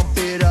jam, pump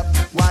it up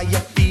while your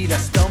feet are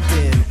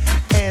stumping.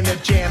 And the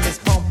jam is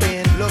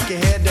pumping, look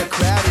ahead, the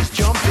crowd is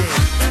jumping.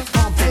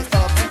 Pump it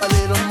up a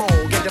little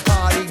more, get the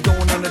party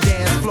going on the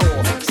dance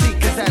floor. See,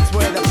 'cause that's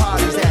where the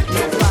party's at, and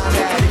you'll find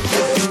out if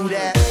you do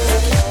that.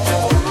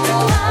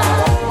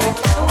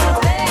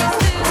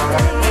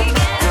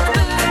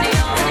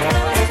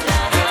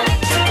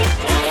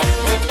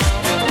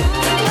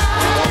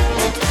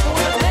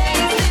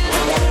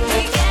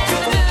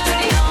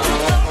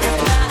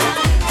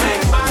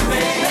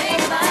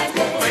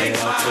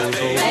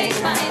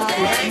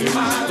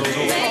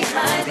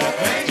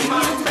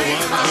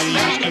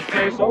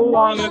 So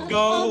long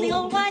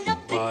ago, what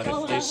if they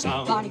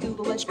sound. Barney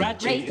Google was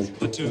Scratchy, great.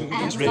 the tunes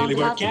And really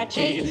were songs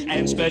catchy, about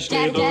and especially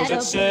Daddy those Dad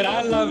that said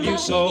I love you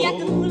so.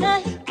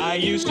 Yakula, I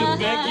used to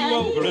beg you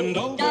over and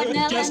over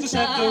just to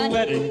set the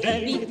wedding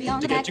day,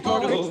 to get you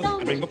portable,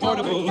 and bring a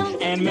portable,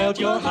 and melt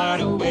your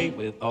heart away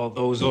with all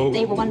those old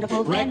They were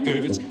wonderful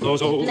records,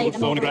 those old Play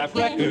them phonograph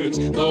over again. records,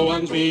 the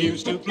ones we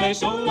used to play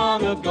so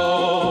long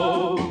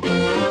ago.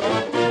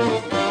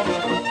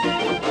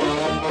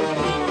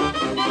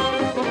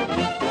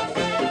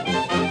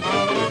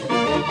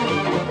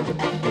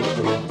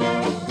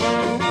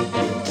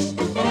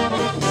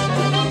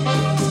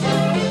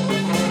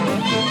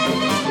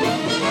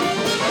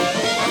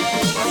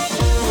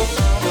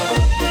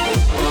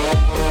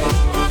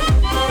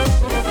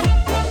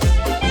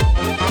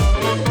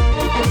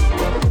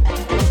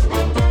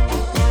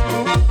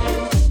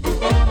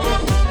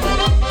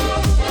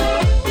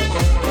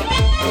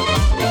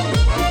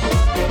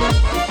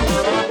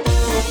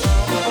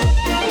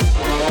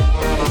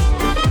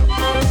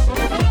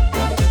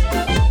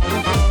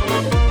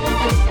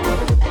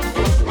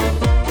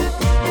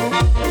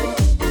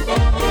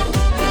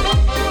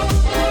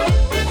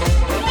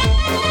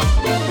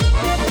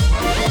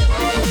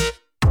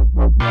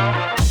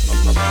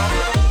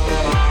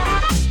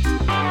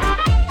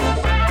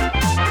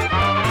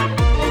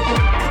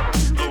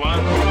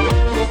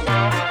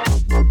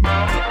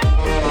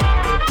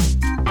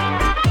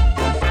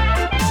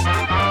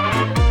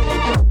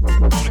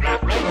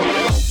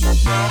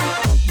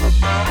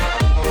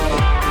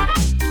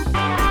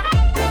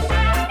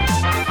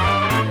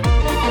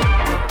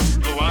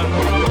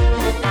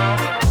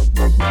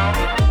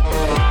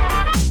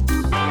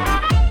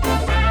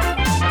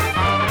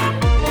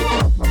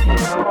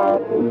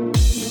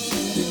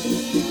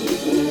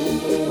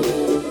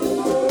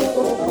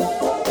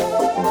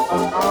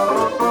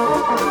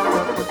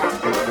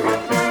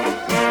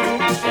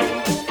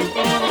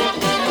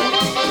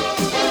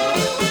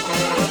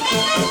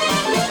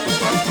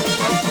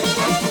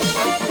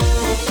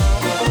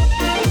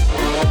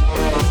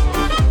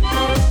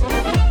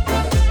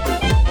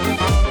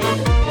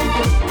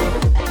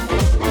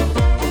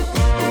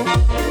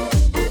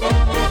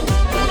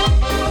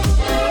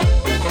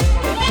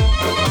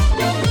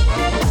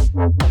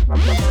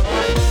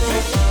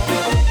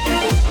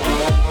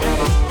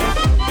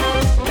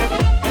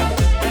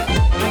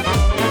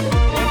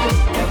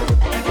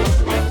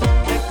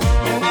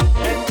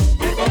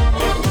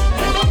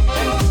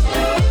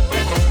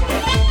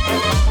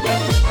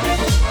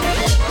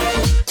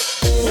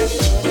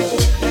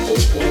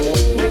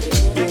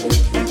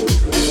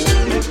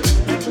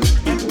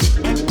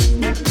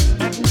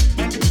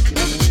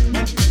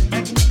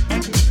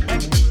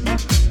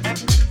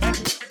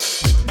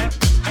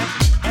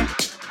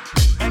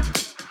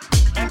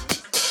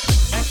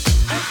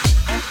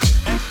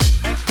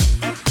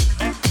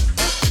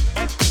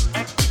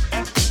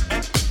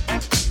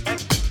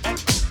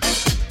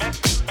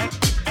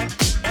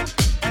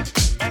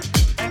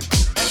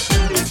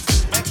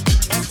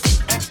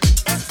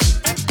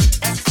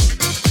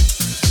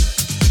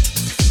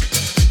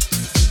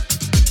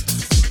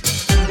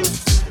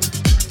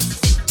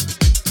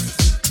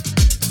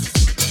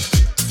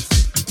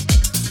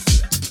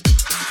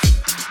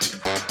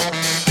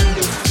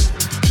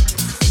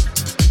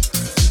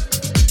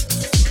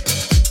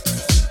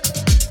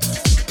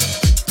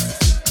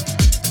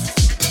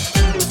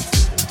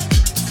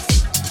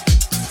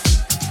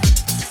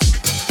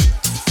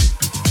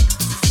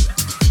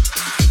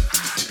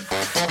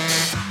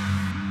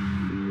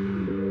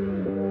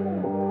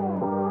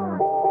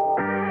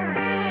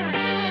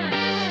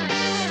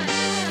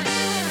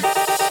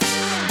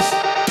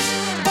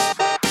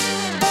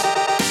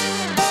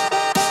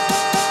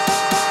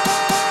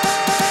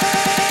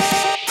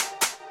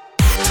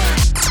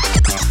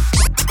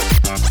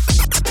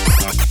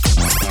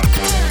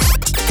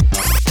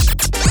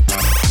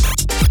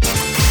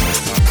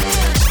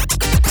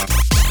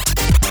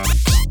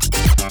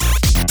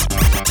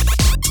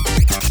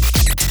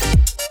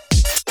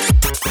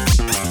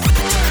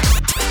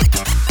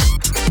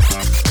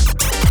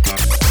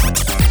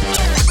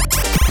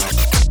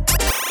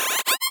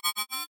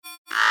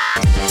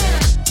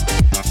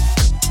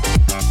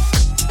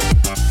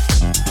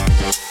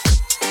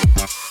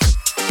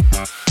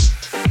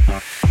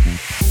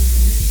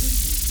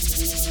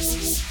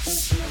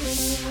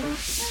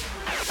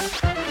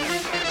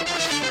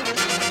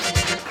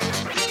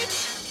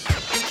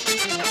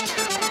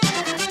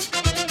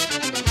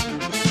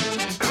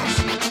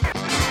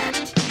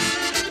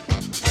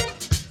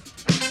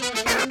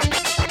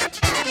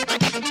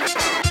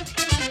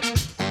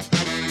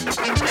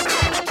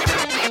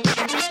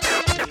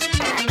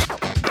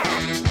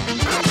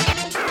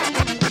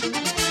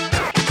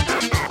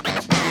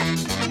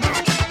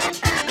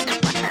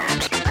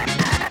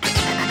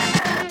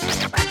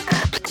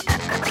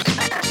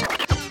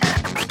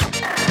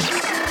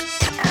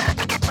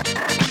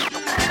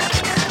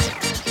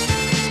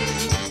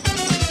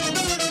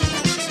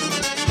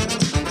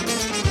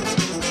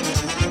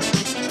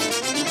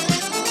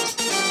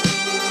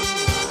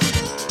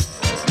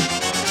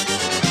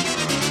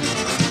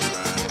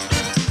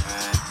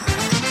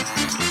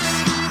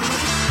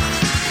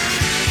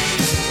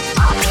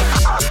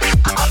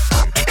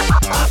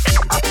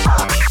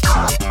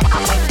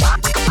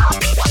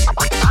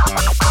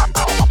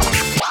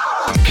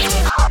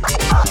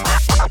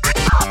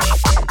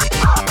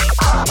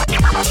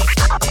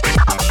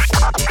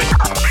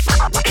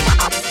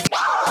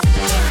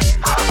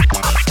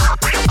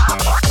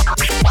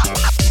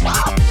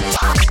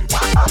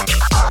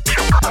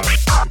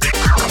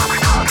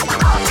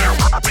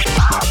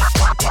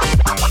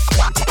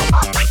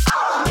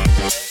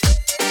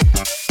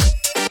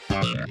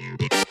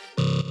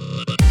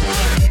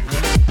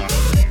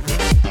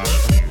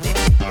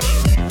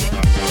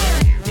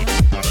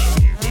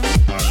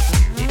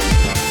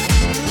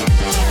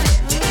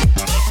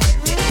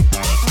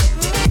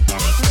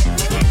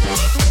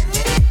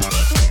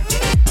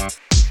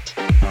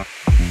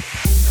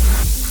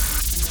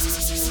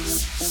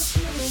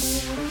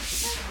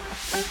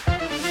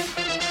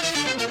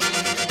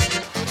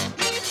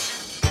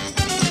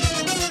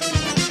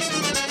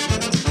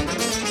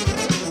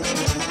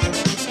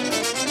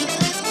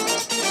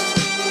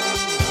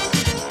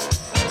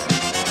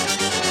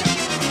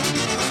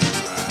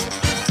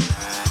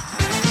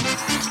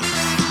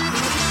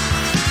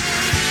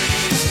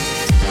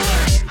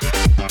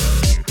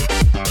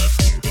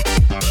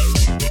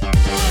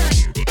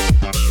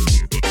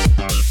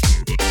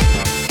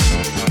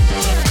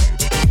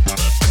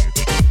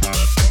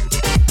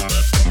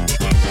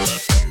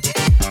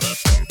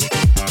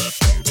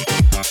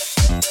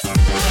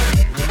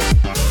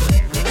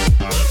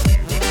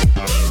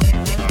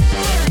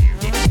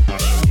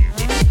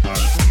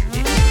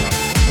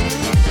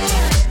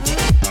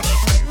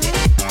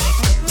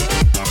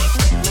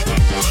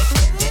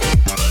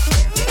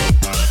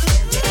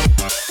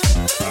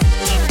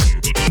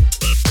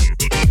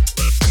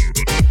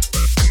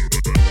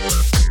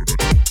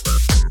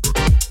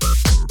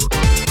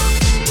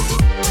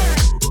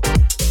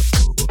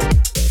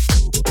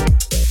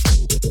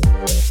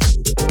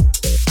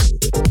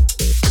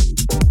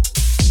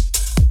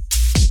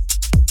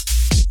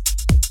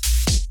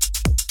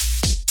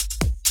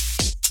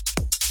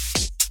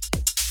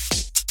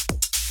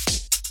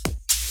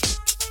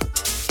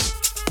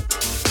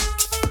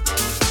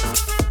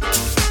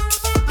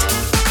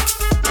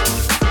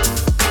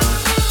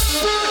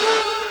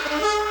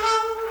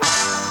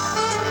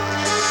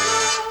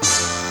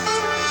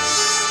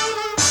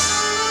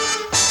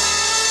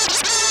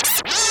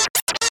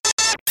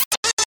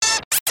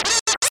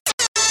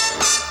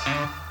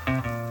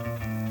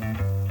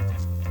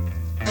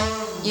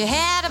 You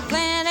had a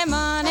plenty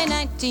money,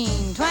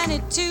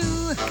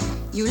 1922.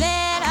 You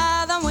let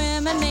other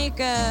women make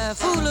a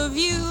fool of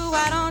you.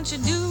 Why don't you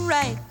do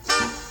right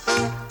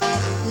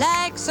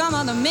like some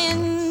other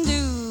men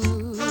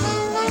do?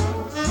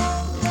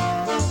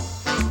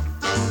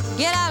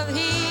 Get out of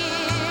here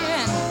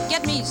and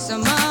get me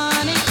some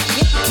money.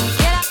 Get out,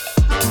 get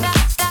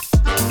out,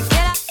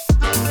 get out,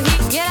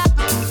 get out,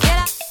 get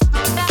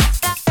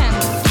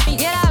out,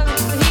 get out,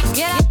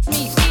 get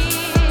me,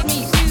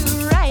 me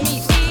do right,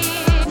 me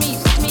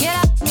get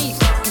out, me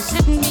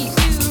sitting me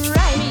do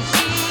right,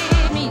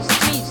 me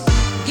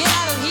get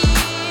out of here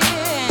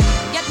and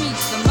get me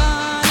some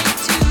money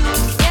too.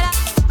 Get out,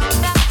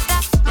 get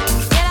out,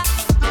 get out,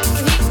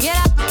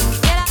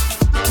 get out,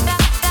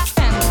 get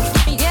out,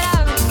 get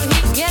out,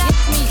 get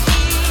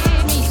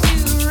me do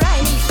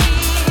right,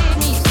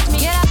 me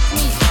get out,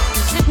 me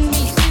sitting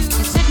me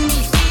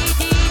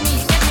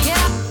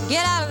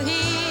get out of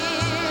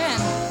here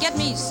and get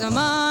me some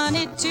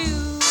money too.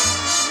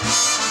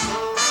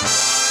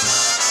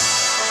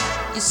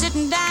 You're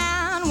sitting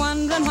down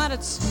wondering what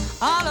it's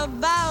all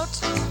about.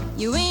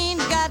 You ain't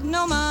got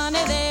no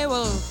money, they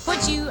will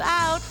put you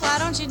out. Why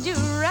don't you do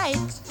right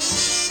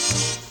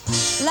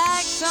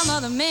like some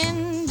other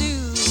men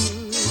do?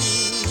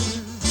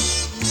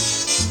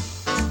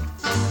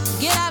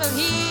 Get out of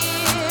here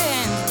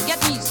and get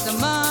me some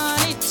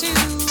money too.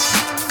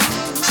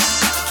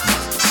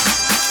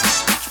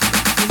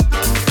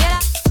 Get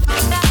out, get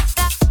out,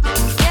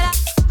 get out,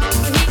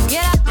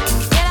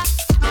 get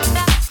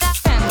out, get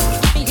out,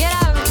 get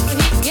out,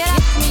 get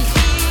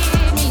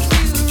me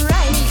do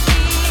right,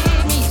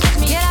 me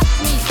get out,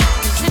 me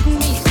sitting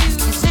me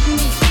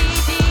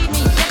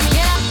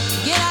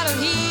get out of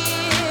here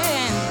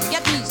and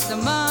get me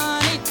some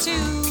money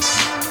too.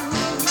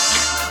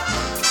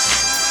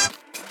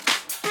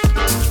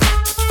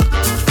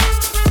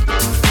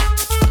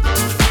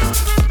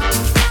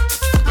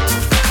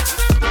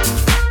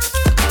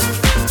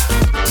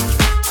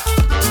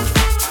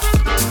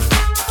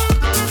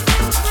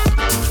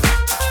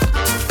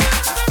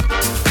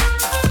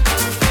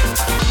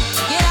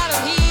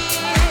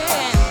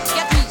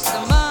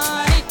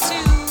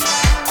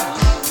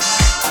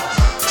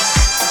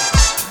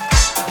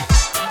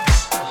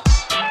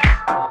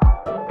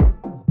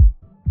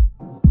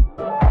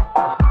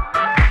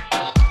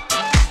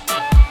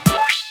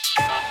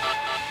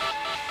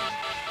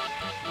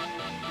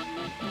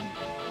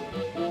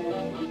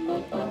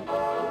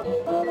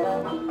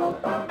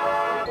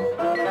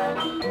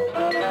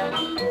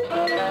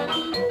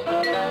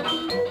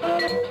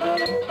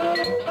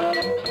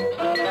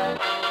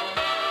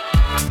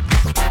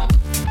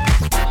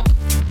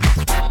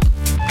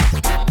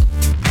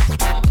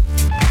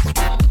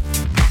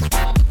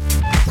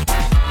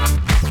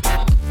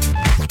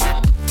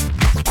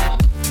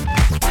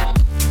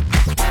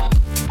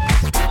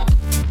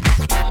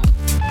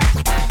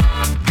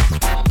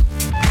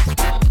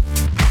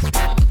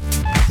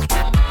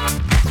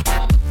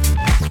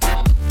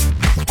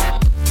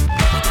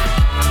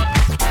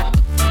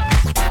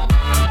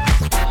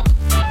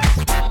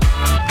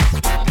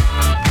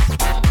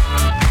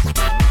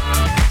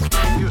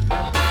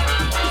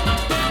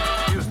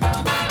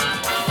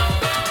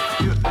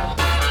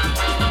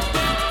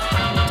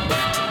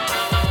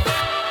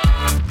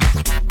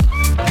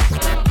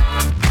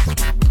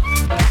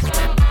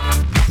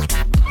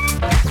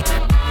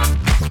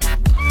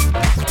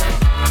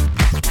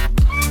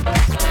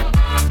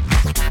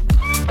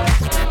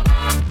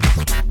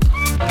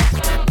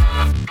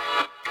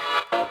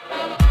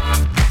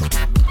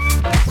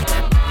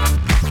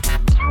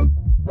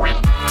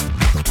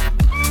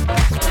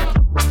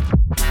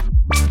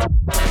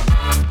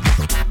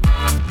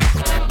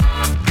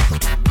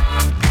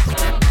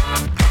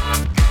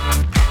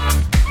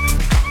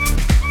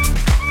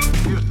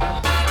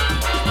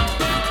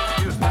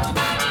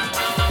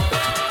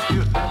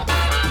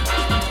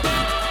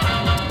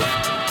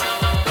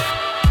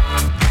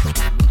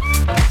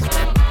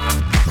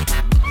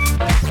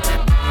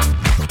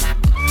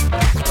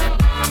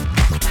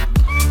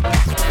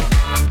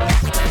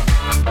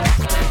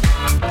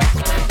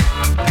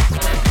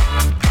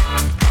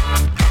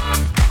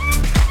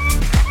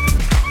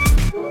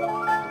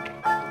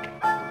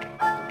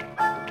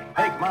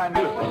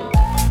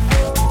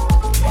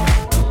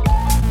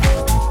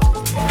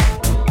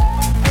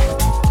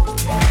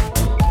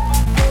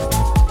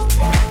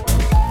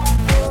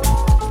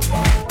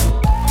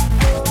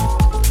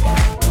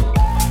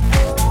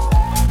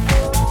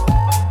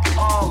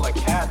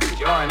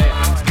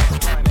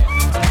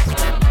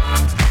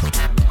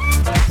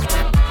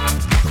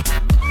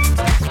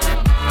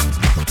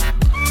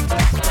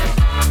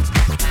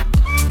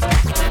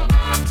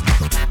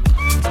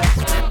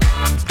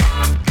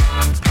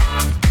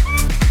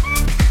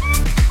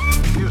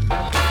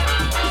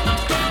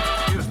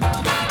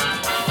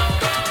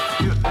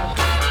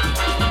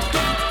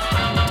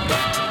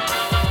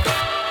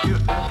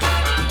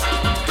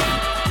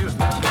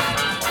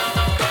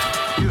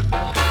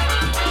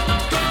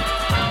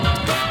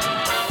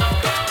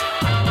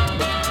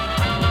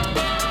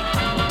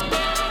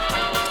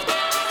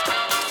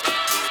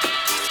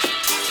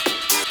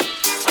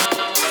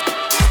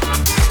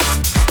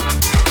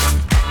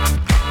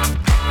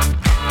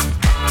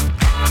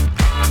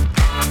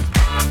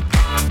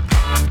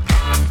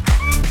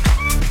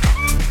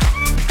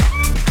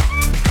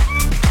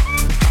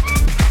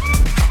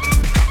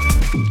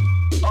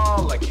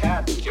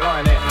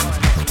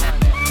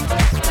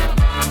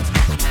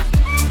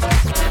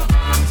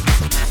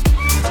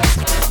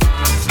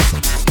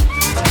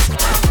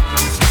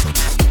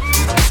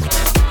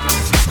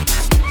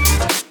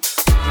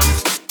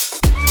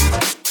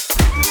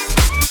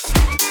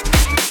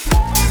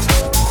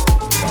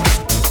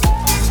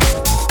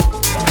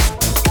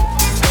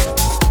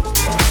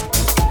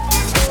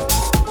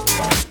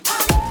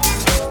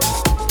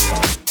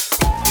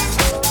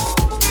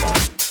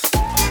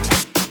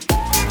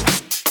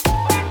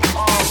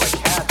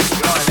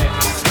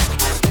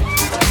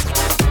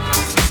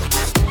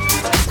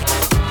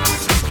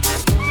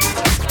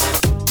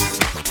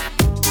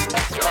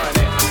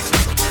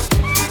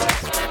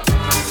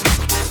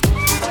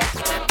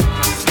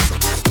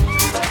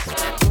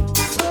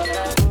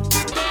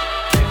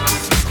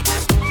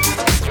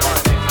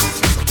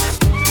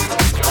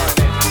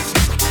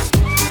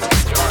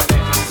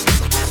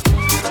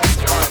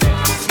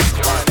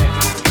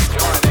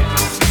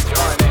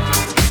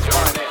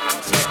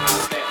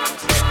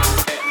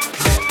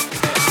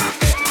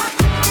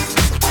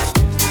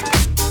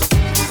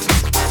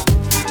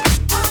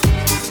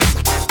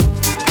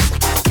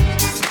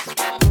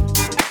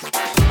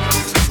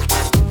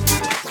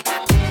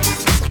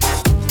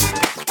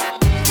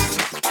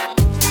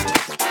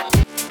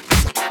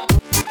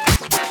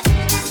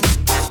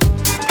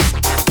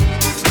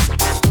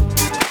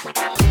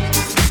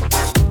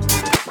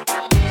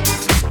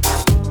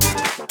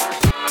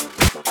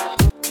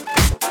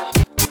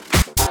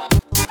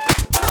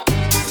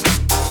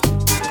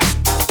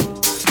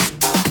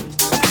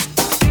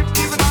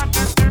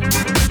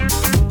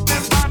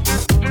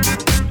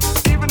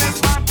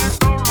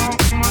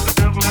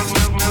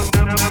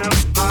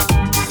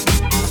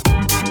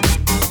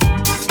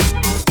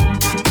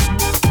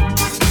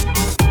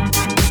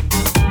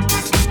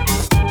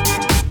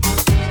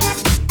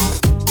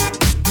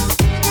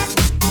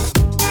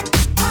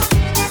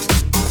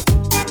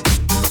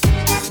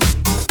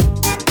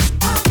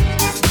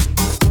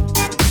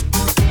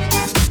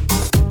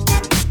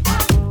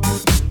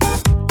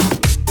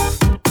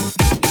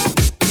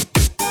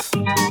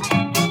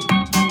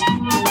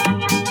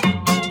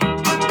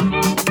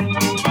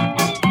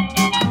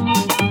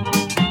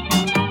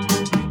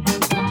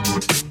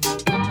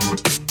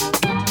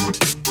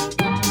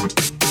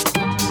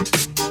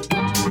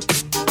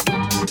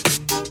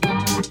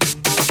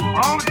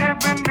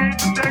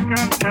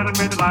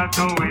 life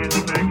go in a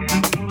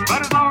second.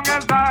 But as long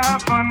as I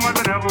have fun with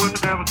the devil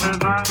says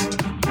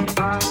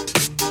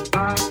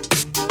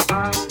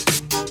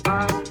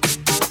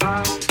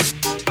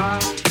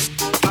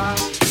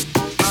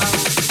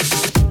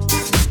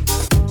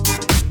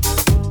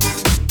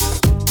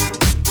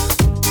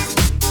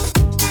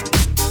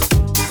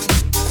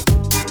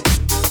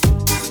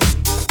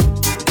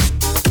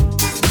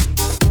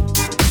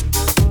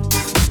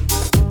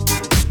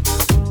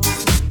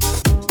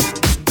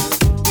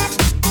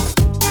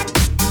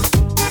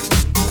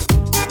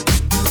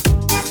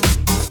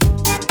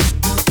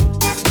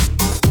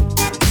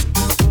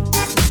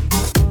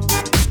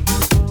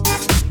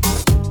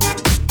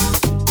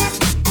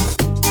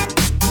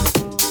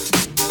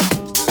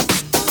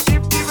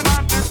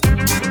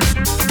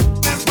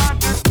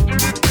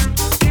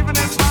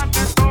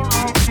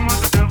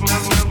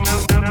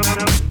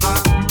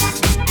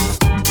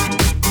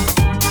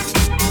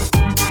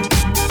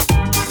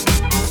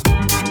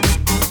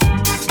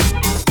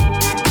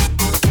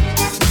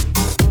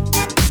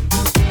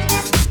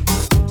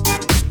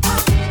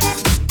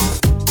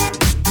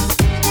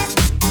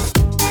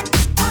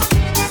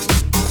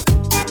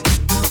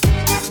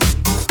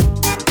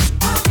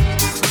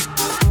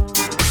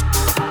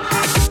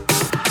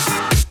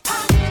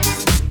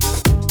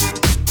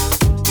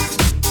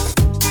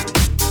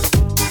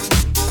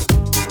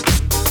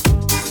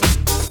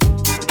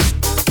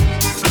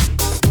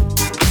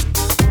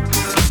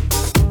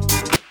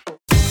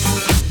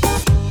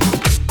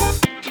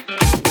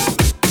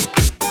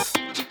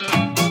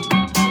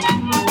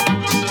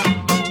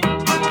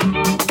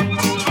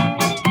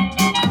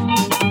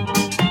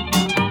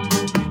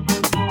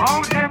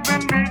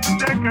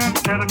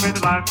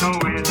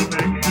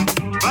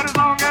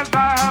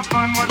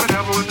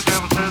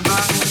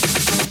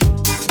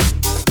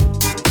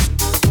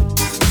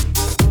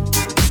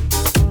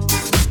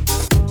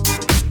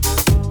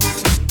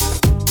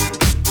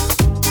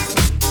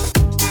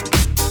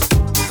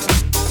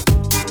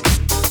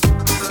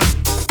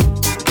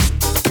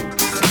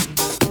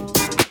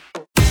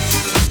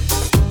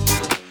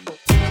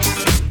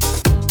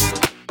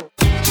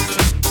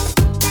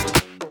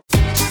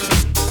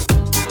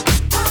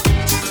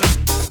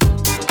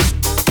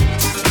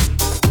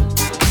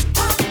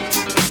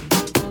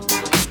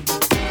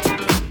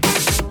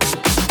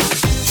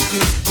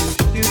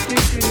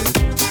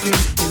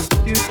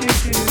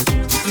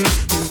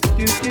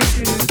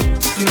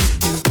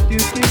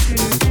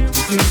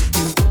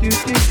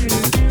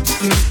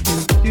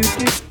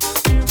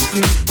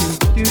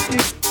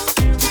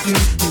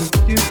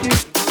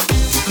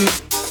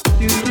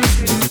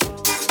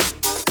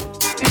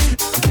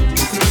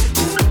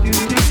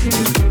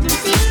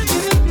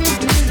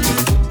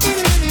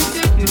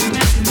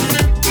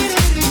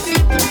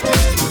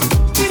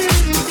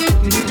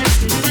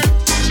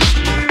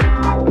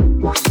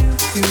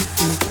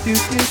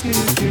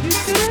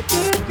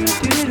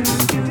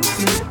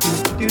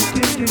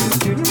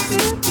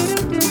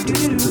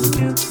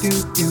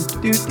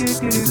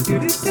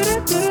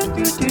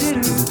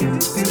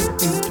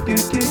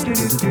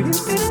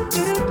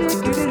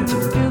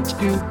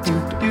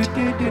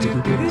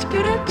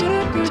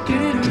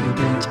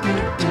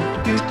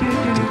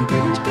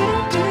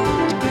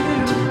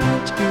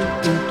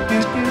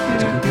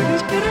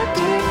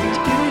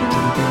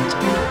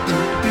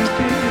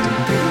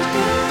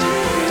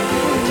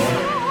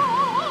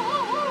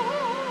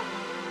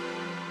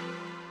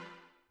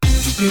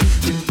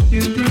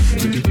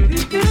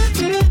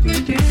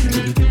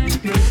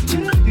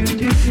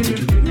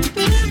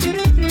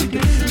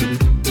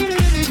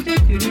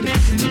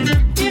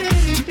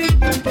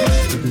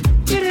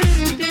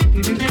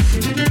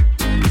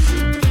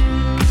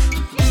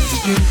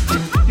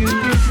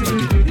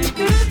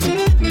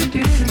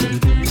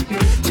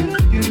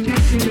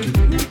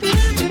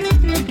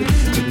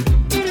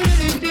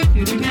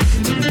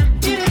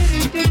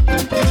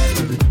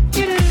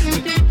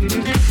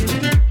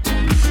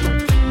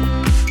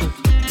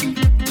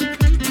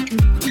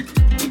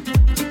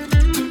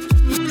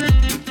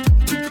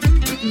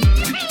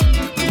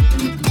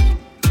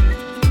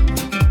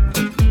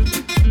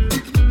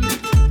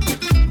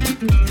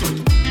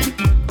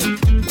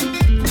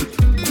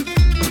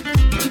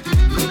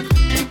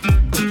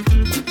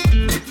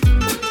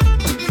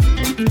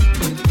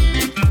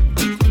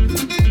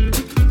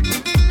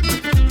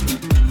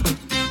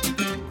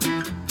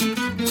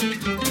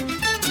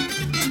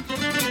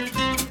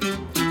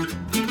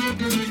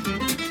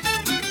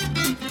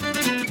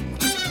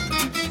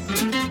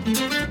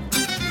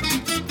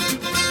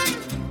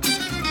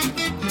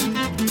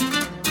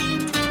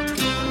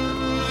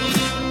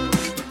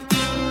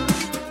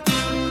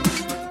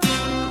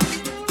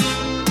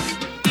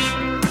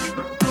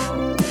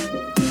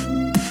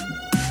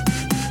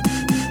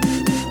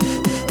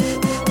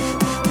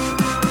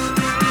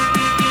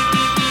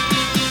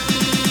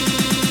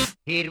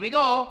Here we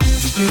go.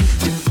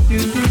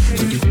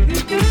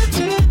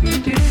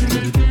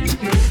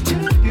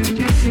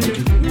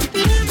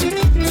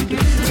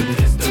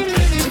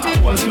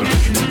 I was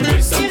working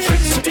with some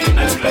tricks in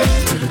a club.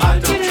 I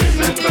don't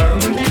remember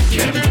who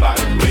came back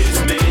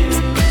with me.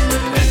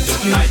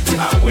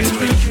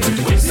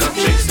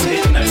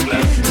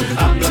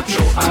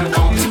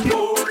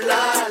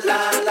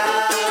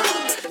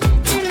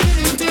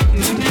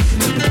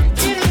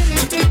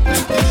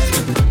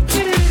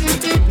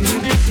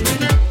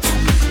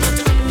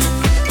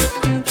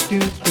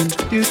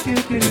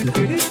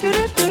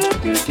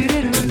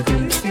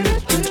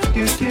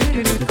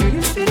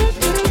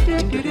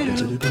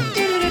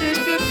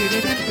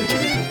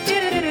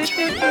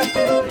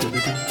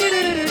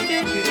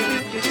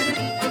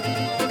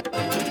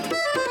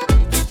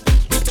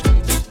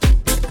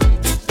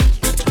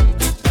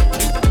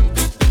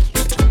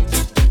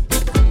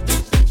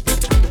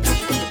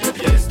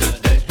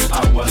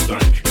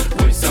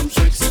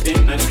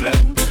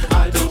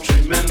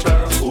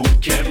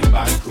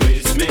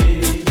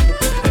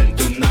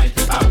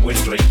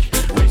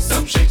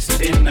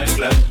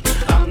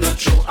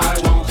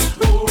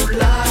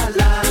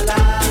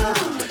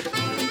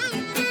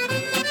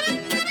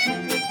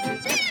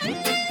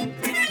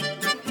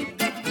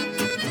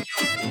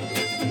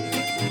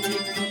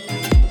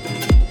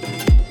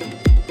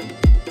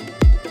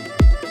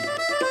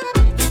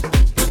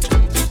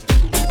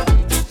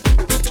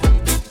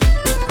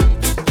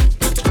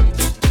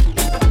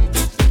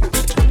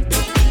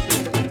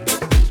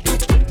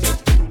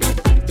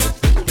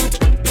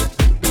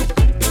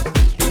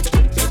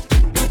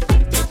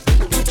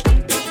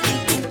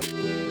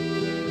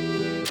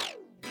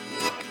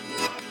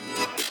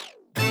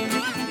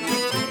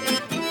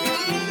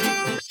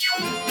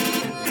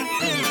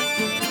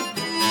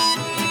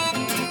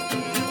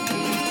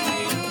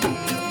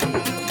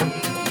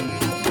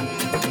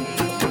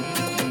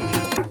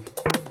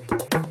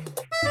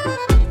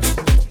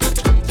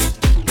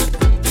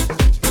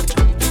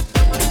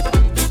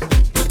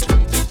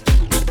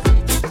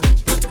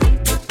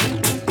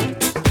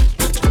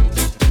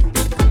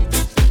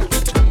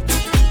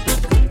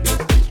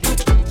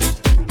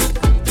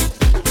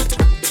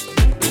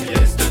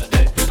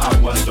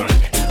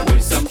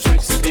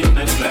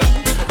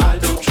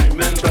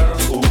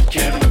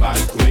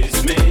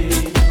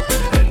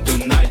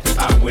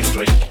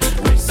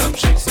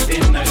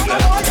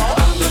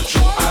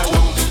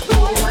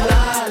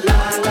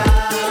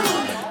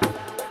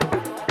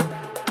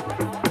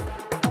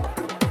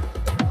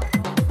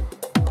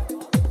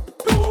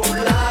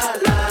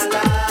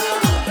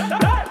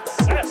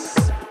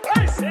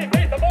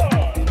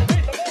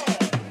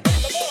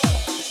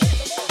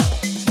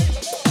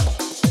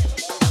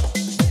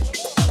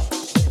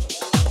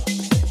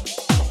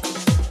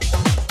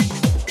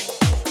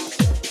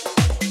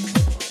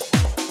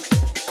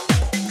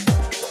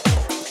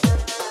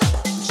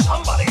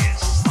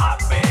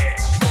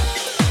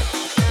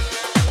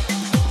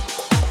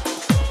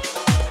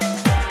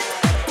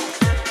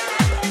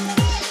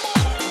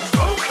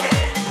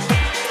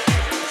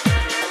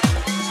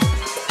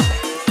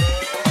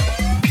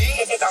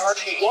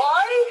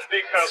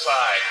 because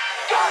I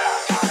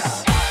gotta.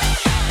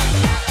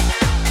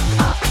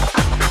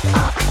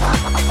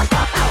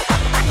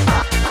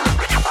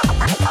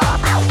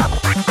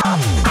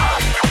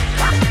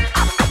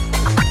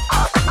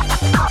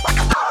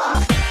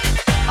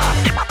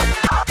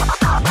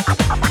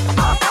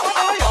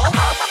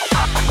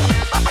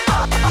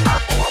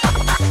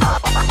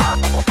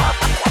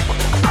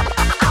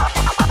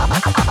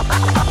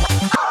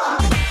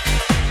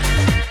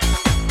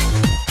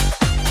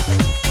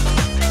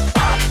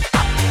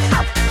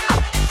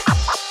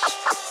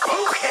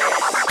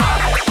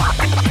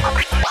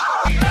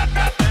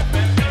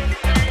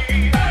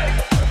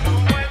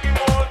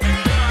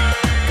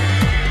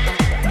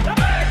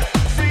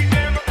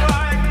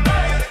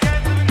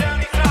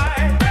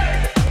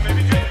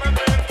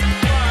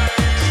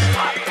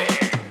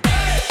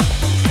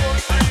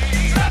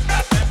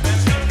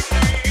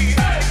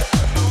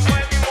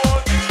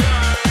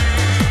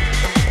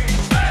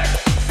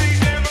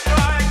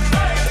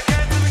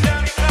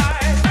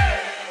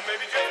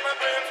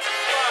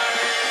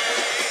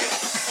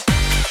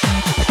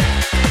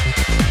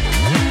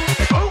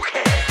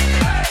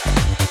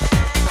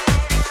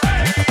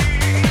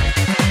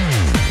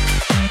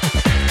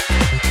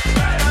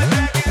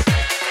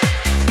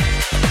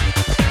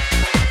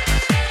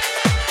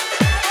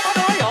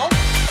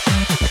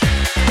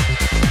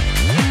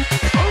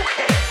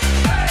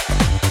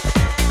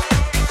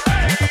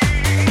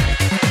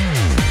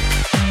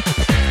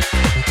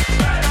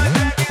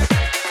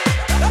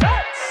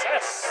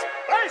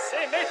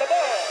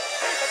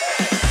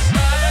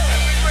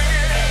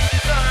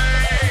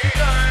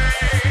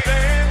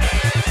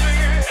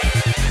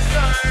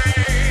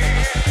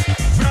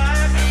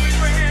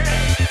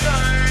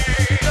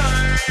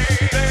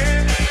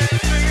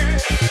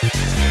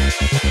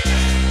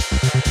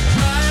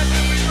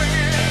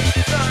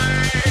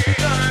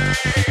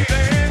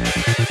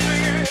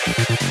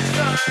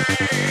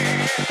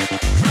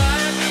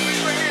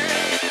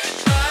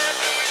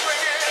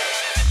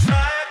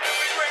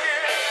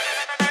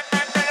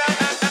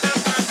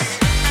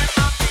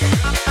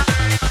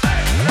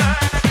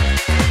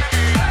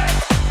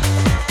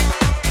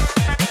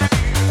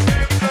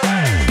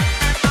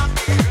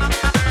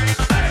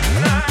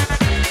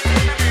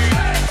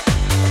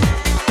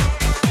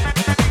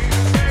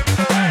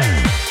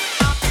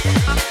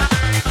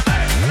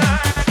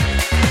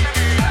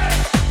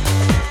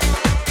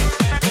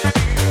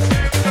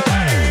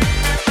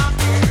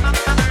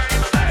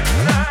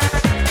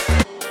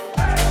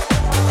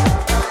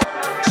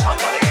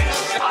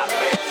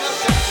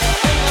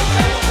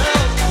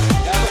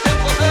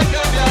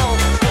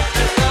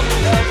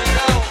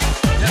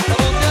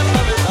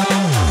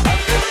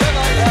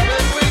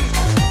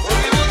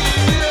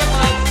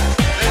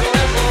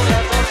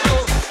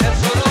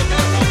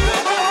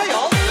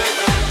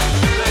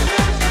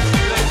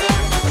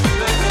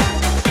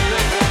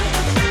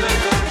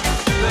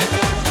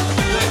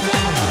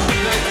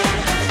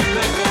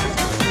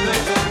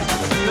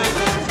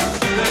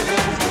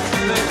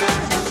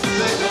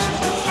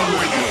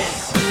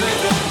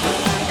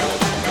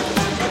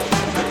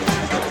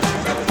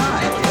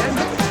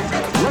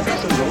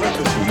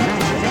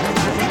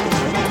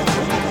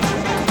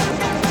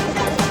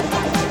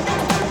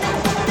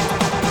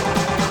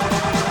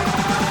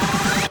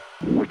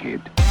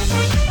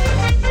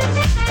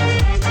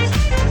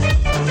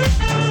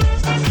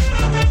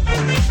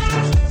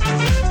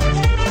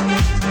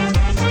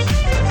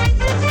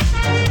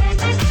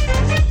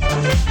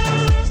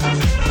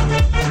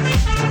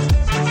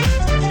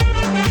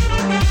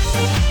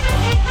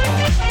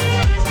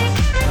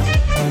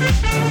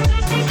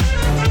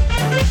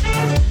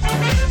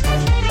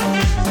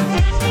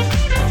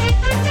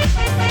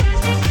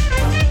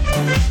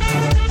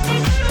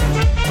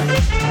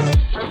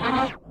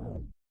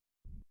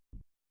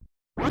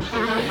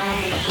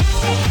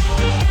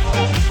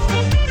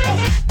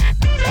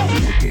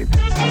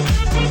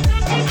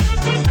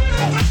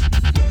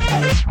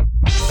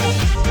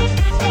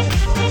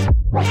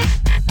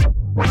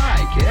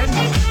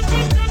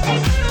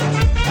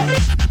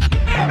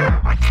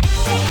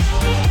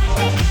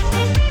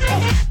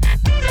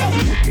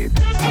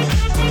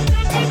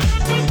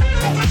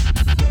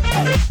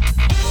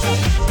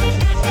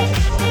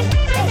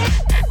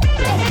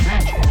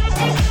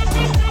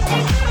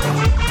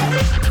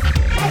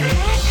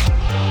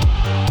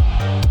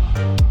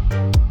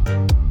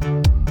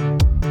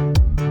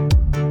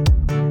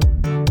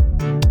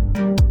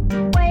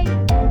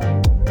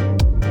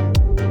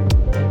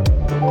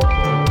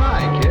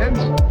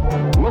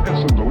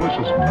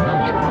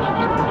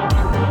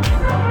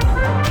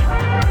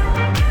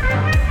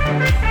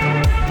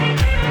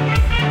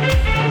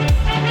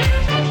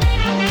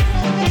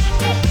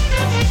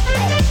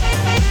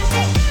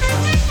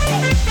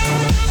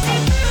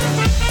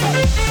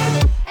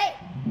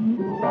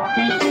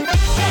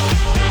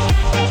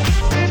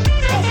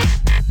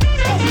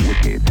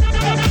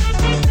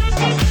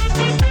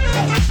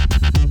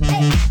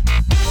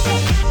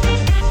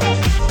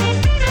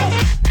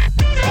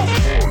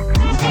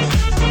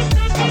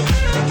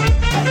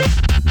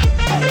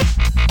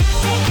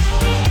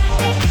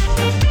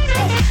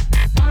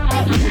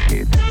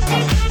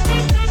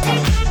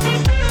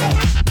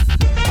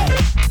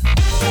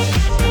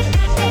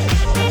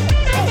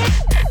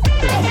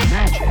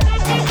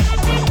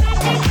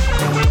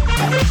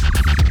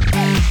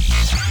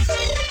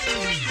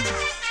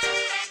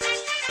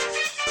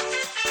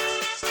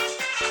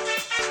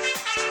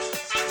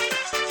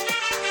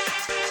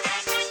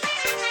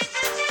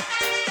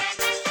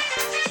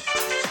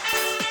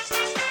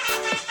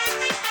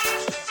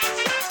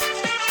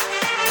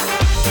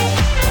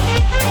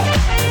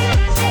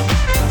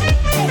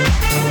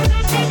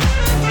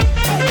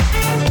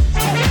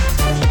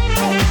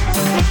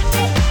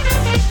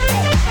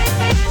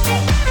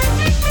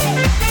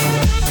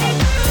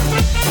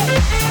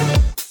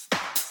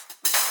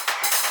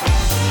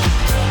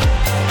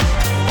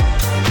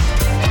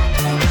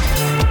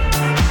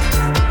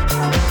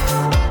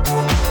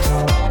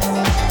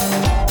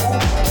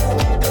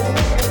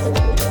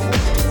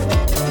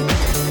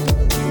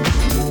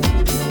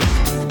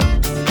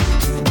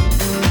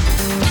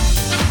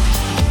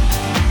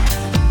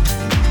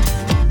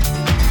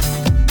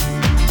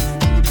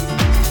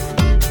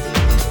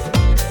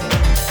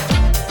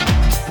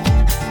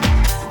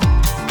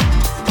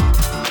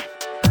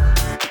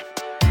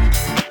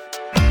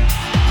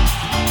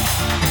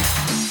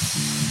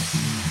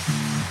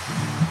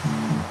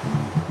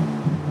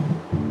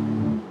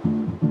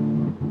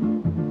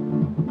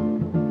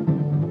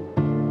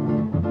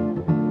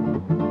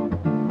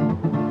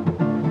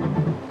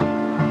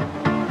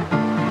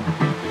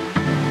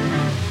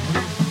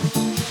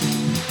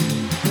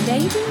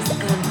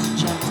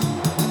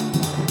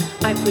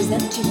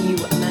 present to you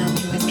a man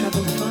who has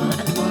travelled far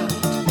and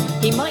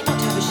wide. He might not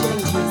have a shilling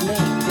to his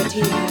name, but he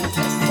has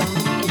a song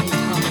in his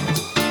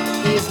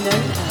heart. He is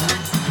known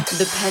as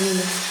the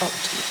Penniless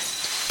Optimist.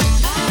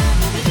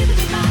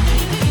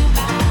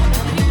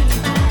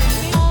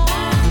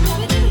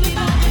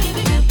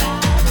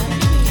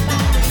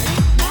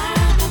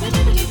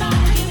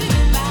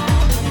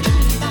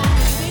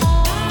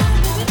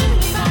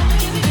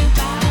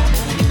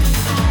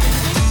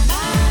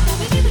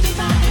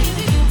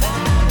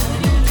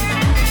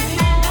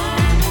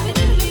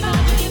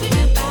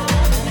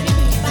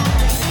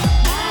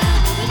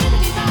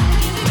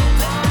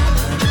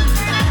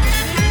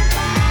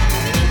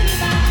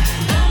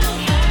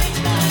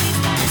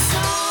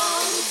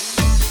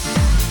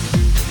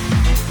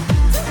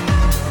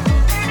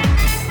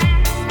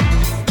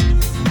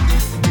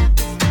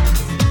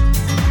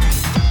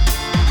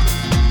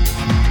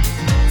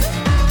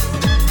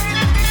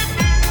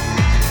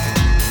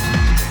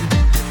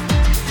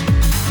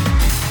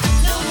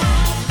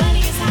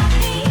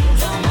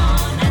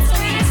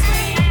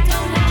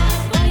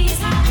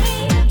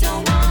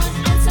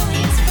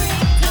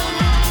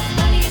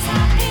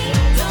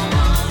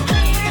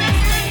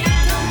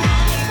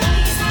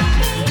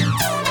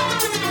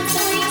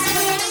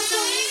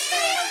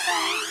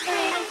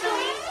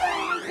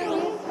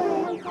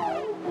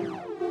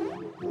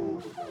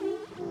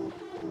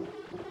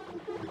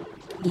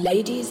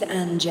 Ladies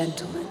and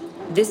gentlemen,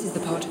 this is the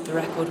part of the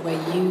record where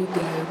you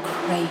go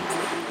crazy.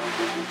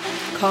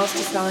 Cast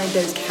aside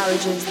those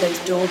carriages, those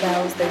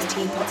doorbells, those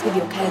teapots with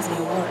your cares and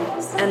your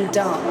worries, and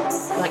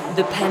dance like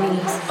the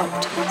penniless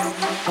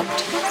optimist,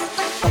 optimist.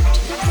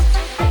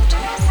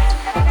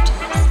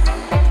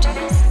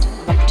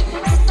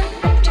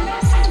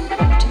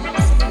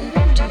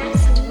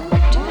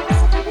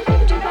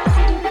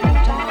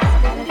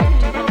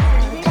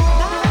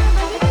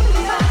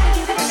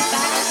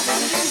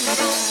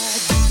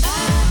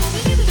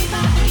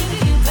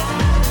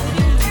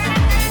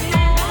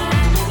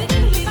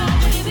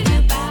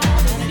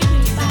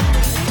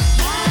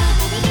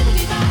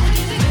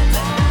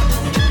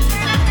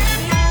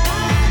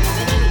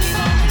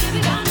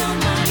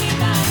 Money.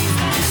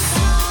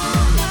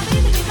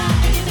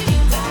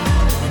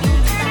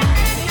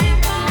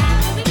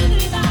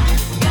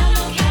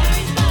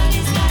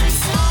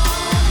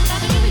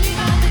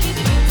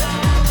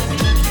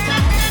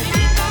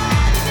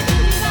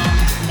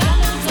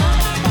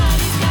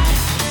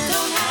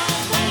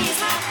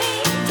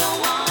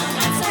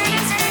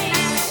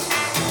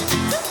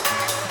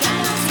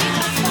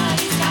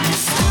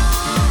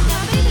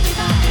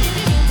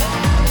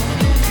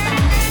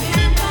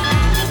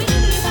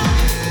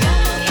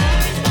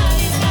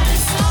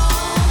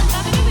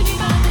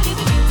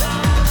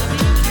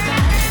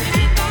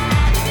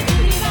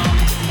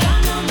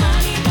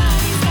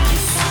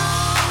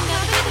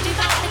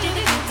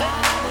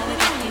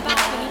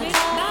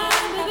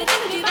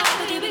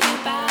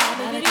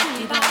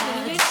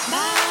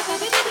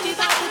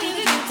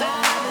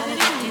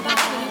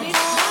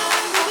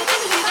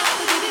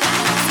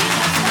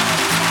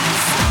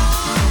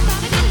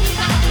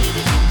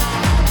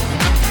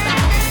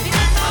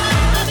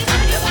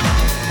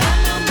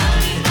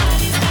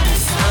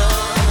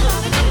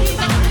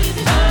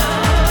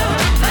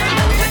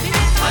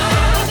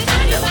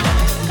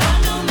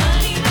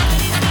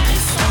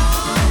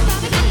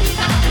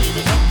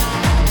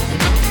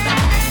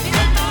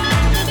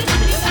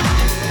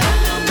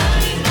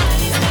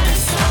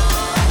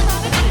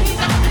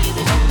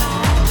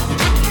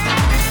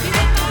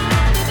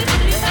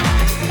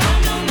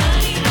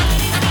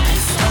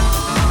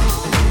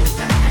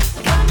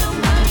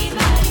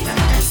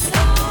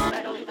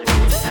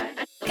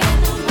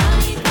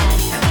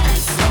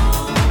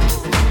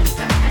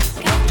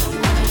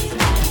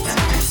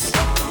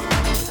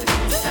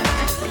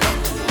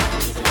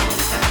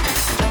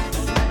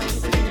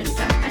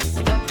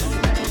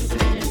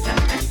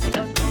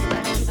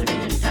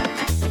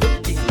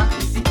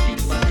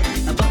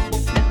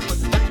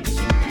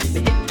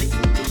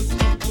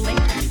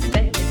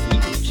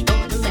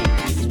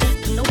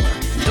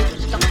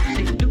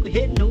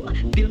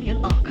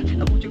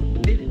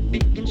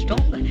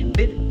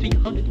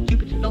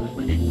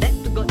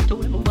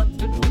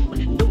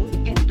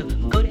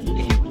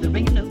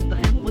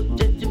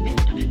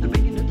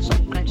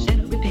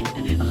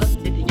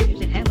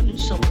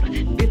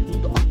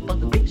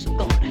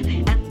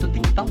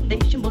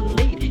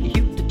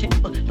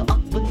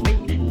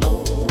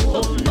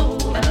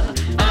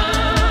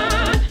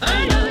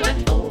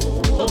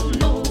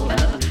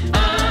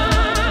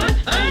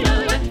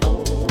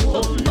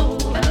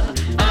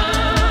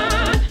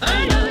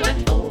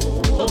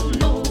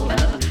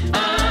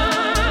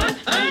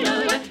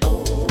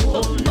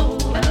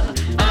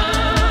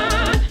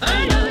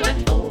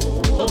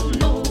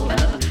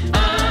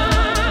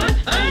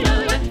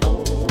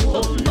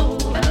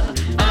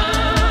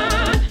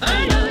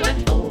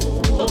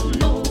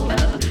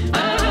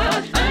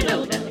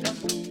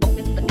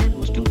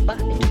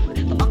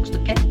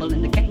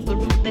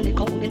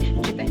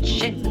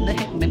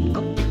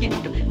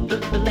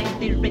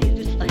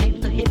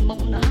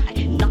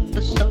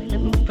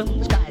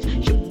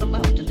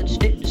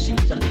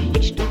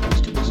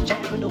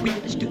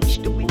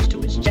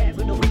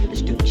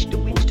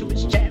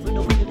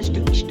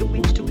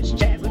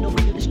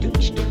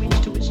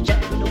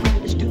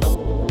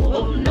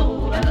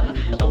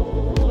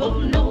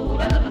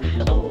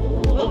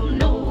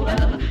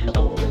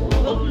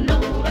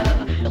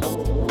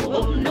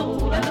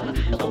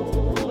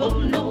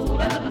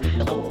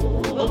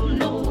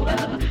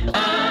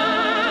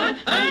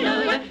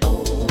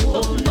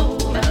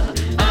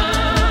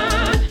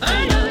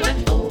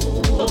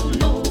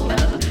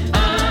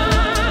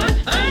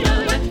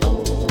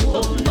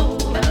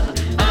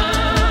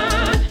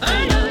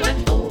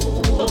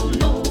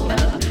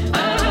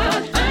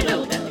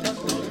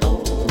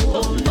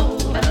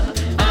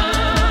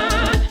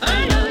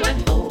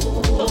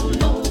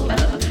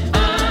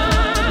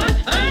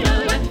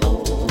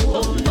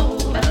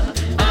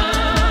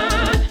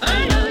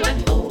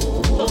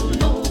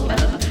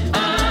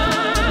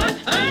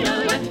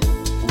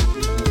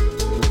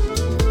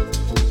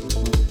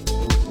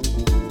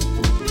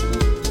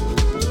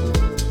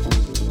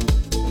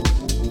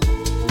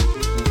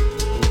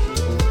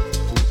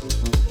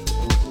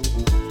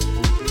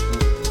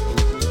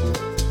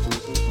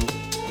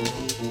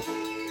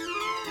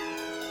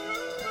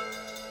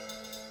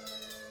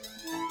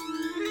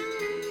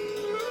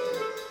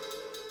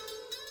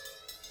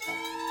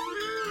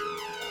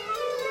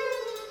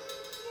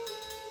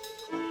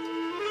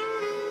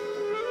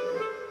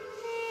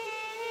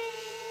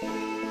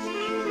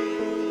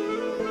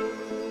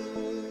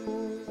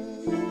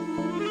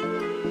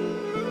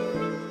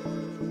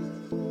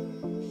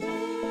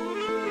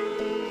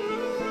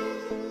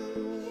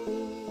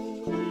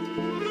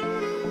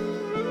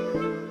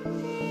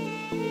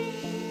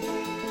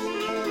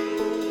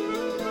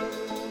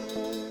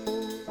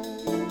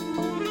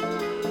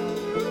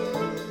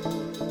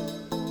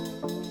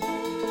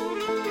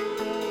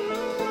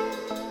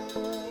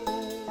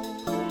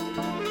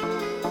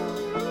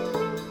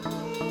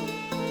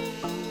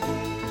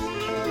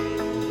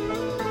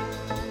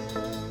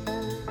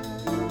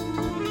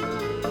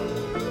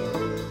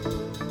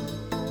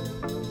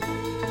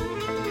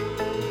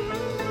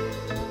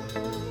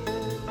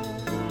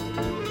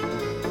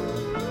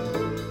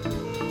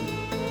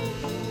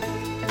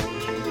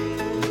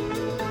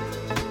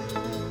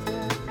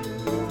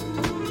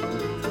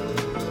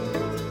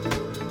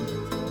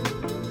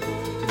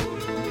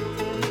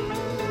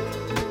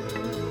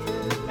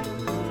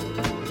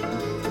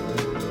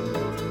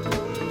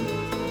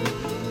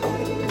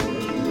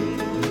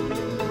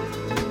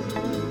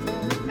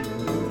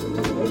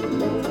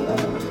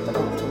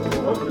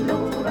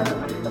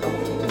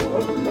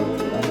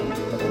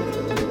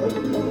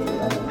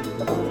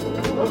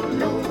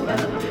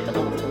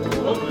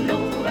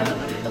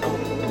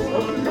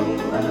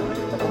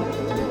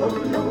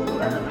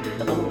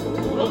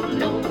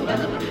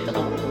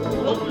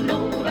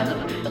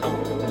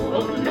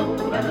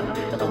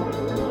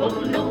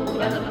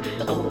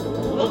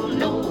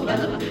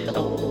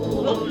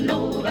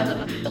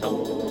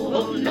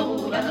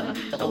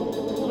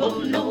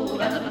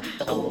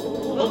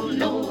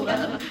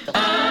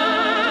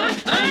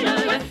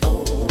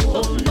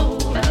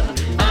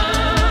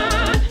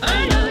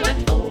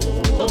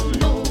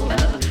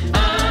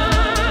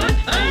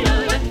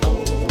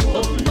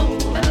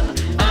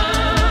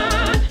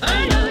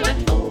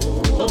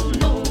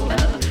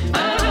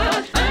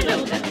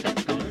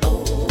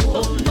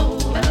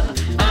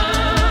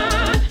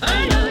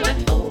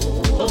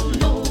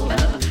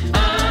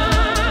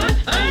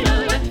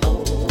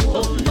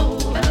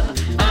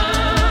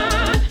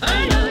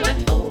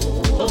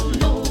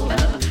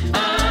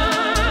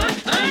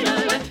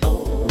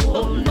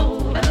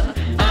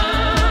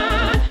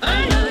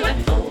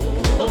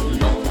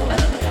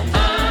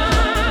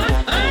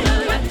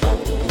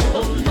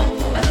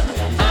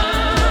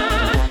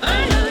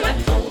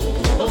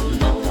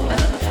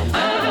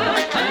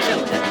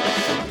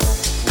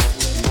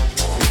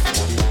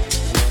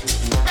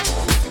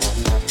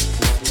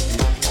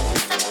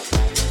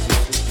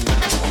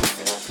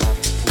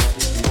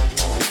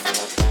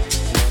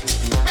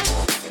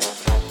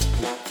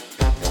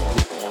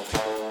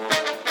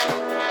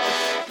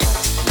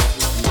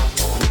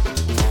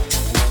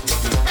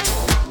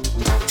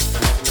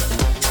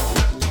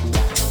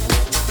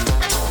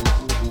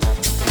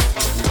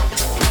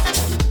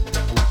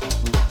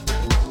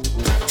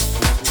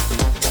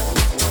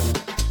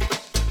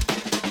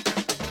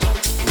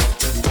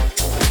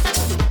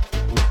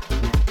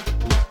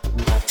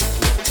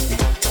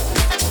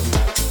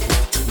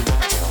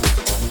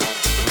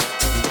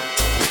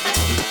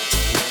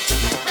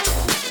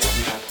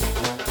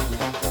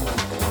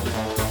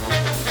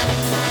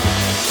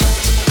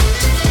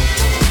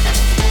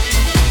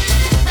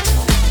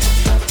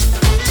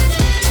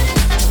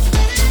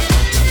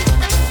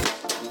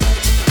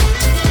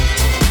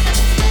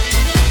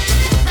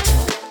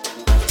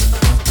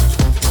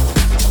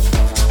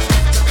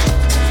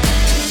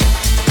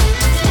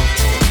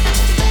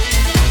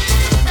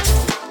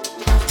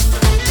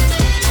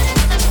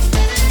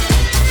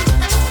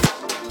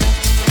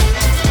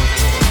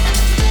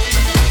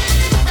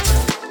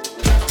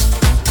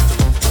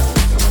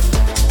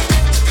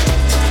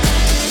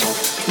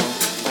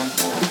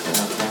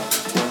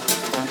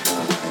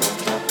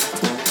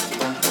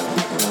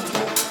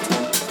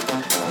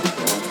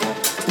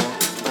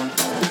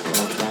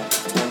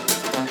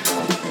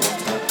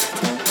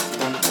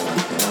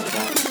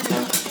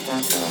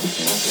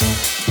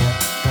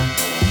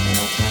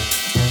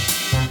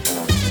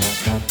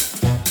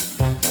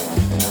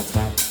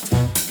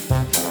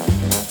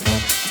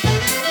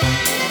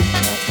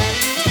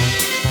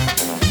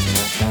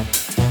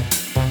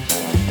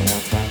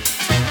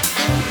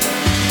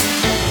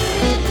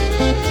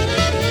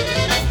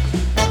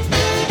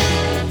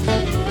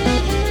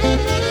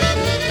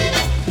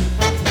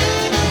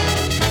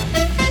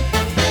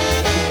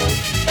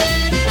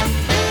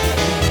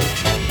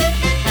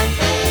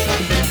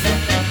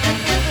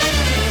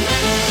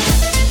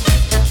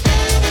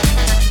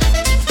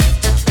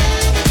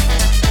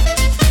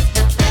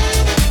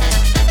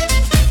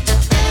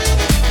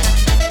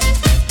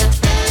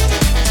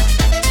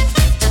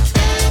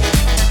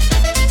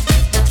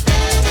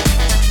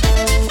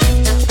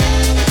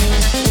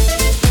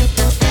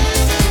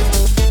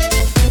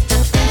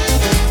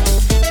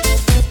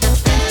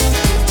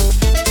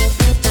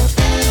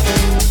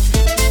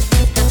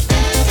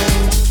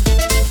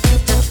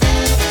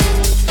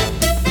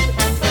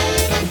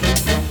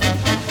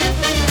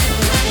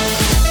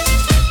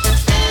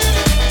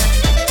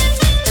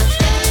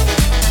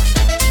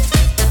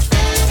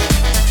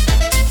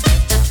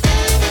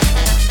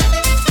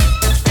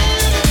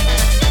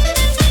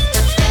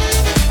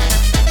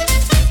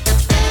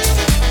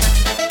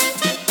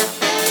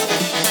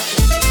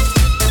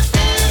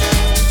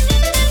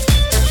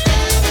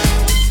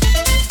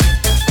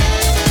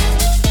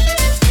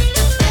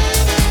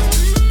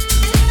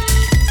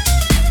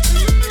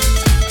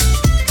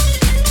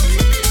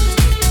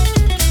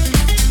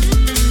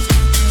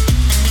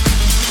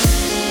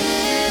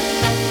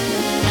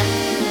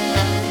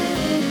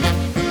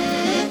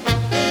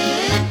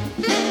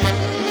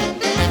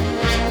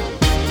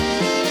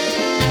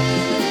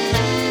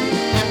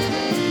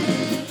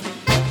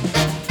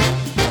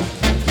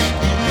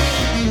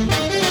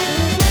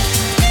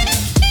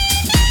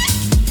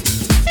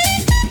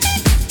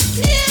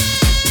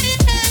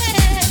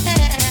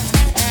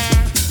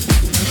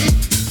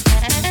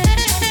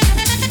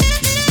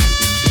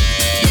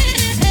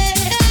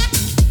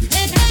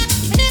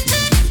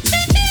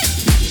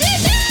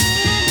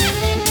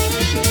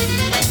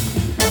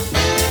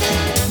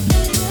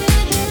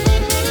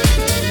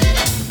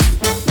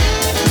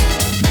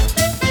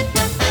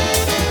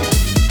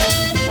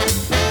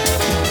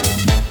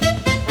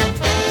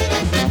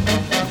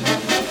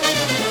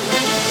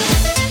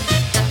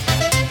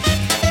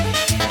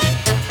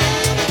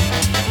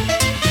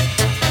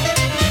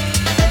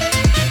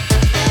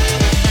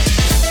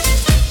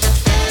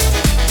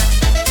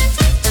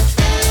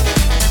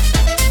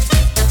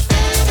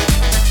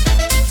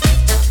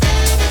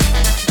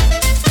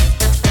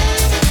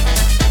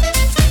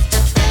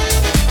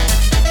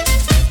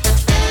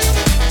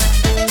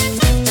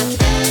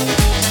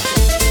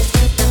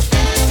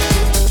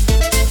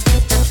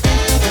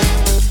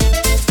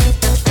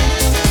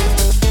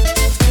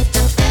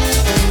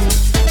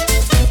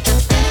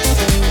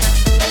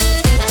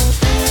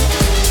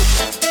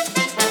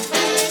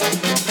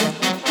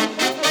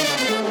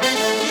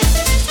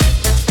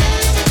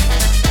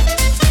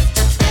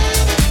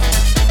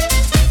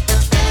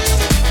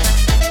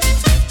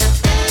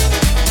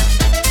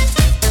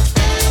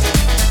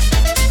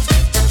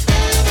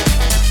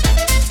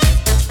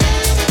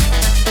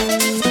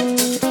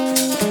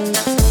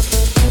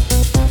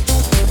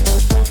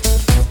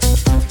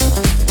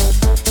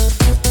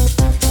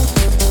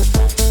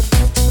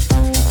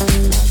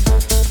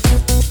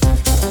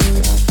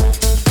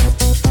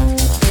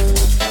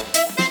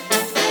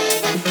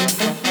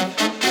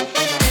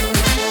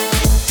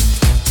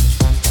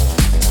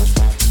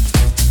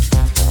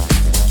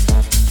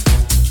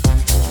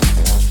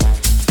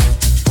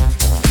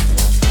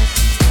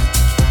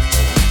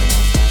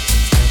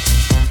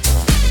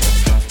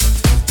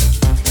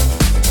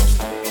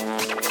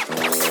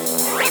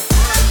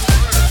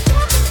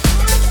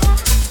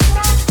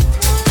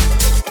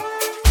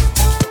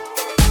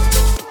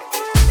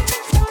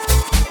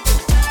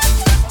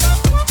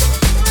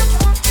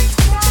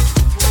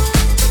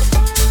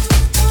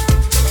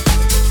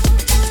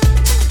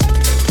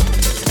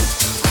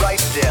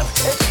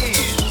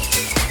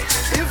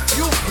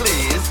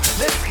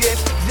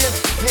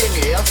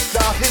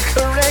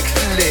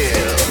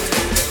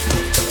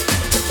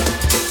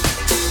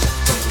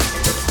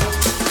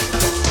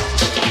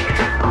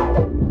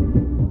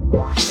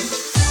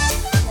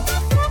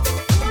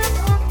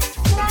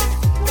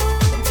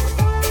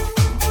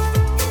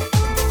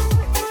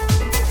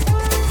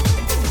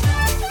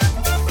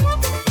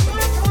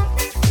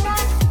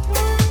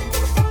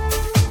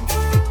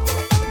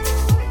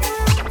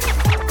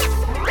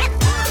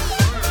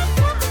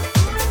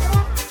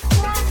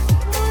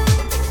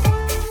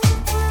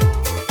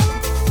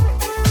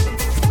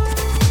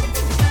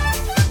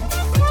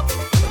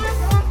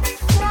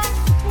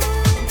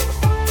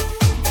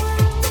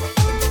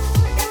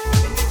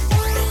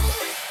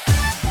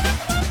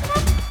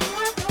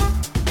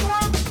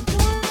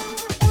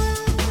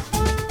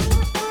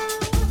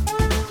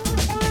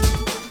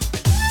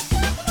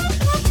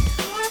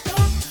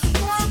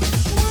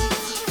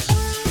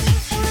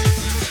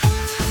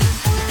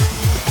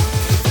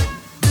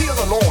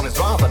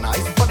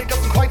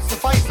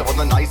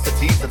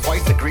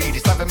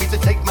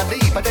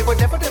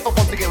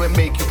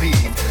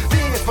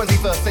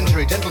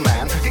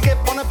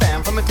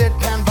 a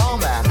deadpan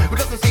barman who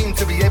doesn't seem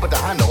to be able to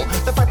handle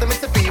the fact that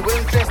Mr. B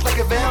will dress like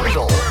a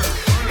vandal.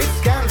 It's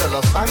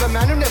scandalous, I'm a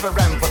man who never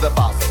ran for the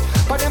bus,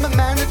 but I'm a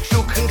man that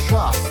you can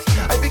trust.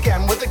 I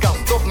began with a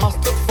gust of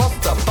mustard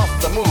foster,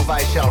 bust a move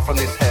I shall from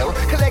this hell,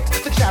 collect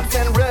the chaps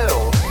and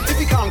roll. If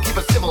you can't keep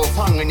a civil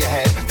tongue in your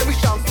head, then we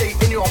shan't stay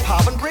in your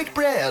pub and break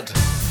bread.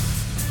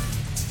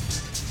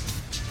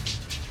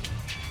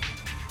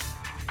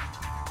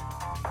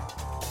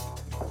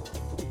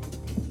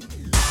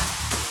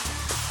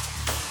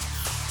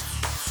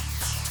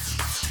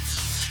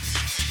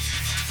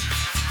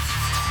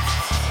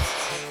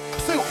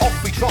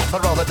 A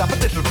rather dapper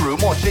little crew,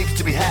 more shapes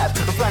to be had.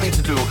 I'm planning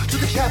to do to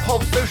the chap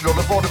hop social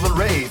affordable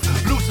rave.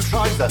 Blue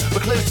surpriser, we're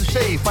close to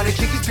shave. Find a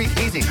cheeky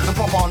speakeasy and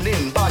pop on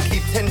in. Bar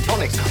keep 10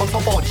 tonics on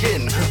top or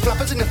gin.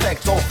 Flappers in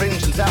effect, all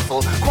fringe and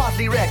tassel.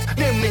 Quietly wrecked,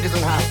 no mingers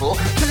and hassle.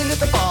 Chilling at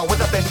the bar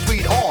with the best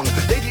tweed on.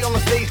 Lady on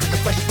the stage with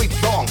a fresh sweet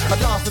song. At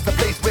last it's the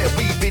place where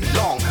we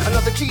belong.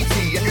 Another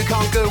GT and you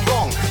can't go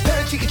wrong. Pair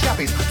of cheeky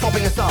chappies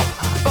topping us up.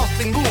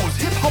 Busting moves,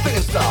 hip hopping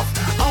and stuff.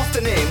 Ask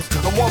the names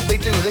and what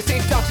they do. They say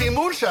dirty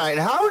moonshine,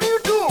 how do you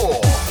do?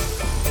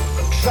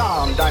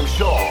 Charmed, I'm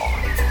sure.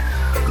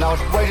 Now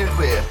wait it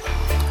with,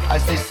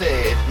 as they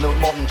say in the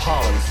modern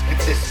parlance, get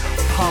this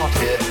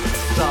party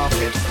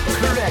started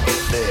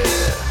correctly.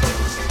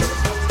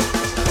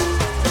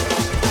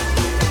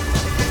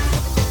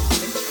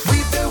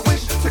 We've no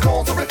wish to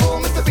cause a ripple,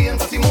 Mr. B and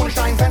Dirty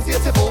Moonshine, fancy a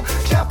tipple.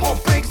 Chap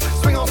hop breaks,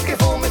 swing or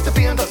skiffle, Mr.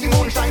 B and Dirty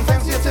Moonshine,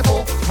 fancy a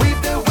tipple.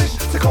 We've no wish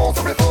to cause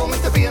a ripple,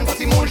 Mr. B and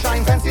Dirty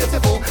Moonshine, fancy a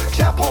tipple.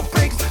 Chap hop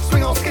breaks,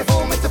 swing or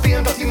skiffle, Mr. B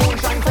and Dirty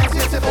Moonshine, fancy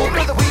a tipple.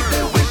 Brother, we've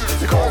no wish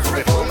to cause a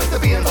ripple, Mr.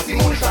 B and Dirty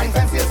Moonshine,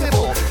 fancy a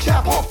tipple.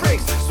 Chap hop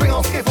breaks, swing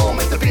or skiffle,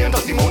 Mr. B and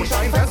Dirty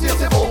Moonshine, fancy a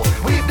tipple.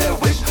 We've no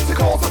wish to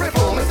cause a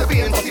ripple, Mr. B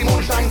and Dirty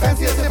Moonshine,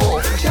 fancy a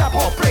tipple. Chap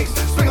hop breaks,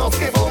 swing or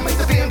skiffle,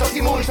 Mr. B and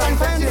Dirty Moonshine,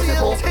 fancy a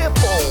tipple.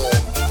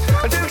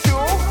 And don't you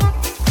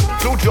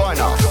do join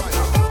us?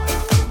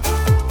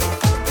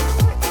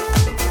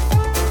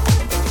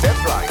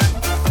 That's right.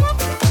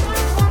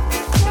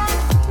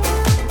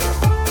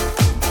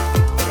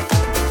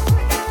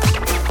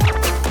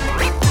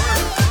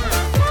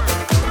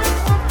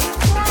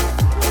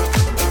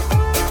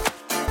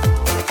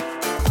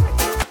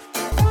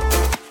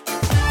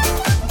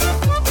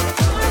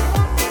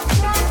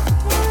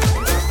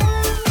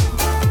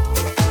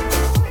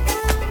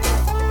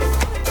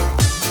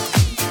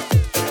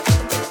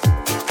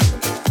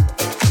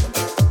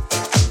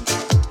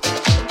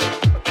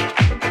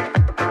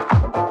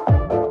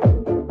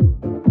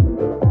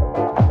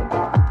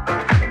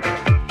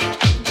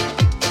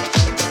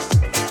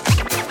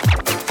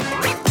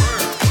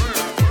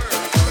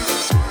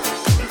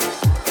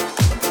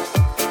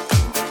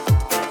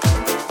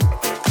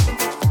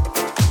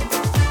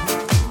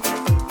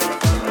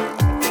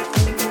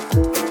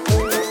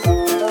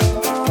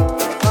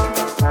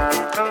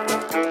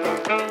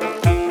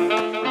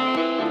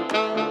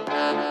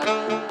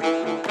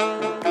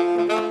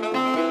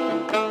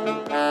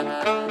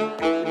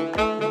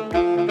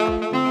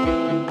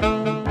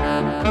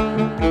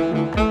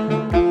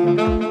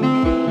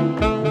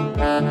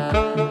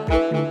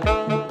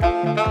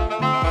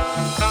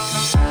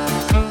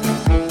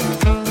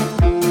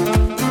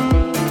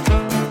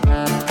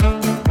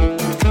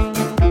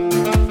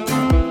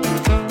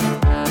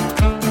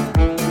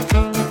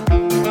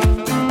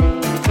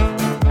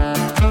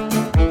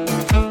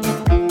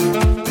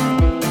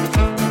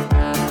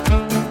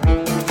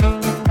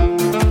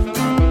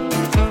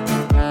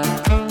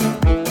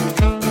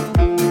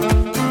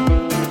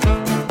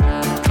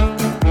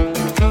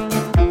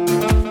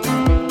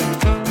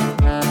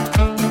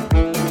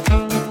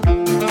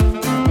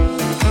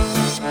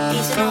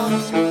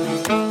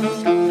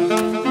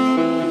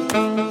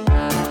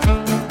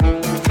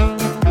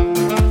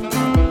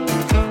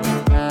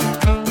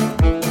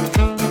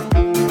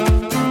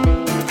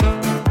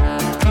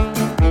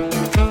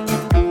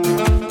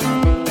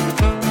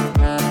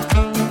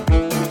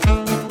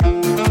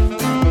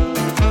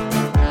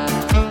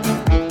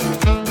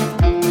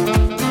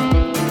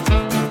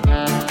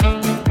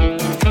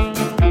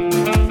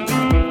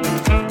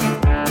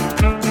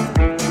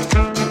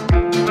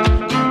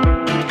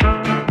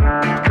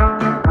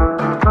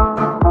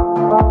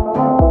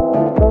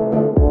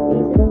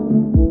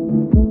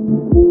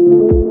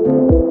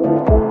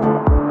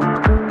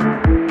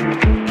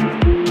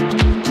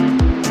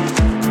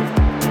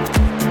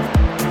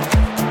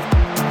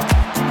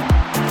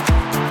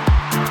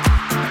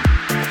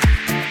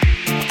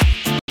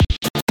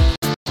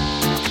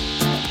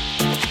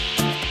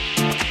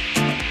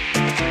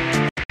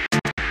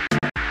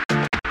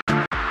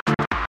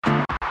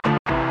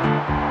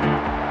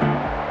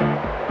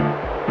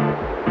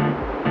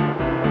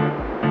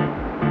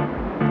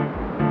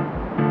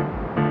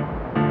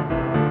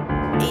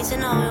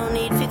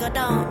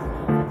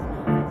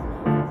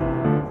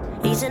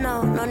 Easy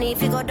now, no need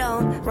to go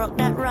down. Rock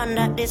that, run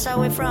that, this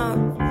how we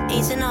from.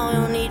 Easy now,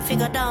 no need to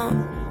go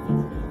down.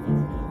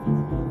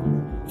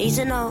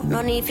 Easy now,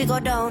 no need to go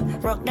down.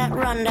 Rock that,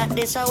 run that,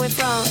 this how we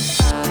from.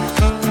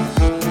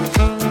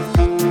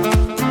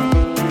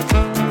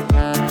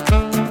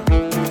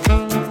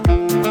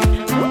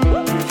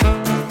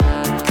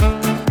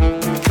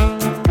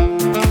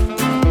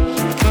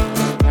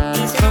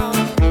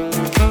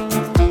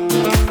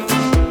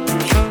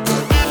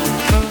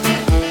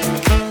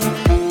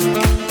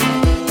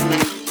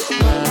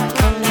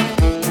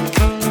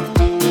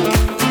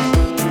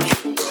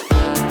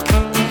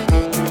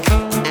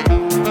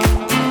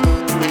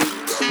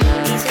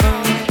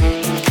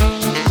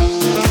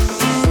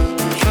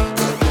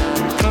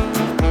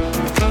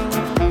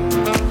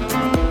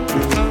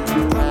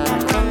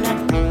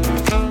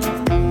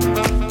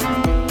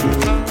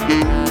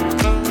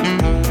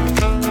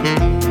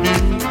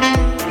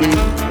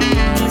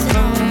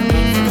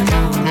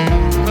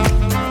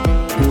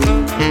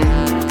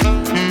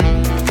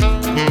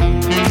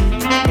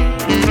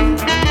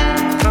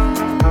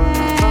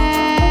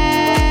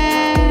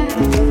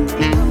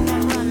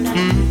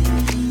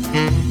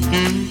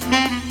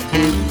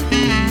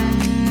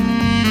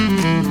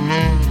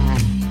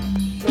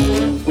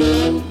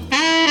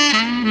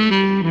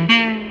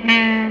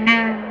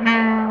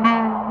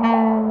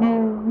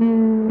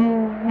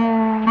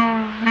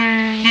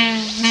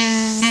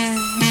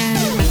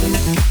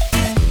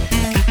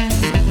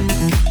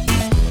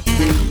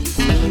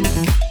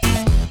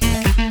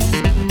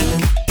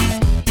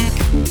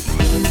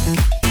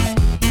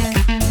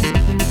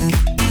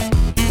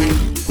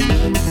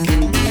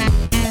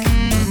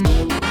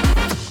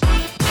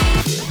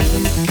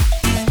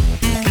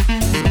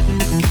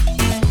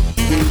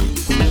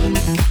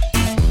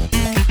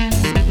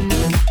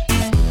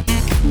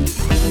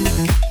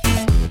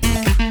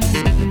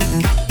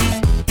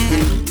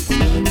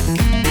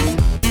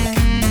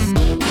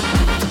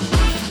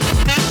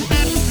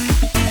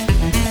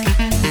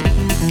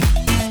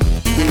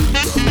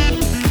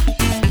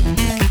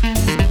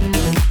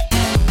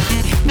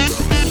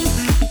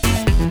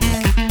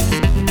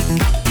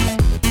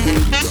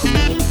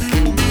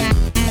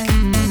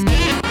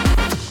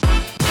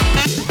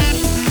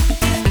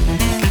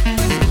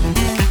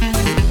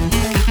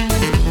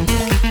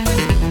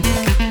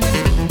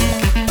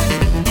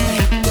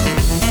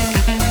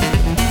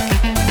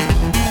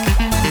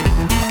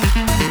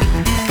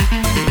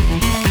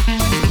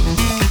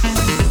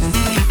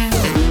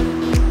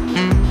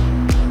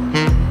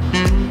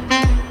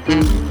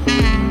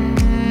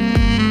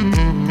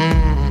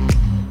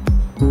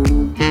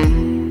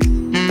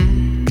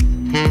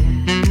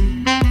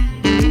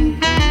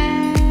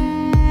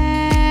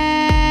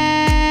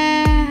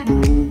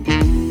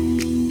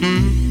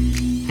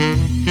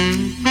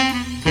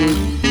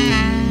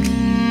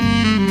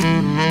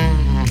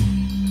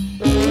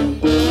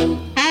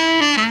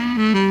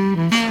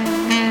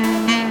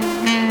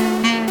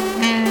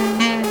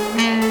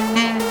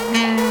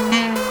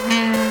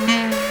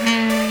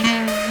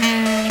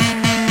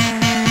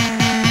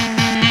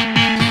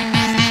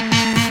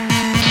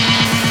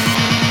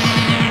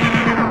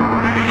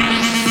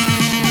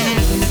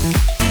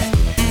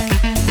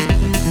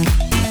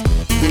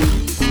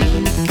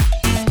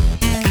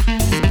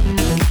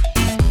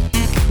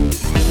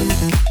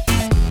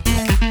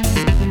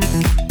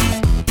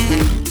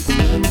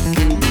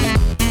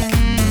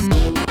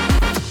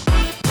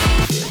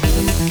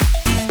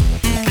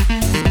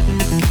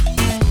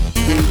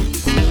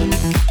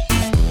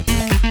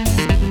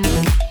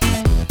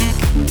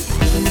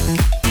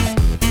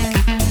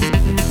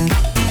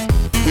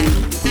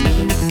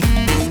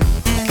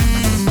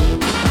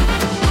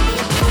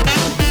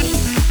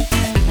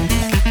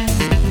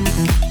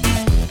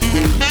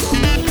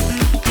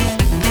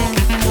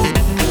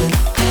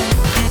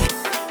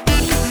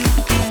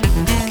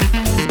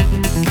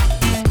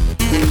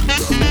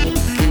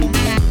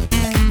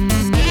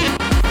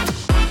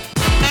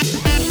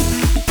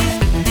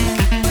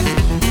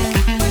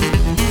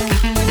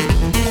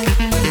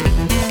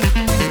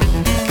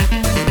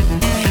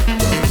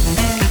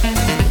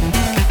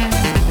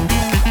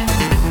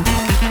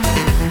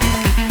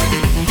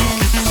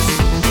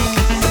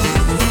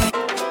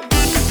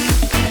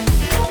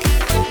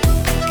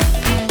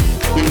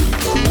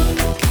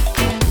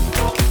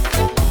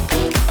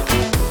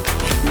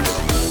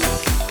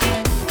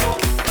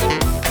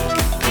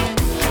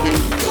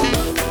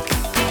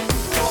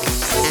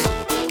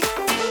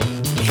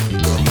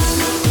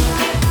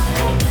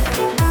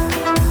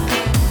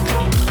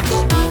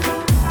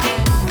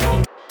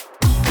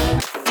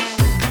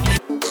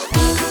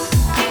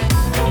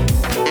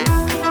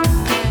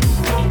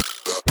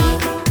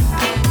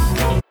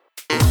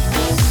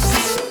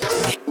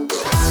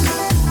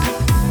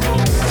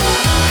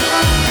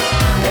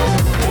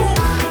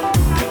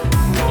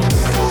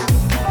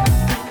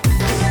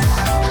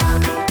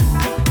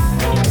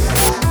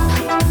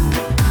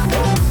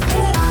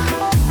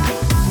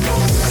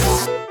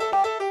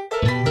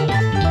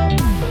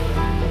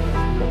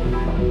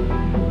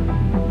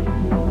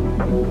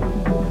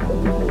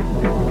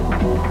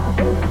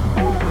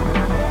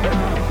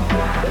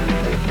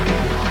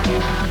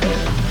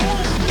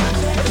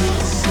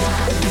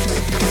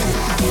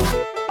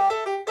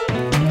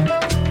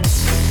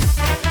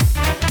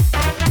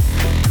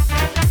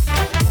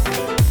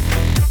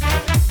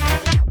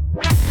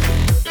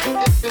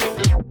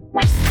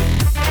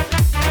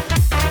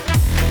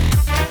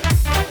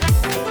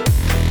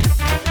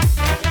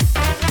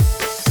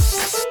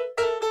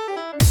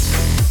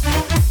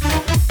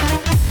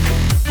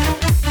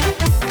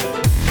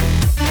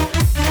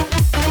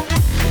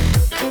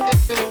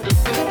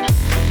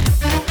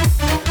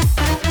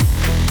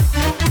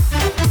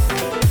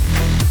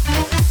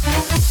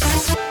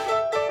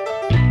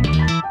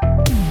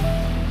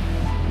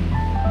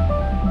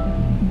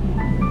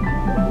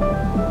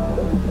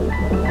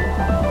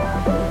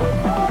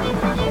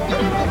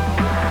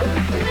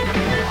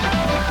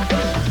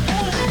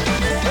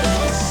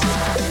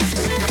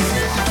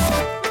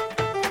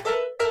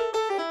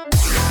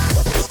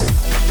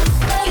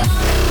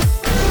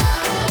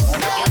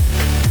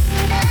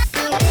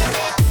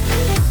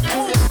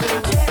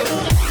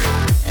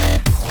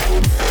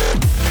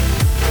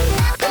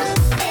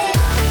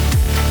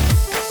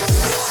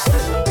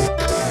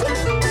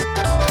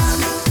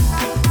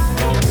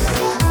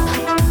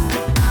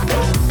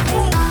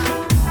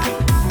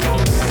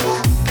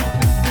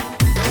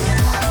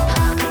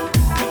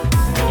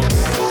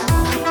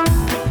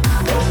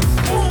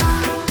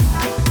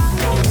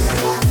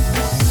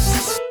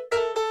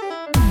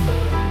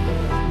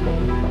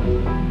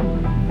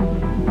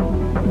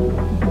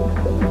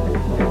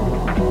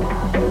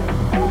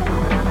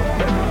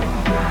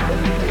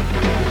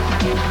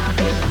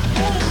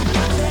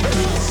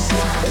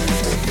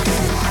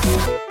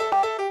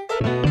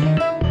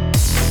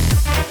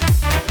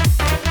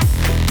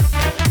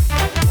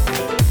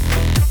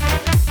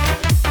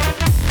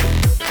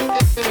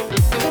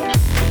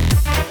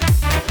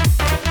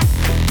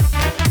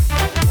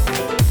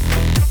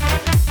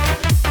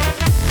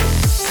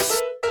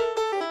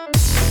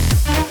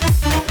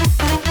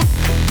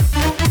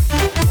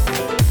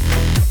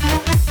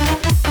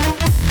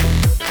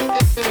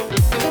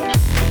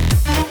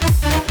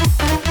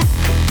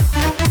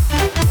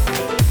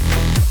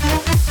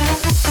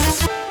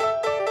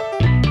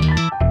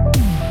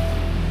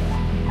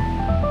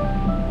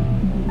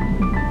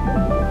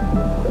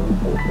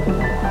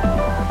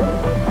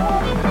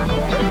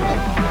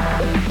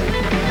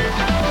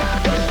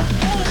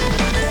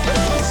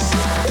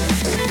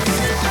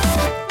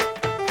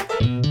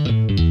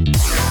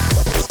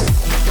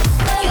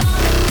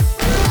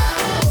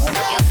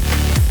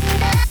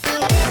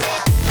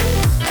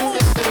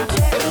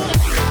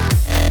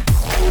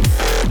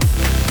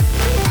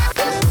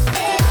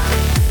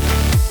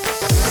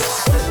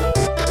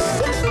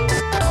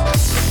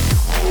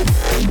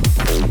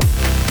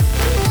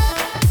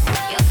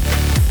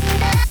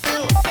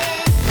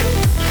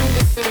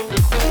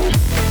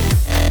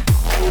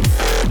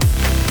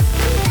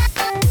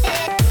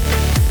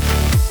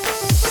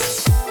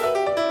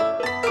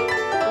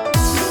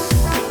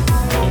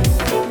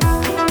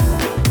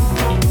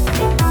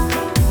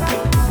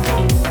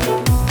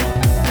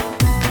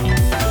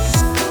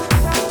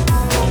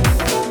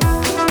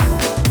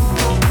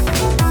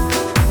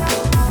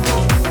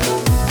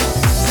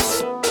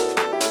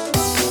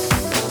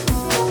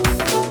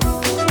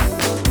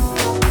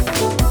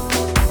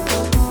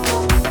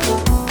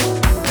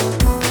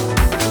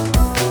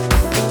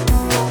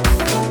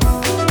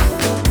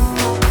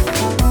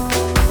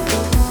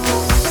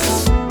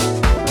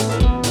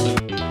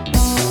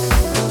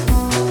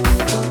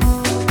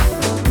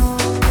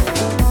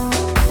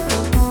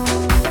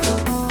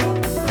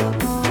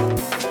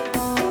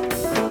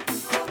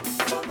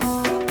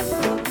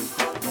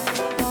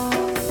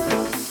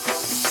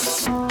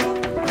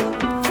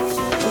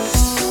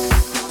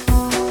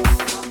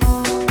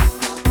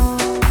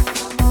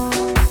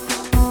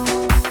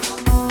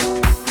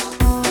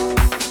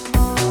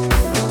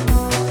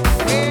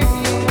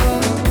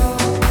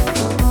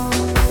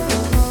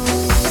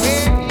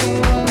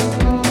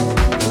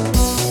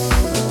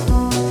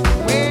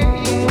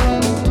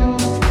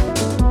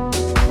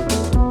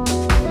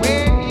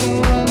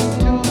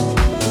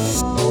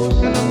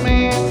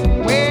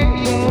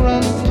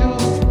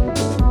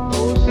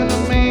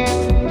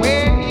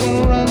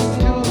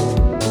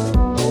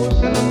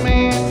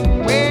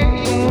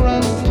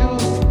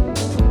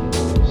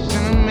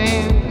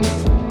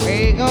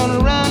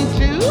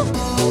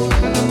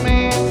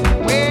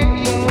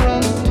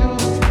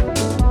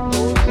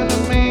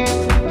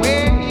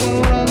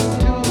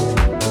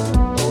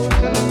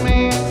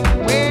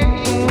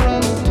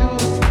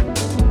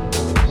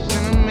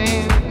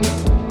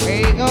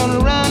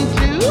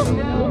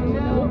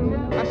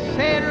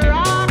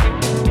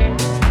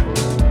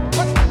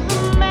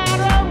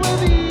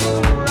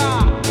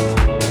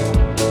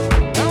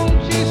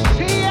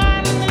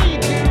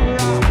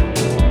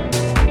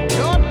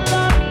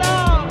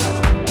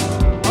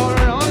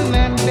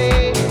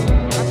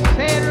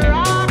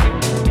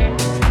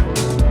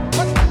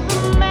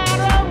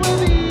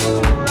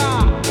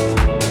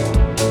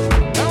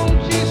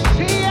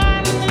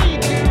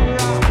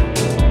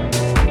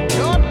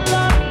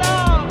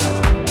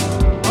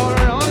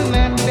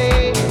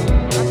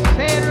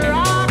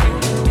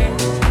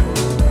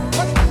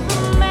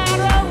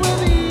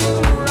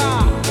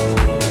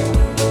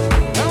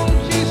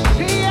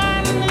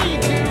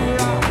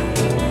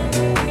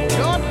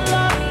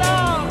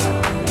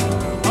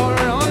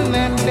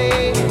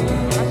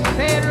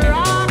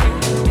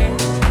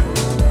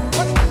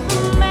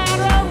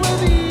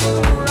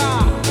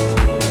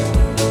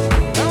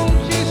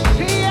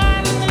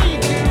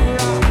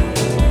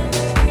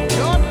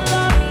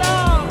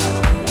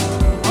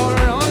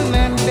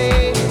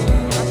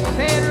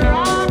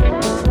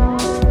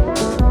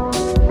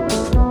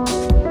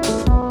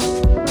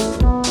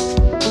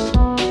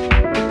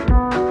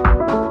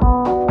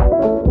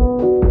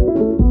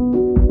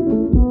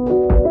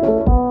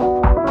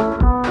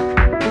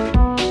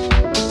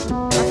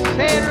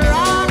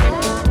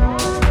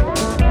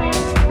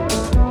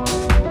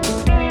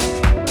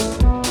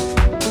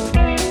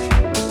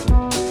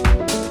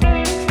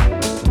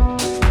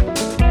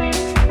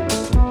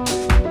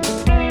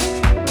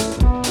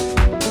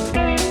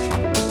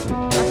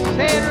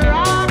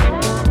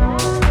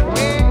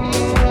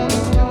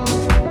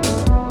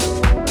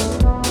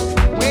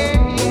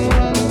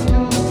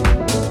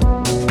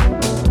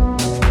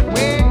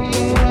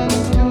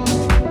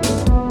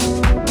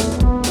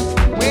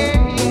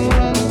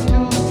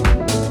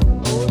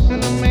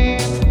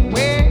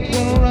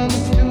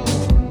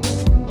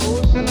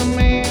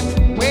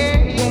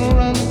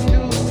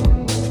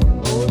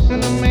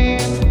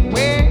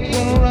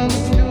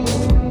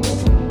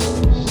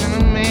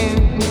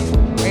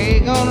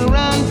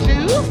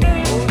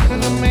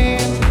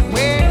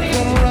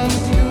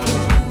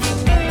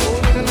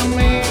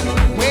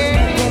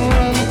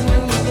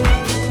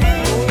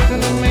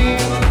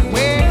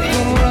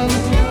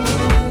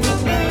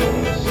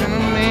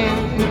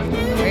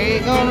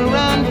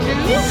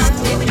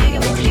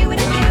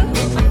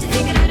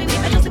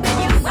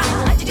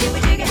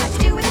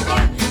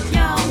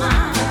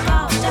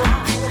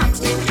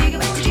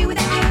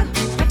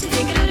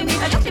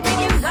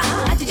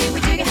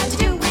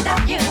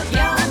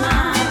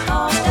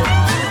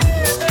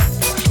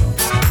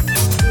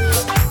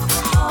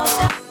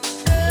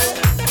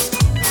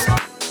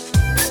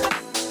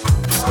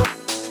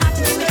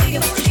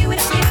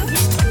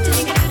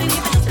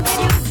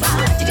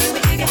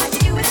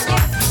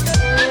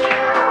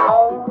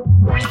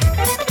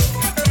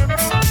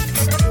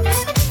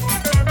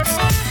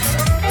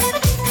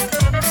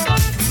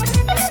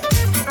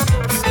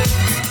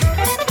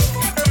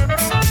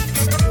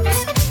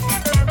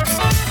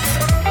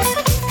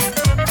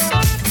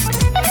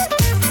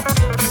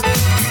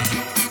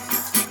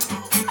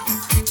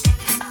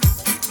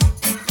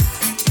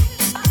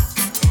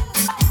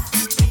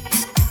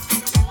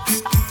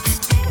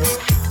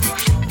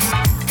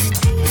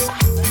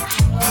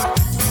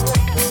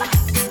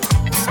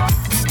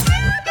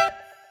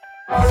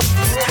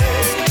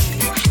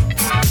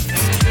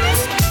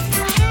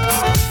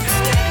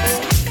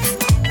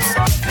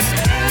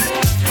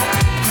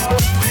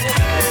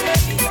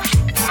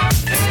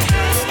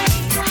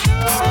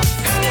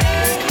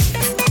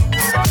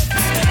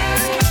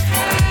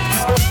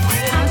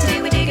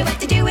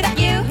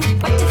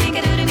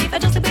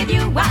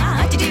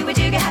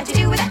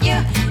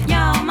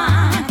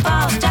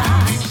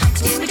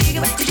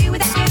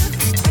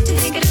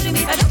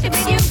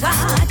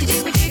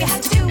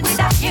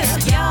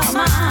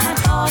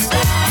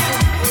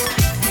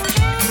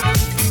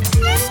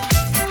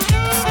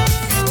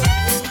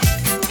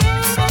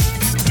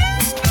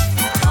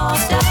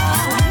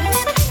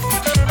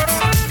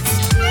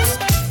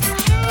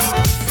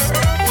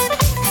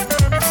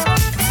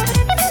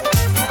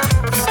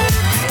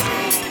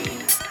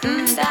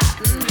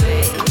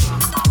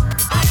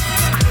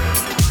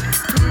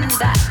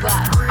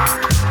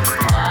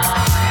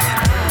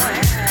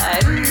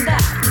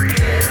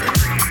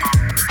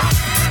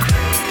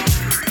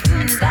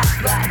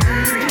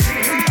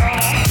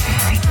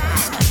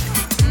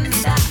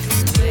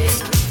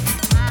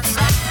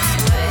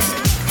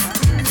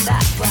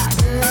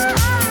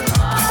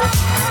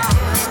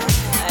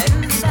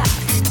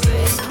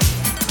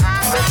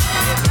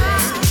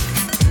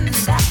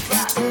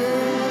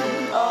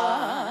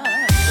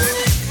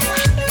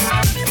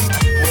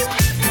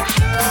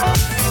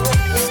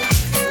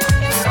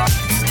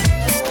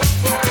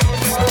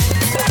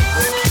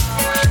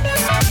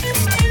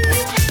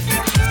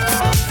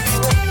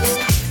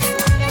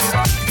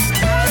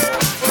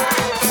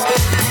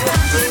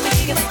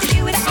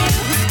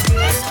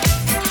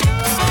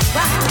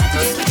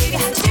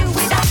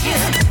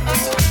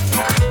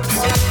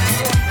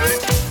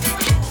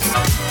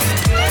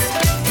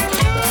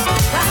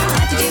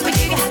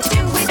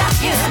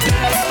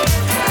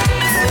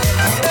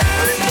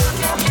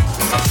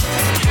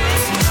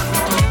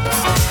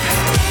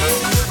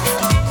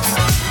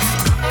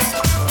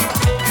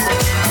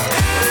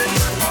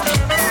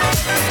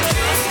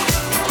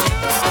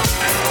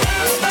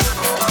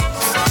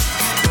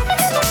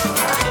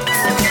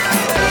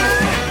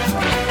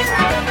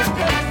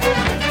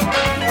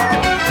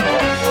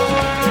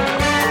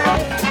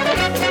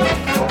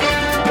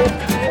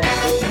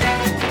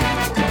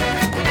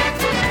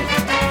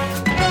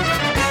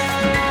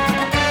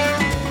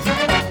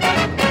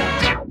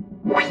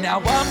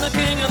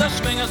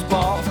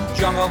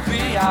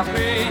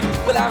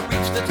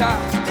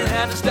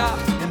 and to stop,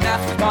 and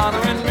that's what's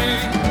bothering me.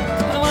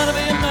 I wanna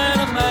be a man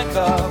of my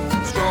club,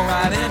 stroll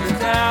right into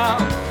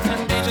town,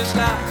 and be just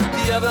like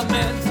the other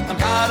men. I'm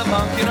tired of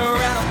monkeying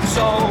around,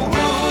 so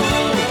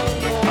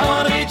ooh, I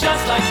wanna be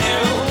just like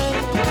you.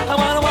 I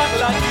wanna walk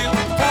like you,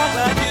 talk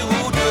like you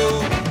do.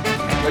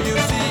 But you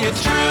see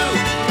it's true,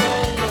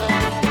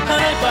 I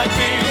ain't like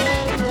me.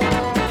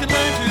 Can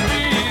learn to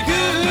be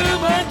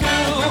human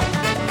too.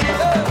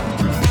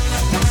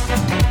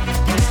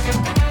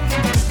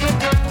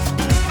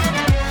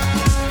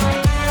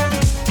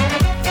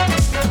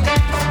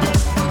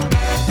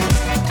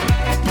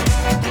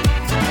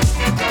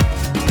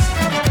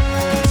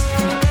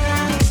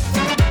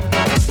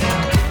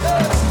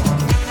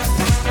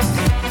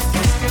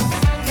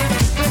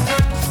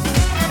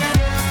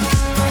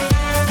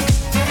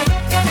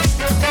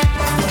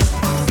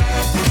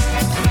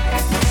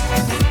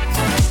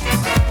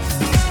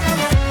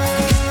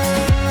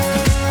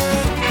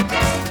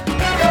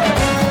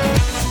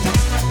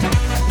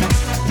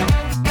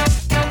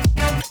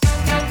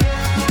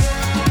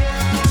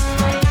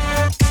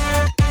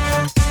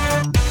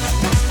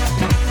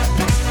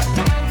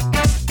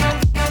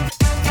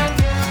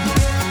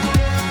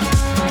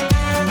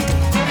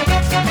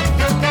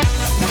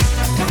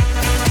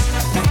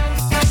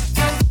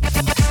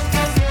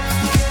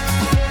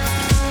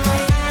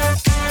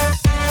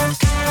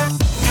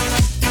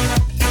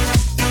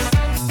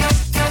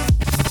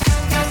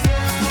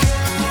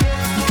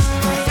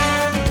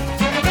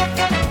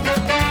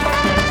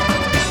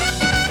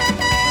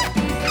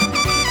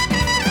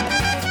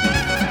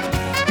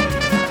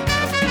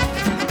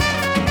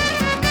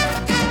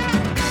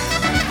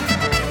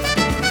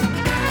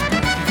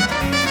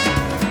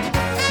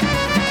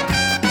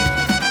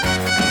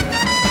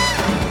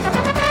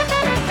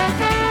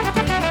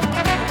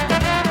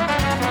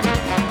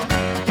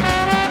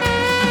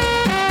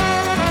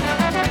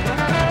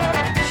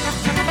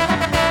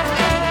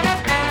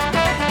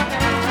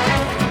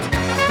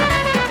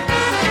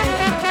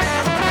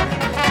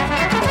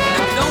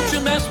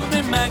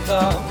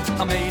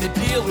 I made a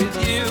deal with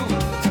you.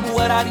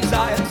 What I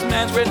desire is a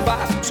man's red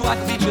fire, so I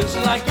can be just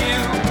like you.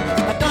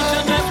 Don't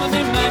you mess with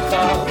me, man,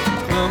 cause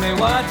tell me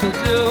what to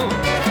do.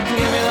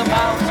 Give me the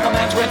power, a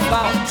man's red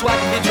fire, so I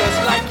can be just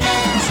like you.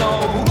 So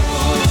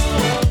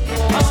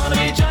ooh, I wanna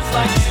be just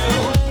like you.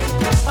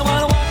 I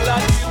wanna walk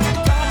like you,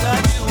 talk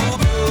like you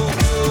do.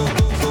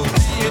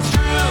 See, it's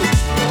true,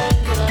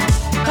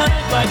 I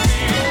ain't like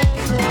me.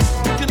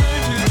 Can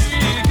learn to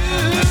be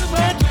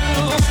human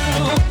too.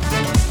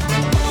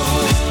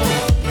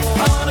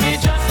 I wanna be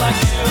just like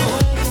you.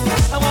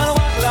 I wanna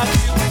walk like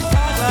you,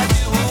 talk like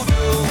you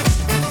do.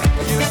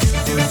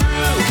 You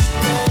true.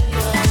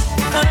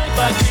 I ain't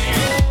like me.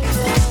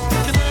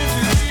 Can learn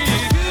to be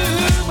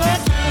human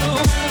too.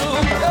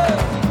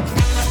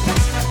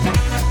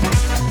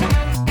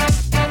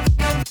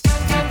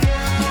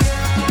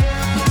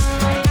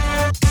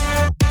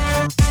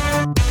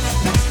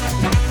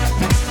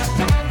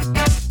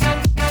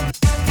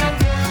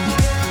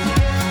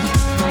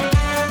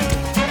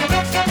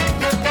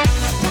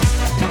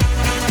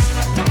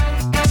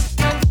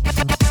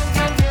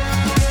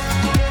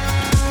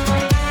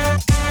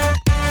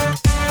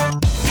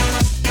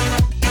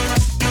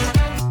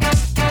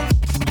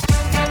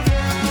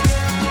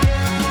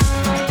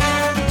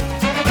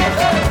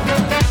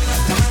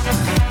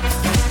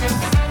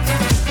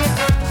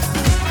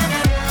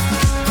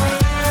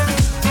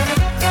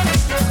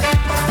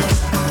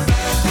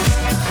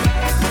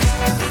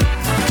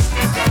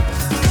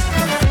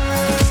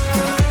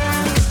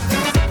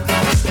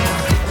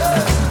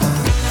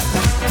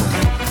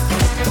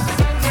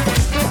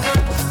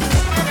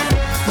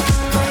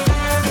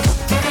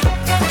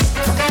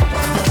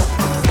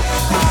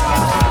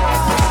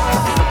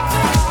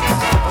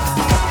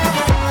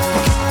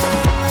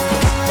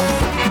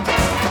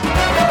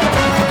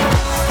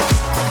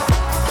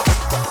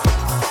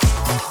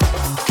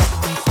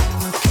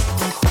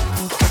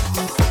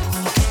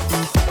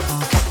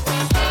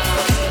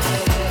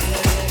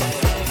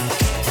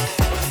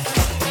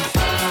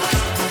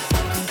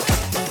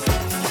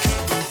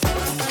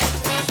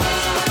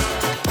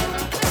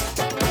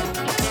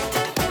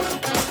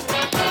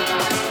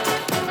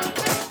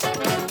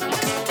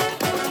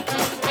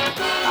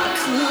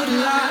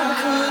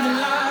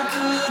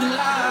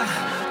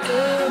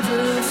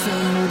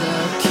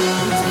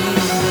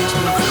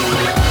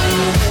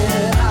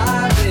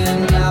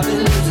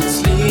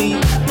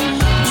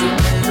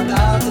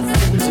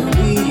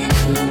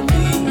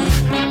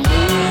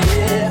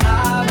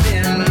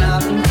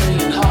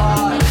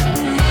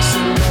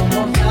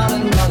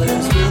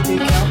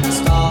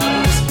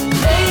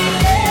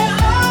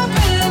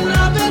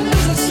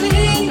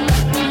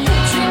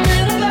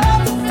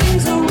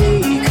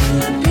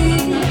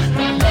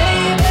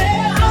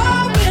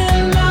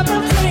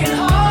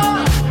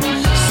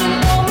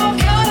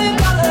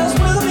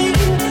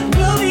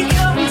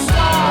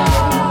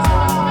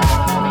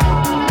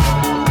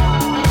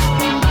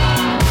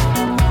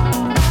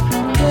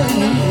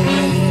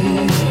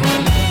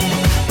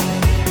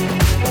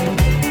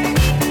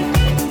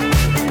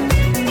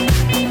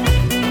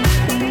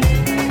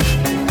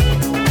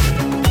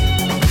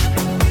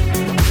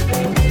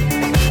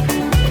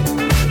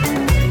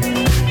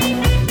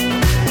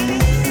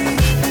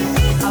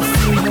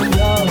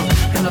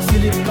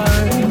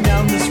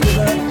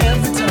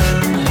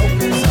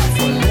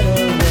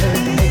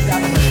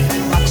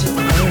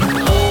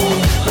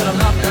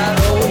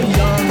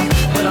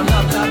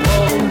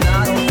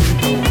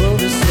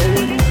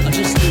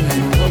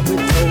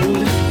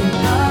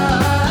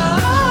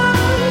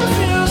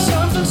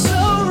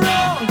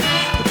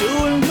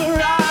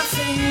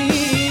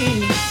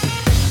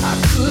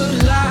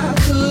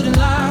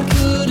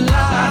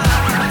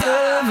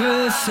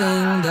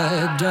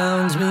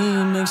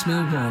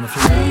 makes me wanna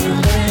fly.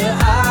 Lately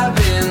I've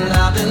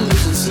been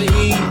losing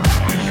sleep,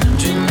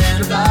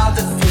 dreaming about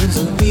the things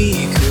that we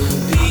could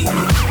be.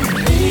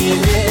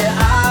 Lately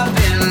I've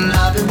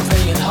been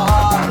praying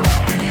hard,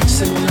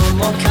 saying no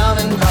more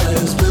counting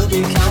dollars, we'll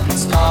be counting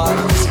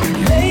stars.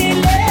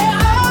 Lately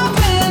I've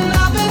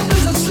been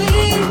losing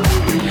sleep,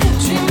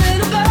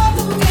 dreaming about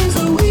the things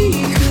that we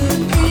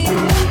could be.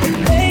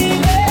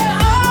 Lately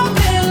I've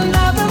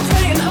been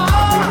praying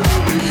hard,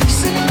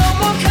 saying no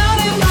more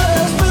counting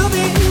dollars, we'll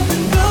be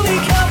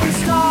counting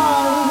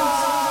stars.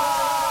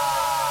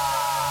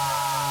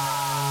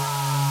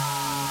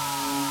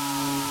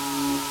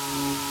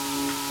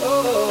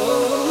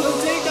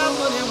 Oh, take that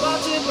money,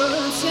 watch it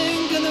burn,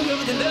 sink in the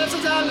river, the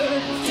lessons I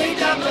learned. Take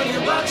that money,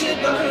 watch it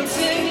burn,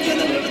 sink in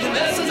the river, the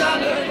lessons I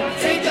learned.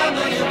 Take that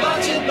money,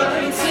 watch it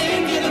burn,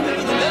 sink in the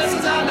river, the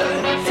lessons I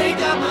learned. Take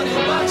that money,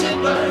 watch it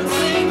burn,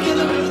 sink in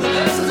the river, the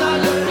lessons I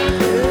learned.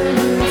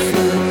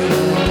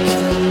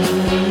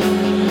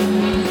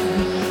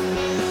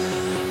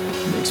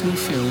 Makes me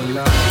feel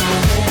alive.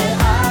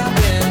 I've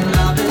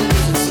been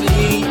losing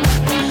sleep,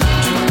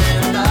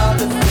 dreaming about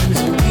the things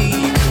that we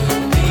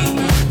could be.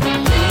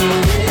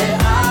 Lately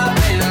I've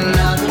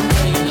been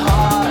praying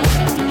hard,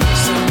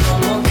 saying no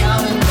more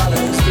counting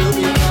dollars, we'll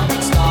be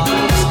counting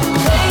stars.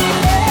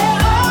 Lately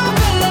I've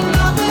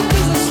been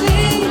losing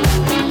sleep,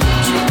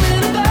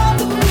 dreaming about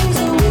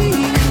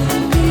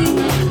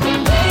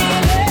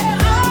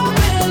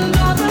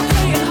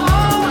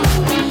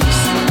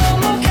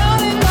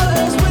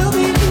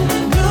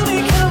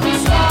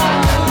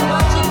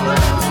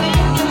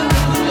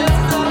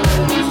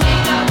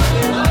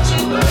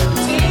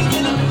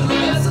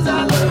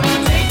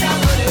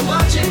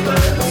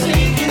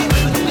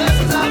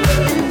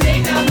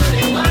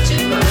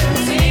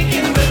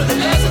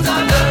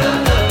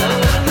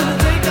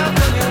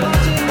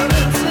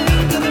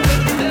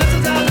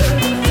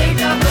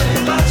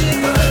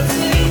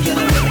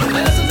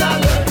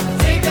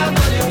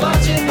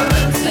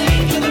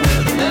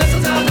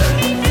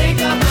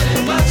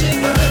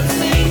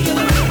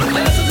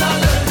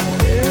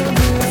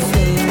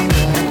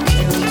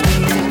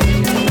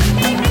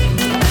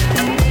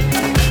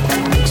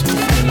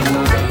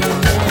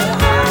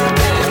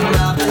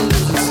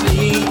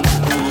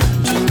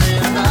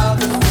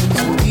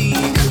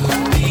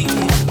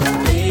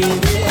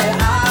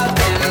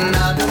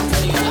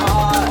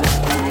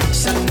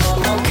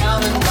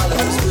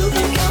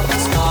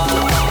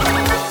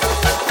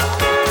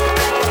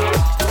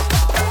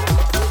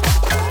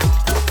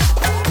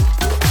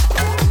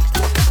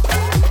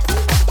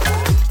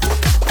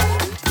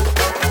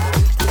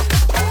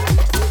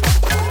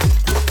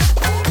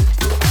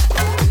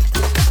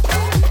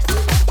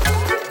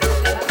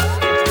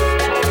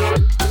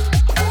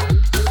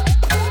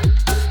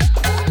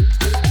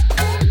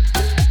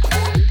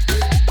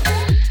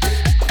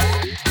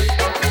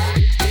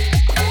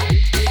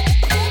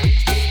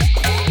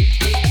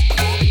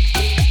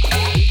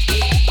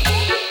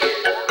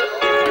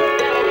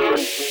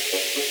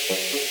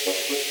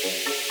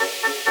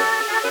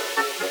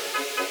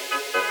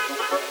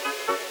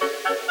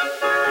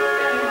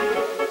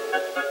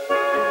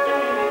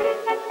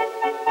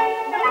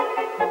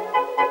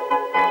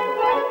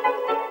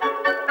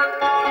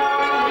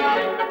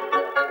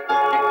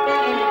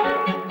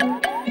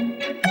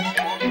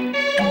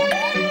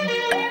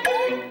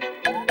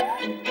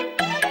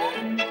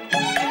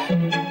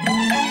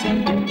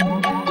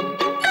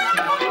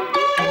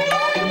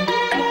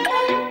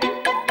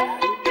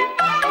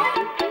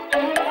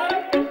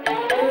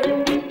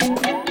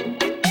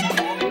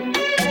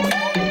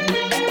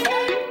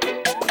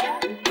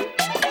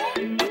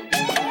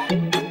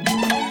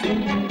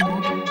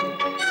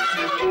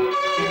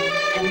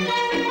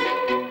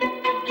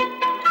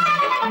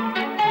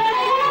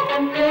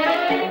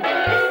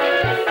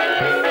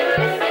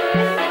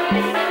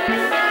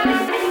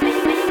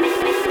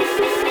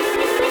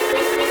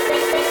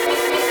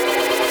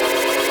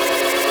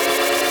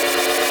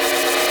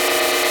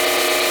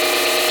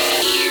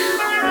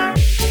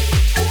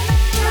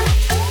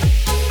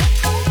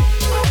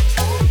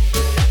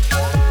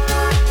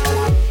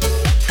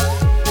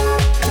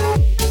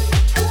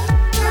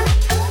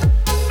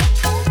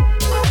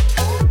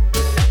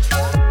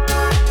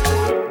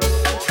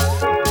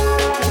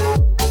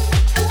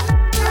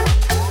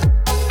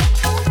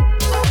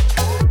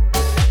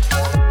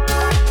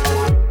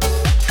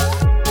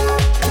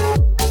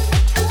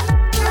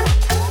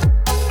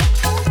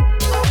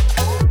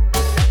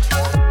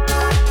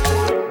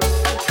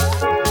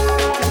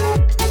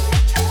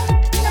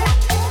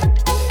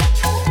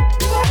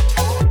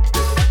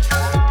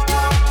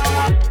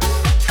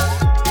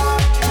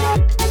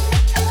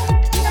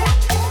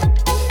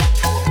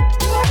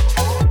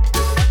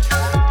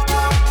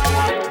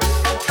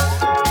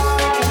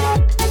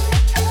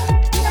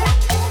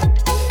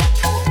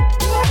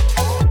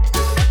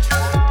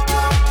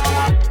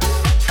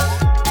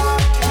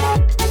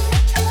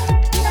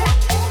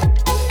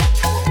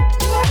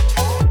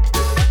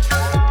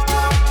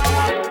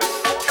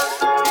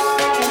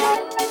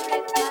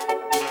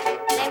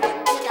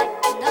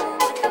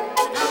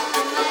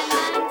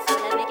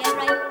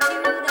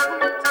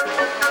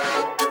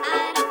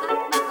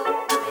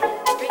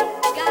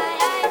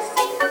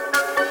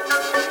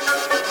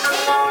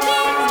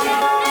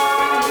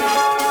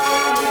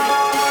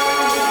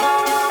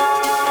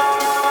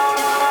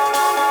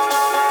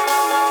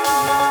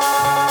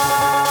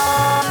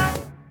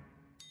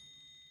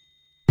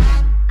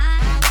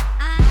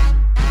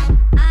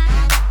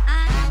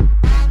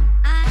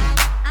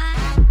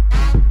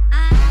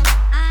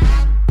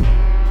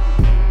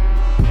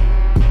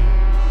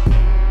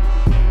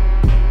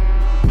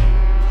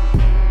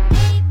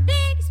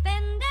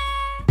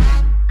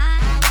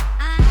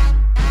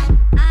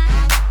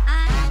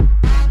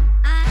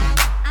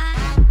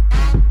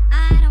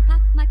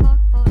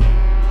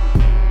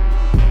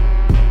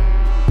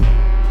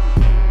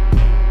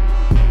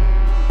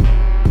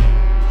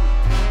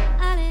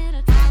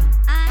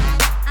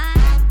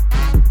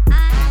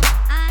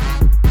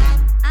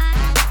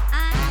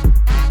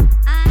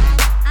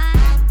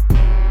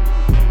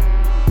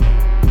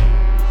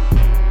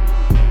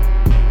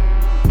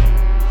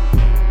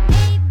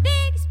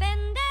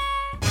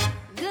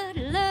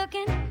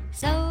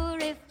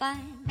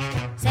fine.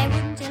 Say,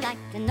 wouldn't you like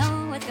to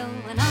know what's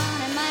going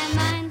on in my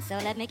mind? So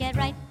let me get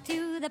right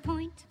to the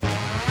point.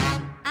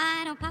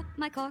 I don't pop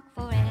my cork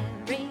for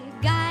every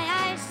guy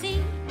I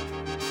see.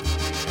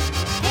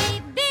 Hey,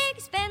 big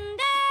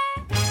spender,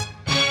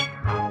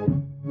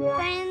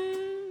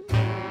 spend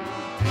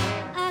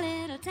a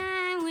little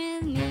time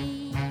with me.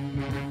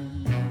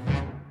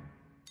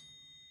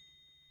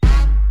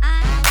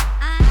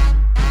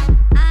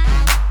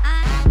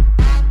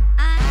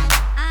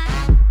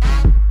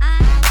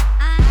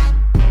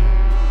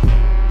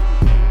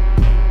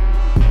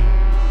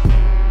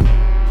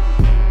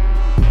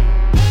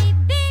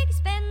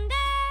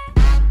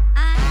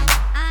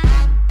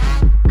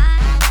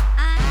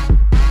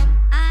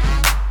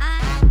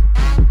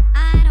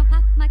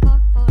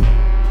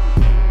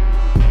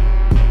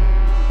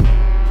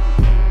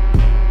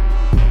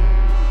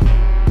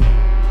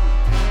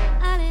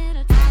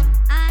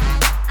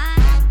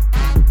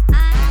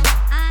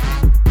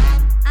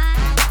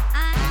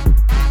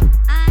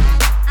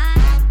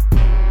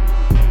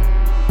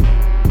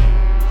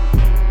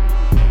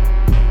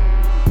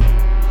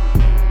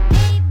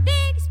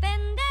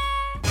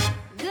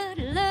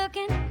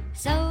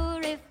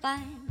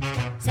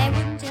 Say,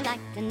 wouldn't you like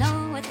to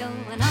know what's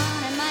going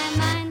on in my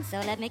mind? So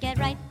let me get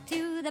right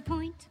to the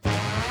point.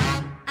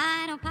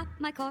 I don't pop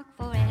my cork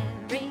for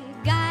every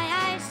guy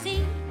I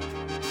see.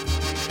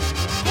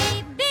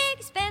 Hey,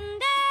 big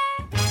spender,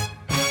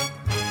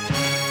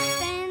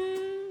 spend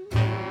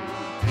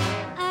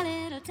a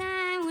little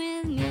time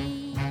with me.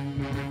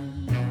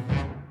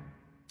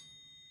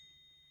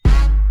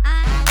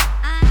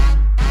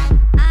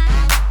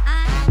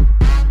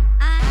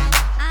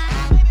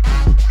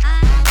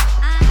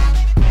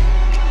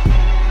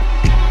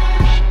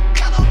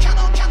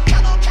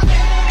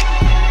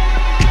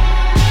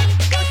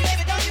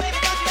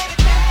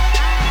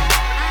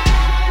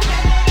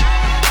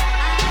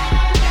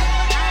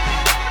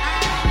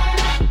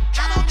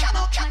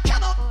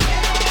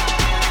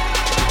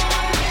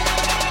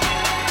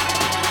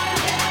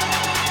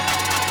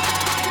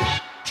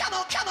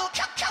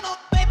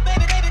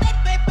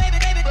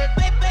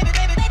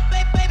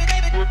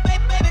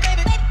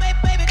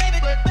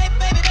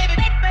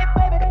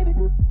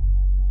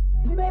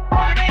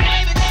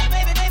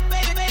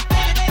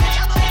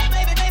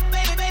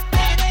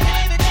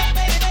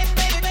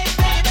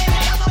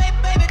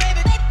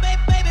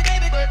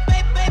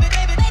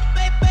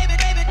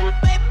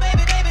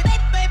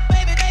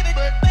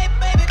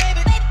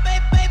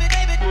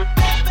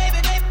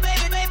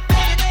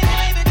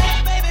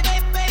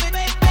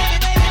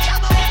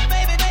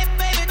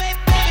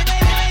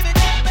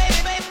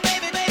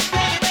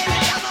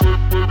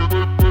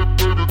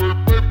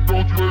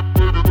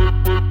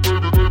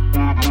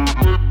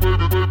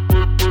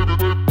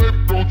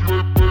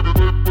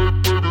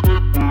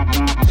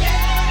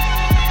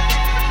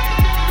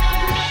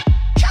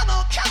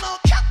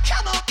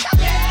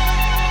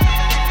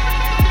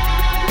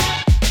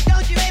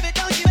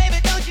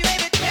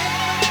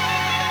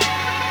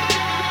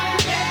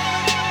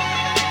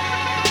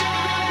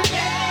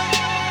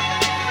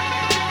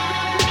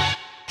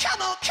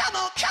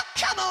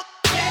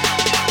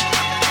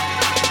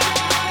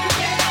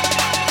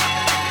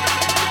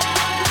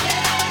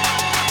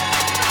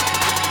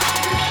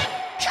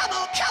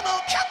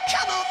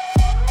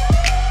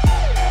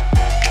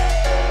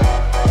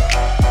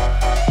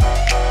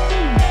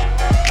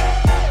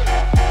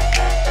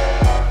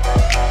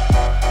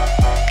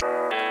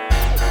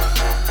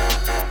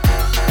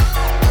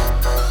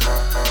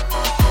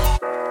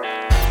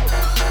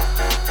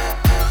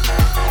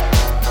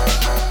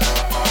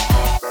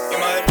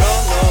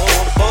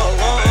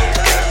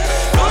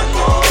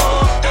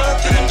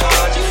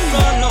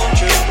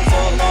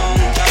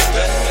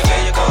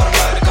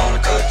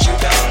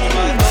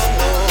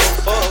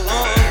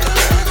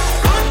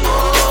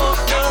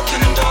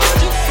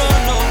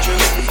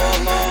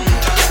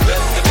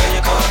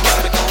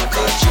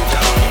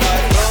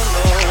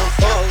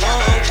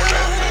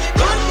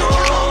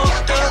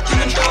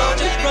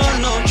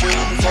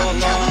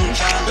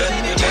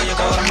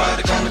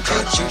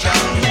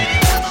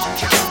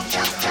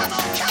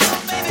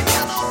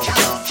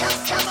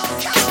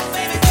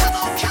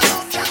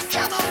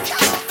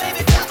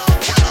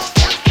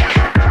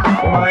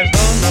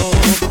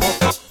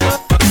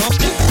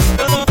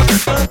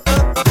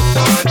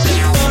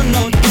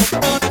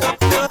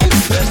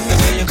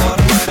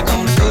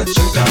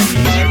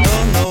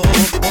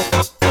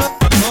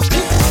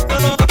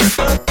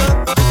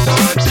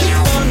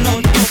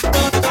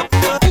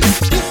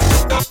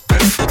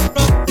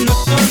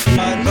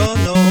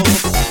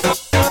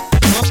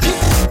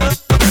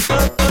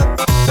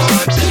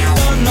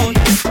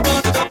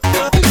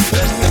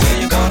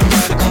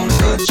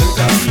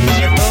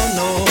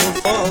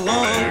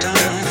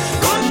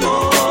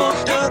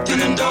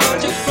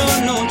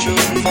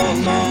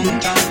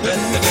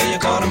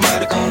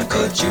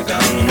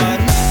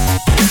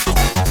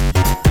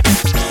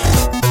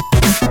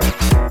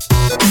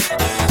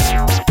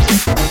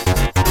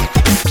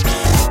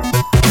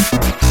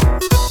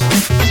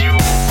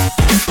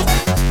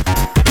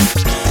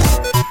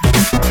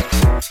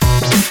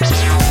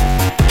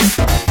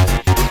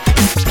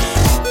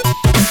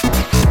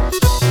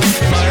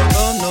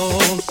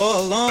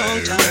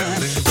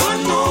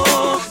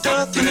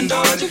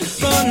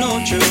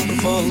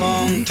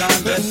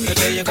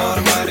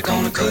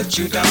 gonna cut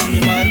you down.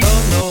 You might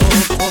not know.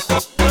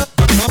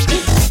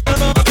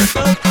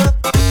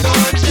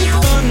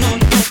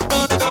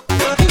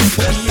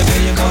 Let me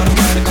tell you, God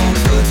Almighty gonna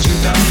cut you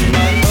down. You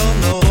might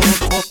not know.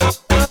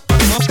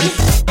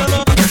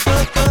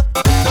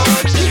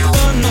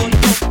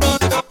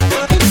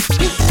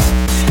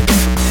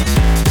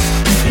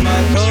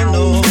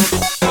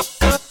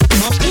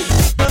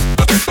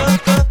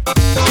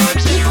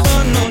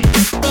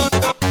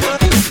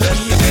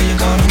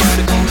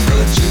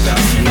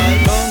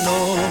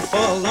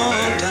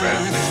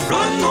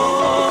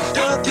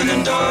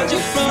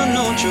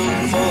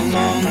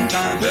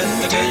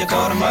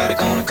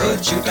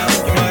 Cut you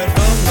down, you might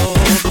run low.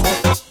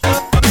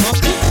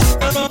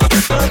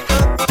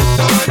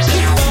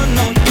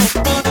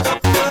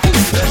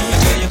 Let me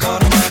tell you,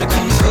 God Almighty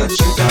gonna cut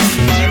you down, you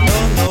might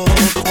run low.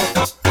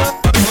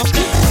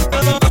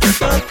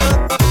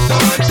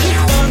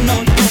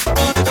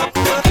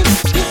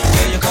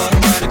 Tell you, God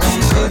Almighty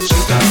gonna cut you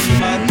down, you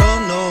might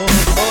run low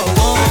for a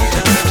long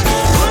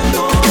time. Run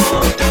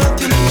low,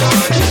 death in the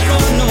dark, just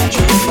run on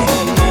true for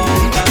a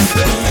long time.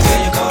 Let me tell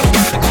you, God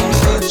Almighty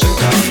gonna cut you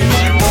down,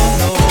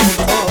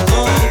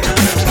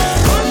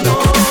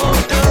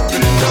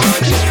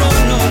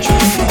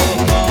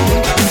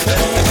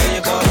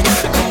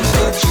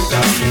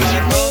 you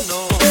might run low.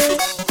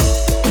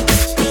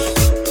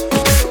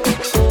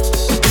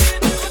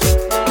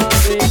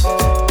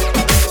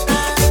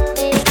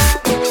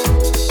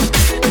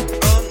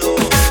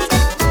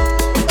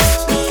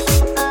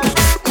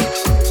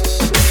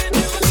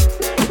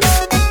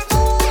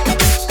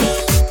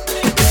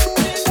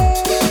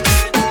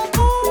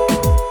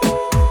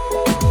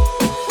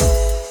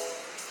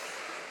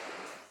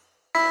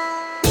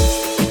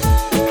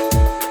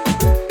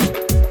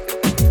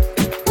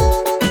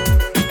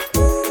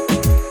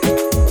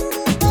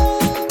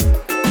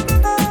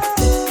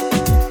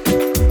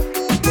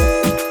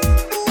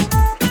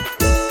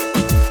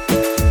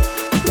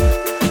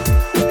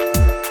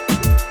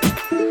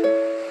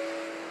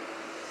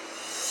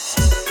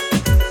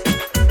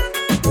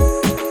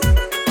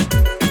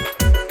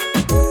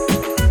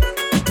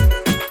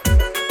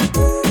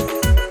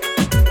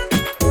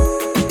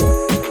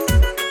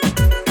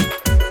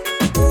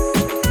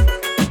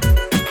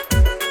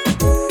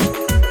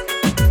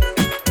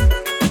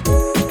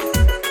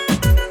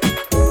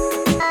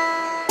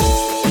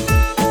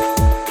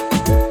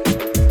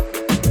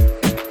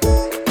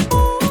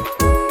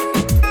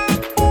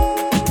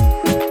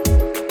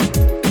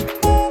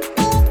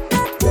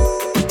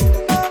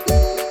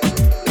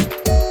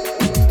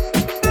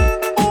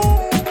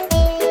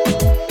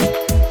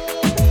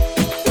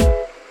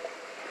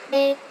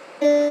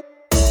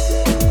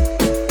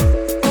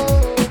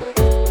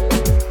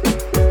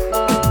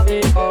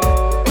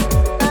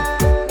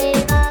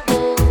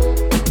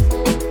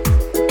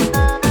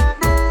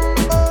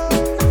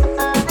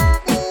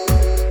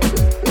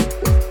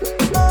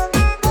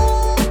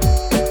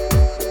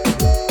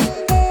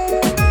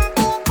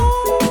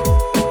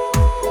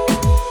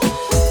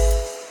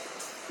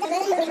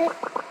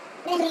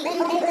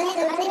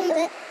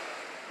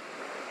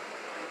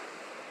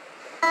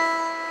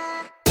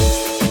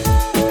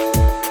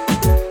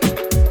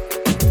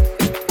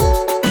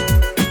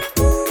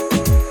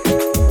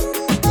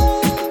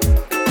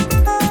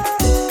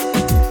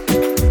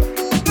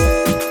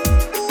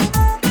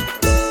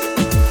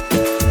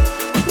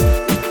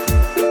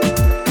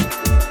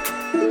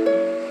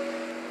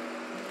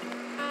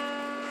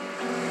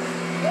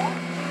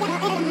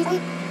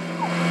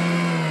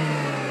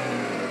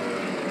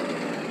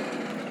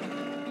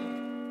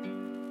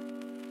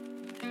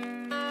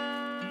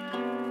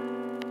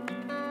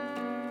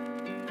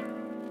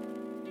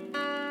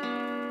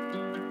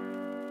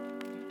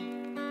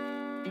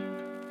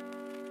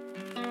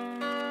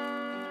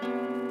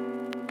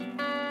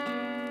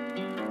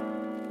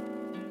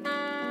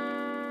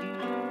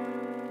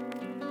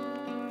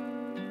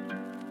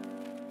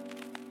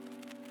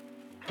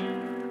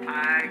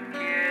 I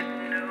get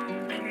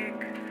no kick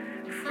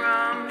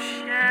from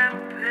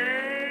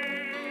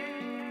champagne.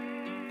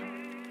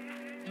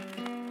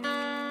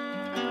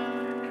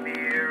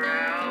 Mere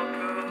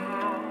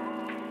alcohol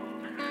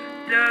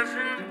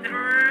doesn't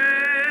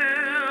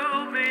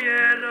thrill me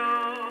at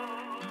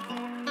all.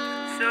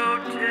 So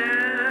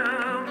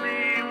tell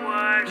me,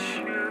 why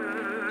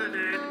should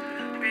it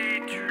be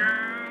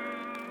true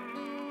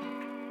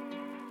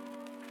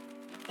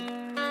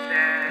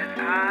that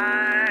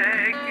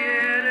I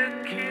get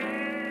a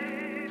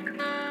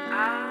kick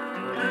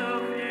out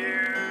of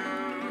you?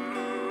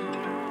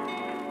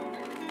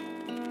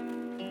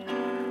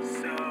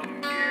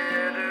 Some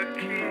get a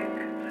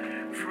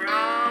kick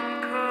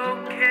from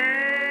cocaine.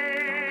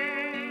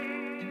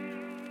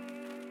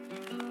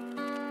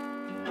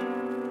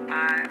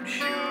 I'm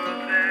sure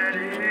that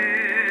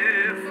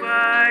if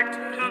I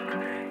took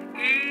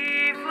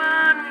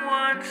even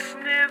one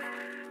sniff,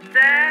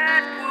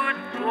 that would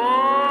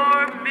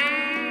bore me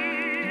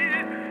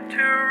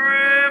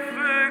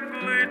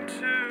terrifically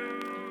too.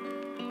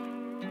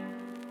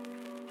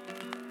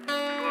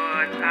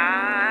 But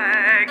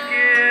I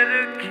get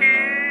a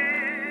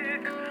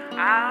kick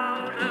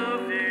out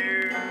of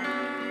you.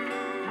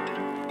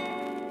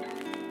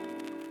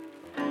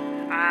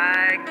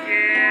 I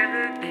get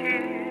a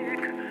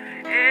kick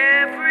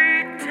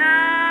every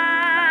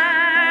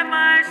time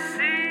I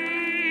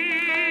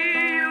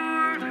see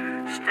you're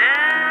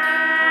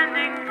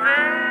standing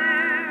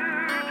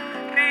there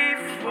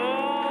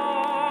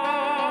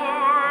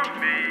before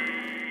me.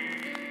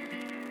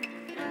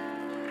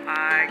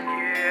 I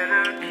get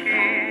a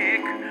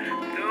kick,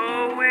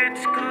 though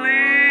it's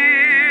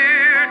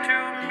clear to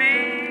me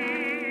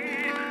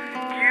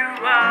you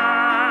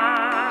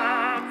obviously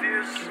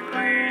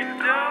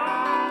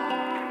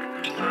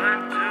don't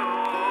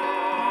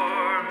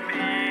adore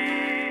me.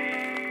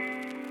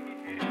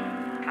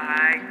 I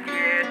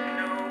get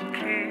no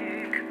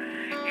kick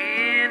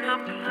in a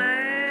plane,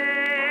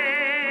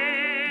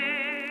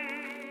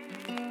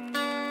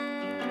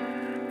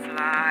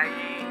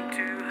 flying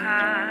too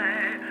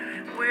high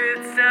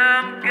with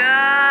some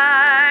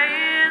guy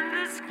in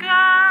the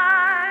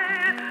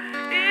sky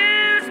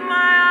is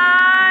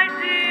my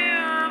idea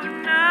of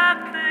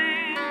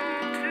nothing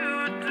to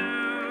do.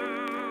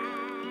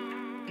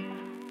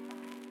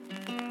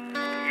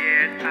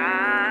 Yet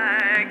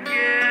I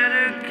get a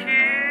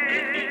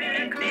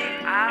kick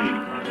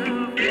out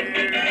of you.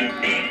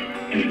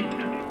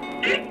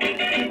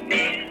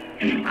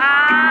 I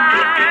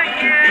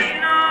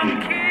get no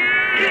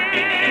kick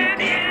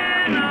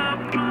in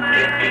a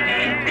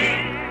plane.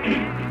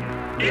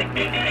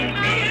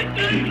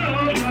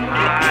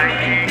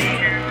 Flying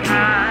too high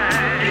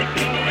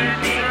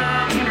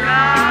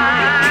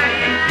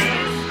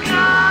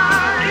with some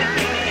guy in the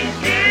sky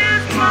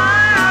is my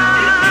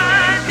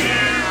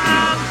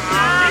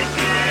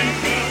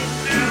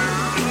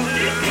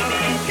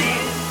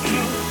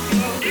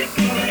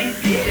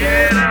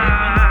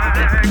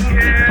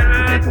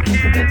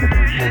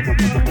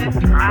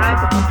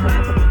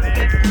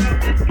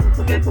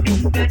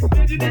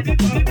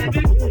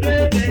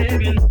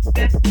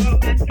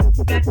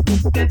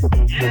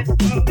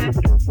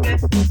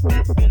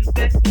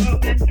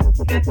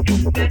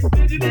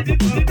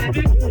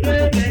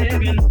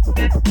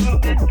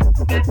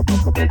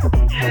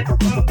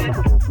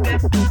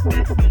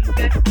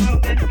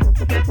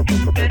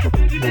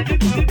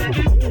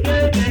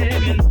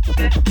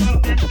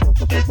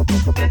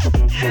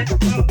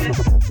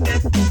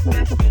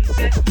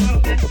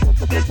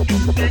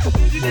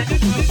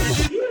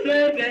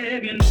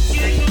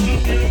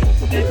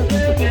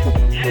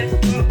to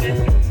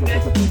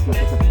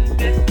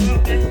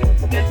do.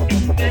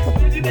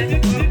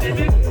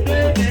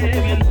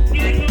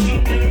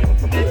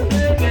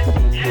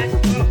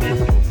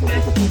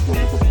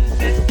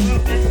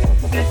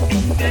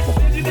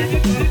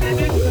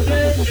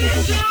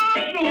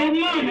 Yet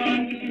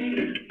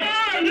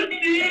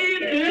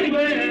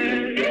I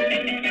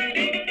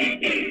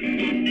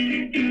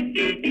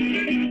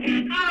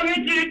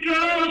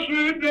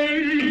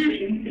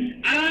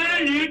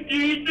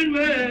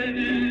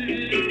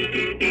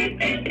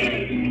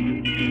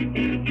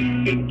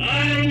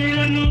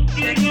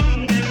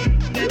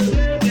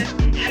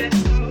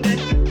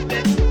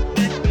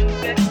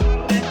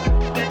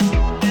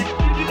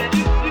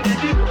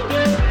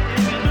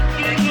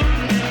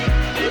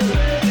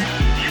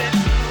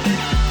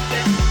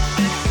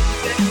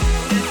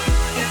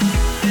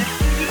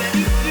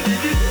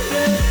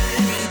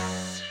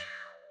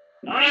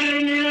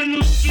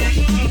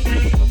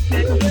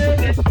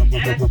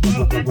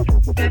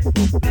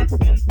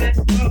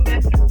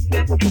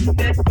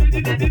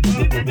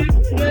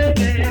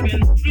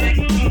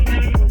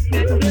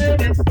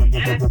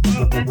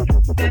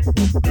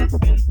a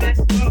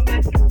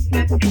kick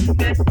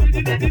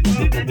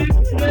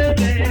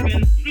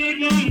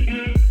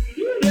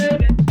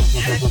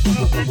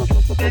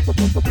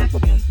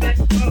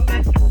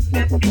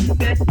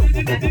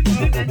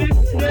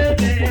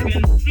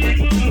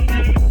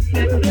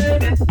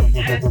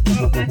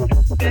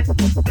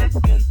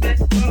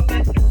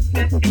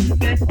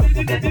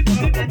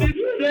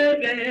out of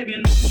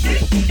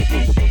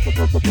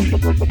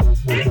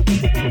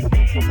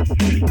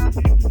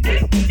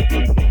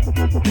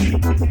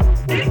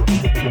baby.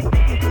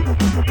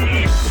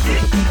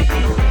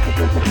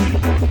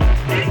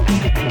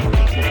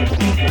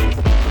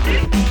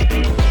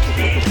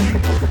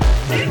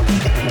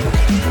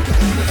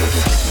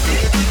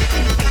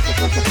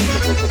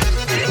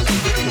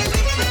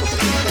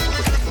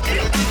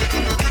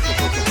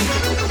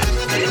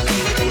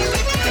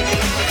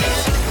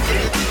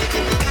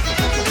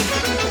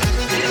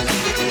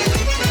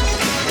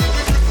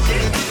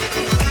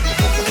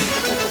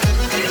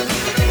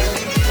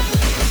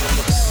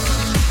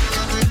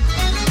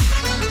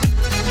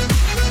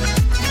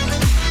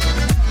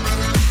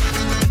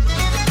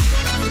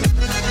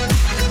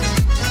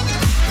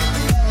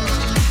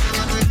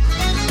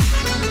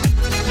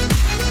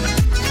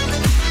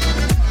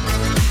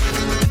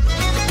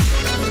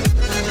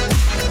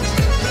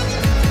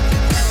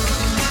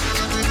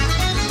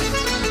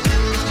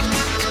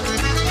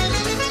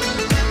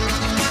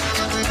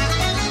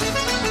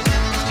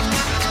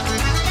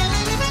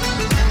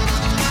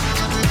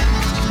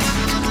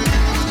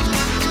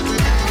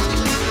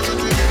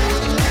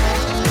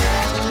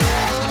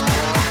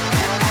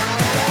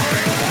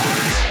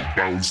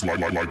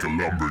 like a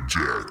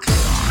lumberjack.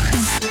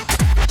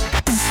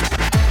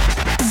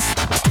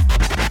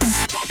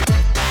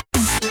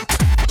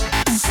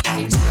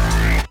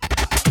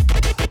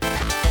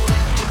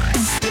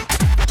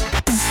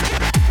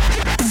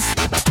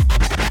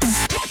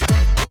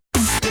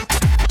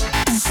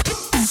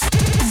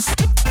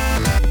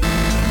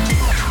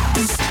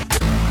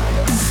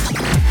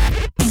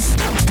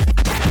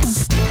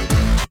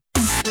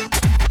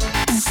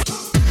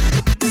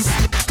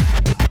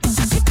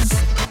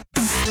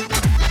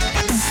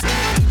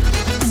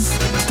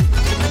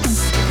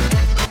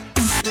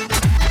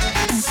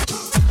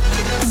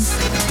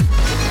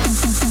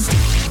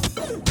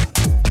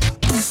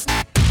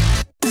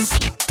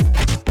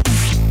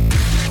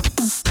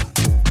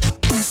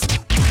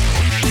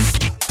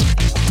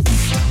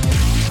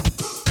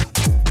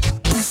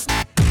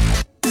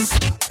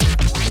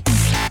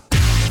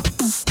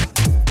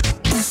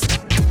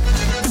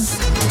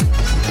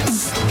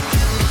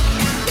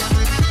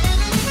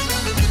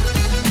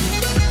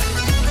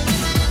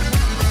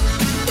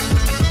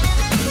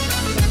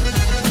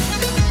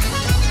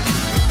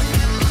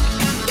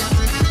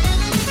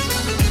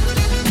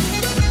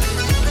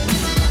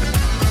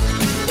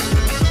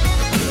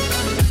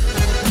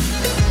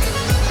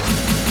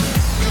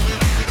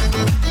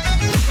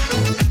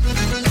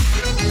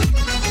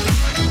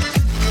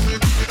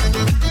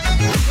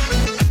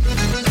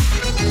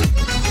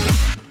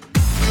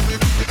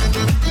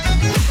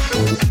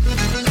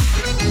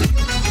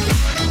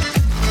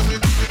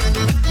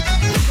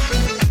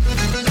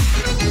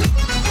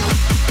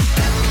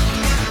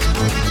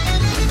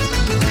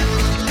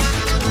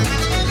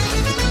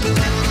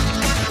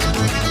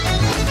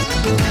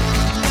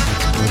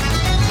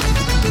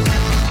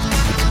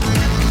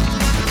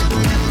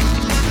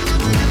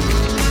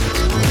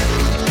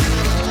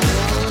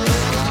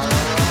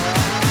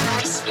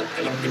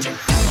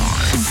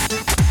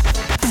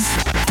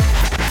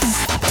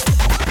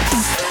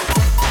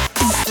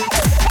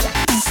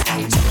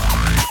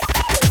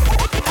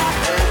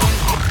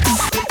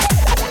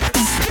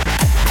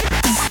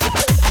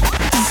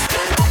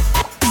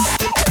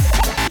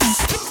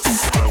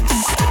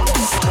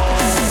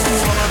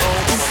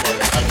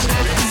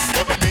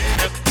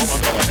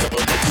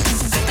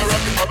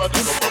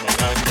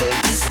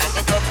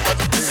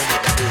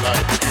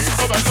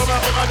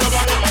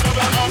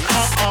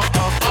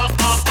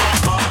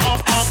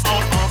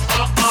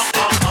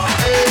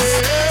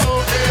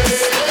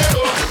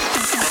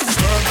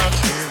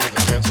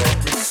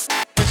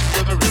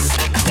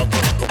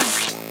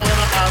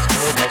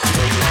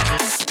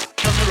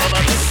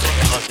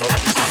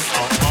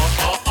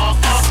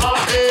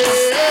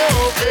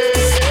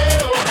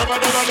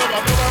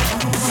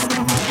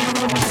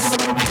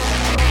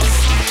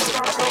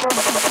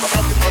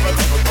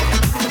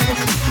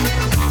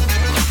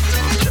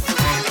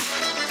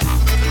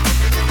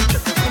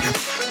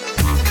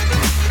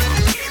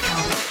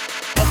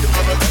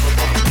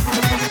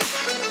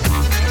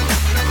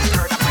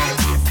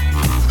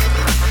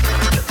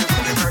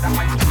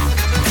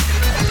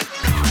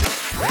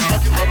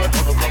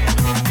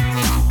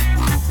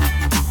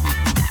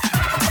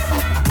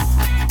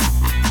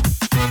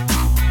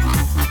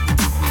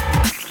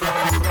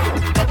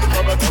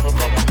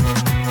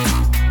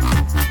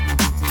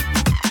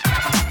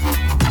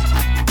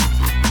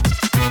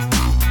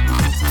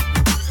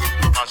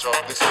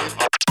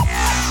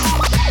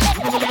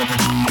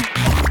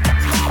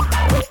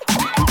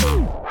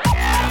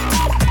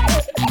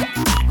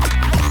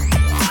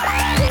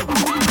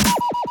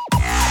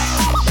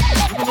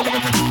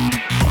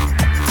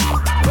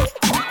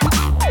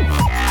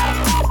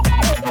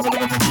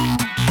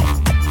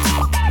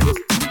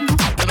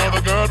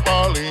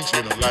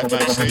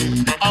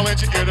 And when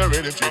she get her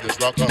rhythm, she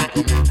just rock up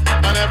to me.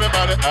 And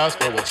everybody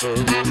asks her what's her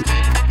routine.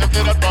 If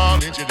they not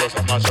falling, she just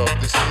mash up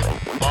the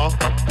scene. Mash up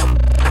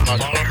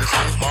the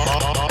scene.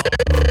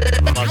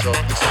 Mash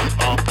up the scene.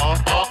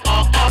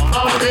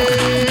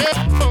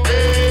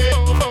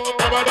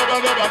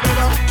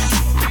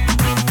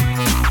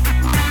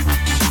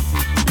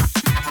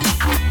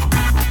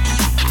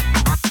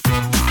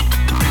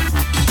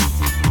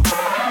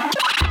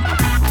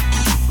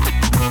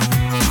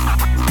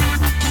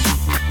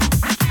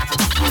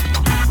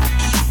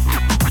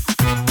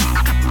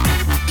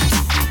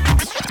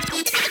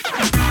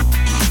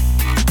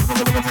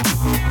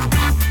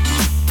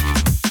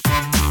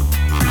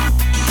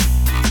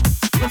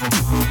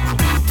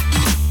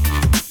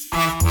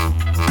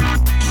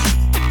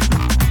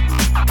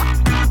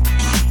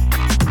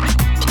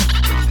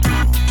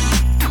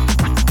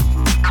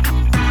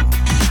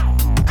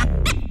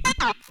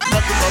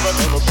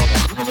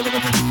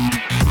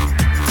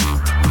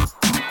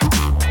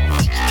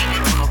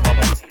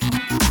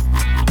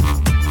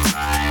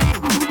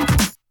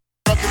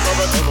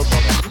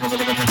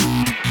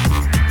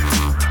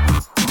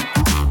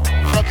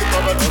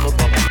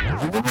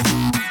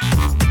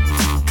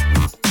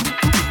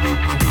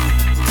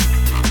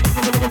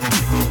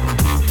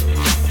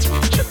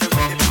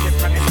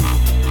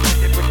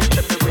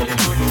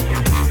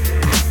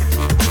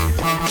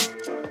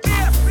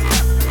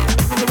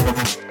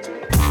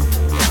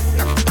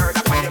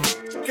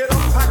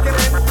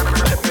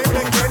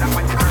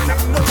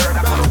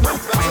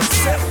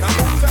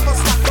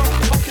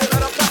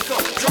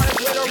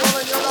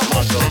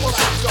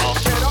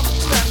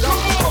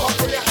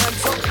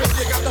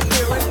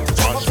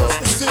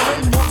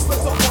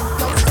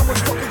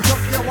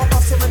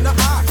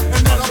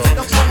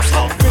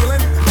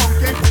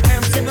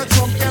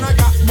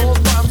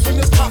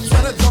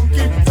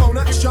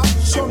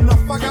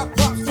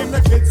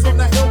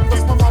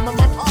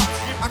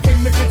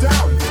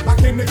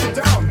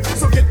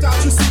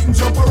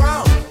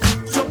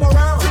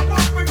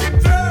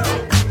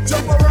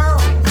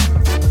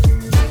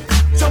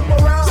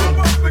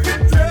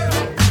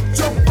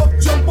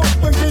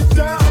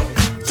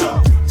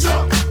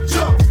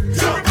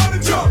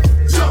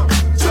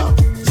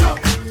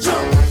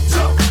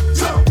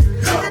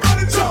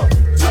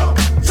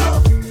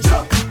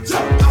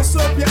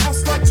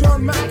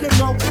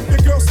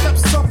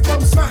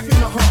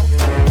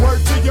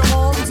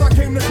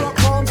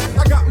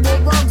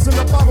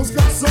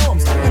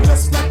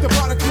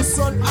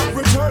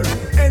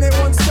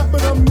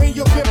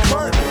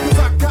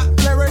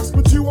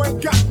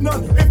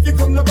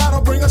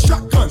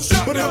 shotgun.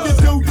 But if you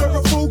do, you're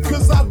a fool,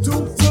 cause I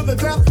do to the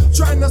death.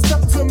 Trying to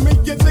step to me,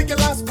 you take your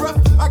last breath.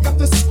 I got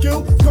the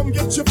skill, come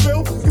get your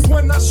fill. Cause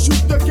when I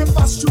shoot the gift,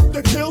 I shoot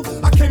the kill.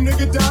 I came to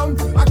get down,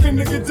 I came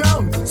to get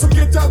down. So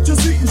get out your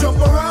seat and jump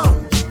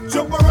around.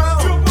 Jump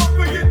around. Jump up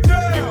and get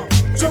down.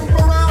 Jump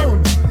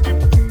around.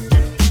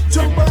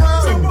 Jump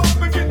around. Jump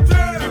up and get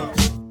down.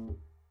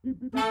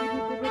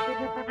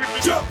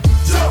 Jump,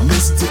 jump.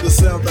 Listen to the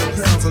sound that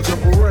pounds, I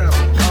jump around.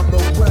 I'm no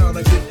clown,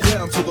 I get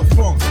down to the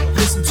funk.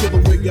 Listen to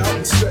the wig out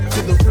and step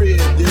to the rear,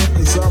 yeah,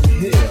 cause I'm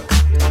here.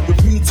 The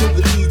P to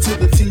the E to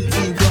the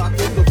T-E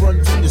rockin', the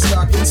run from your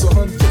stocking, so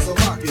hun kids are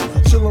locking.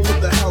 Chillin'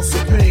 with the house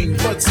of pain,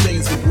 blood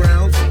stains the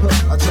ground,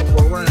 I jump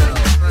around.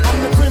 I'm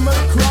the cream of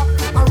the crop,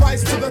 I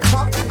rise to the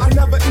top. I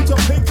never eat a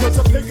pig, cause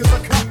a pig is a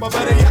cop. Or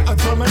better yet, a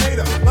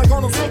Terminator, like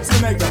Arnold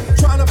Schwarzenegger.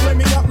 Trying to play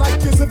me up like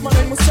as if my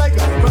name was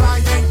Sega. But I